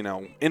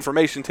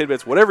information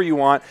tidbits, whatever you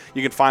want.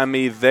 You can find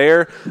me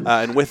there.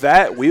 And with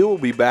that, we will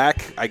be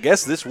back, I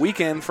guess, this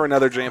weekend for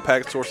another Jam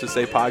Packed Sources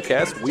Say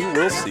podcast. We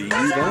will see you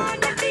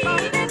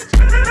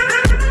then.